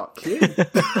you. Fuck you. You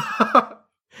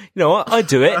know what? I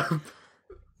do it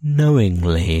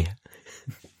knowingly.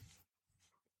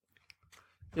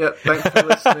 Yeah, thanks for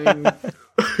listening.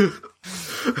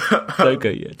 Don't go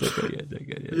yet. Don't go yet.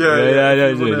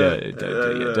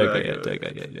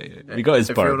 You got his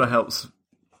If you want to help,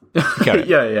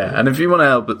 and if you want to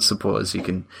help support us, you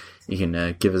can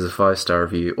give us a 5-star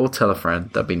review or tell a friend.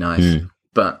 That'd be nice.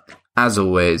 But as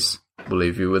always, we'll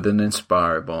leave you with an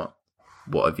Inspirabot.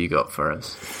 What have you got for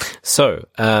us? So,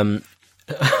 I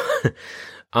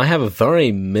have a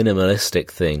very minimalistic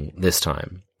thing this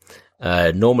time.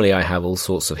 Normally I have all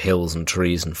sorts of hills and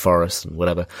trees and forests and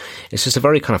whatever. It's just a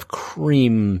very kind of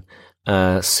cream,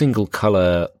 single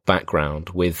color background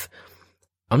with,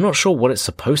 I'm not sure what it's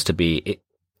supposed to be. It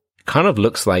kind of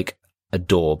looks like a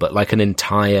door, but like an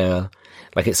entire,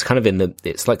 like it's kind of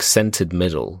it's like centered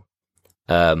middle,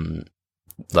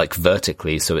 like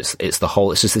vertically. So it's the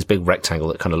whole, it's just this big rectangle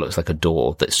that kind of looks like a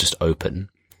door that's just open.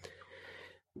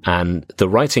 And the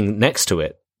writing next to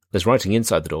it, there's writing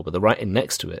inside the door, but the writing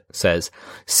next to it says,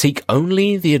 "Seek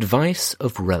only the advice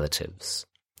of relatives."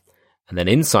 And then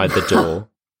inside the door,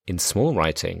 in small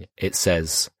writing, it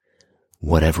says,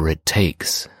 "Whatever it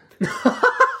takes."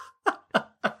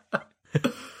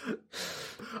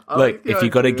 Like, if you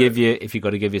got to give your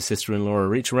sister-in-law a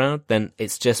reach around, then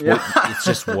it's just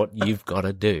what you've got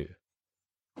to do.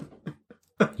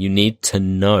 You need to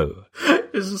know.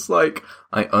 It's just like,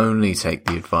 I only take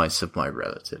the advice of my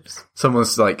relatives.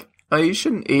 Someone's like, "Oh, you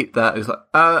shouldn't eat that." It's like,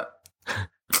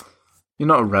 you're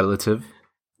not a relative.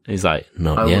 He's like,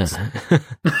 "Not yet."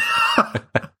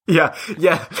 Yeah.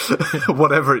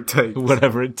 Whatever it takes.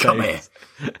 Whatever it takes. Come here.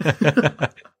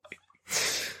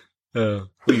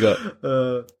 What you got?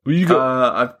 What you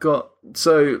got? I've got.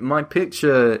 So my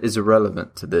picture is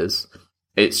irrelevant to this.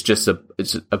 It's just a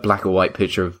black or white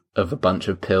picture of a bunch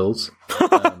of pills.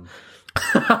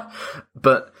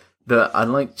 But I'd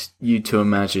like you to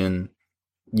imagine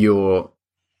you're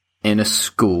in a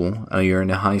school, or you're in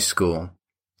a high school,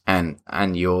 and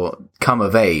you're come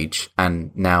of age,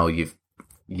 and now you've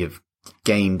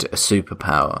gained a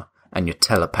superpower, and you're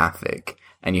telepathic,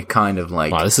 and you're kind of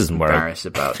like, wow, this isn't embarrassed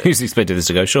about it. Who's expected this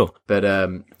to go? Sure, but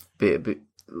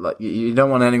like, you don't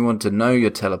want anyone to know you're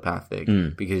telepathic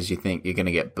because you think you're going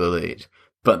to get bullied.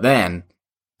 But then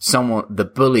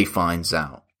the bully finds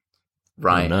out,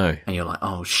 right? Oh, no. And you're like,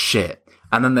 "Oh shit!"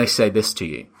 And then they say this to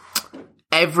you: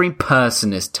 "Every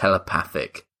person is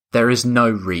telepathic. There is no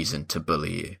reason to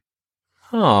bully you."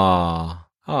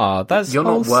 That's You're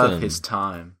not wholesome. worth his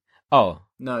time. Oh.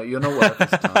 No, you're not worth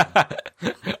his time.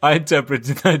 I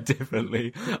interpreted that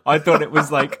differently. I thought it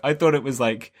was like,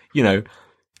 you know,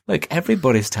 like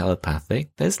everybody's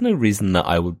telepathic. There's no reason that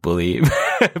I would believe.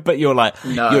 But you're like,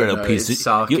 you're in a piece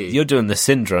of, you're doing the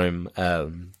syndrome,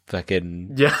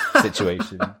 fucking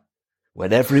situation.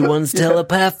 When everyone's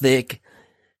telepathic,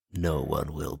 no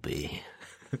one will be.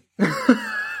 And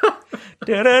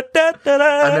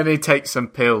then he takes some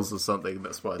pills or something.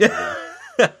 That's why.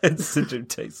 Syndrome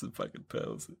takes some fucking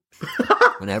pills.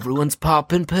 When everyone's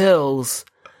popping pills,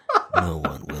 no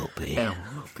one will be. No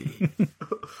one will be.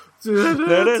 Mr.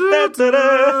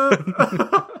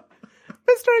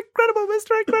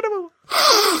 Incredible.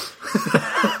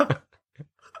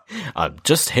 I'm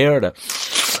just here to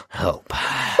help.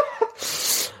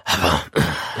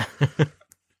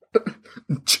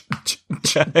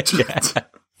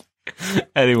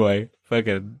 Anyway,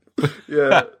 fucking.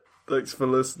 Yeah, thanks for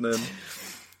listening.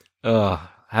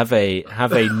 Have a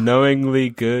knowingly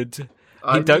good.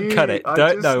 Don't cut it.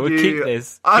 We'll keep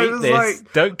this.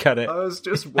 Don't cut it. I was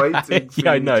just waiting for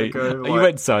I know. you to go. You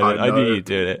went silent. I knew you'd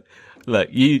do it. Look,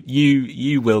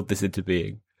 you willed this into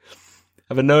being.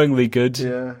 Have a knowingly good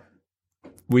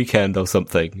weekend or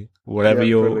something. Whatever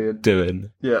you're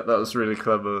doing. Yeah, that was really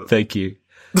clever. Thank you.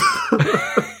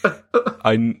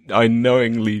 I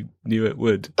knowingly knew it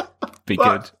would be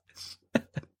good.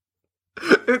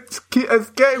 It's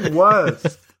getting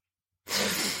worse.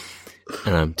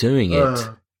 And I'm doing it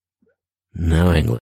knowingly.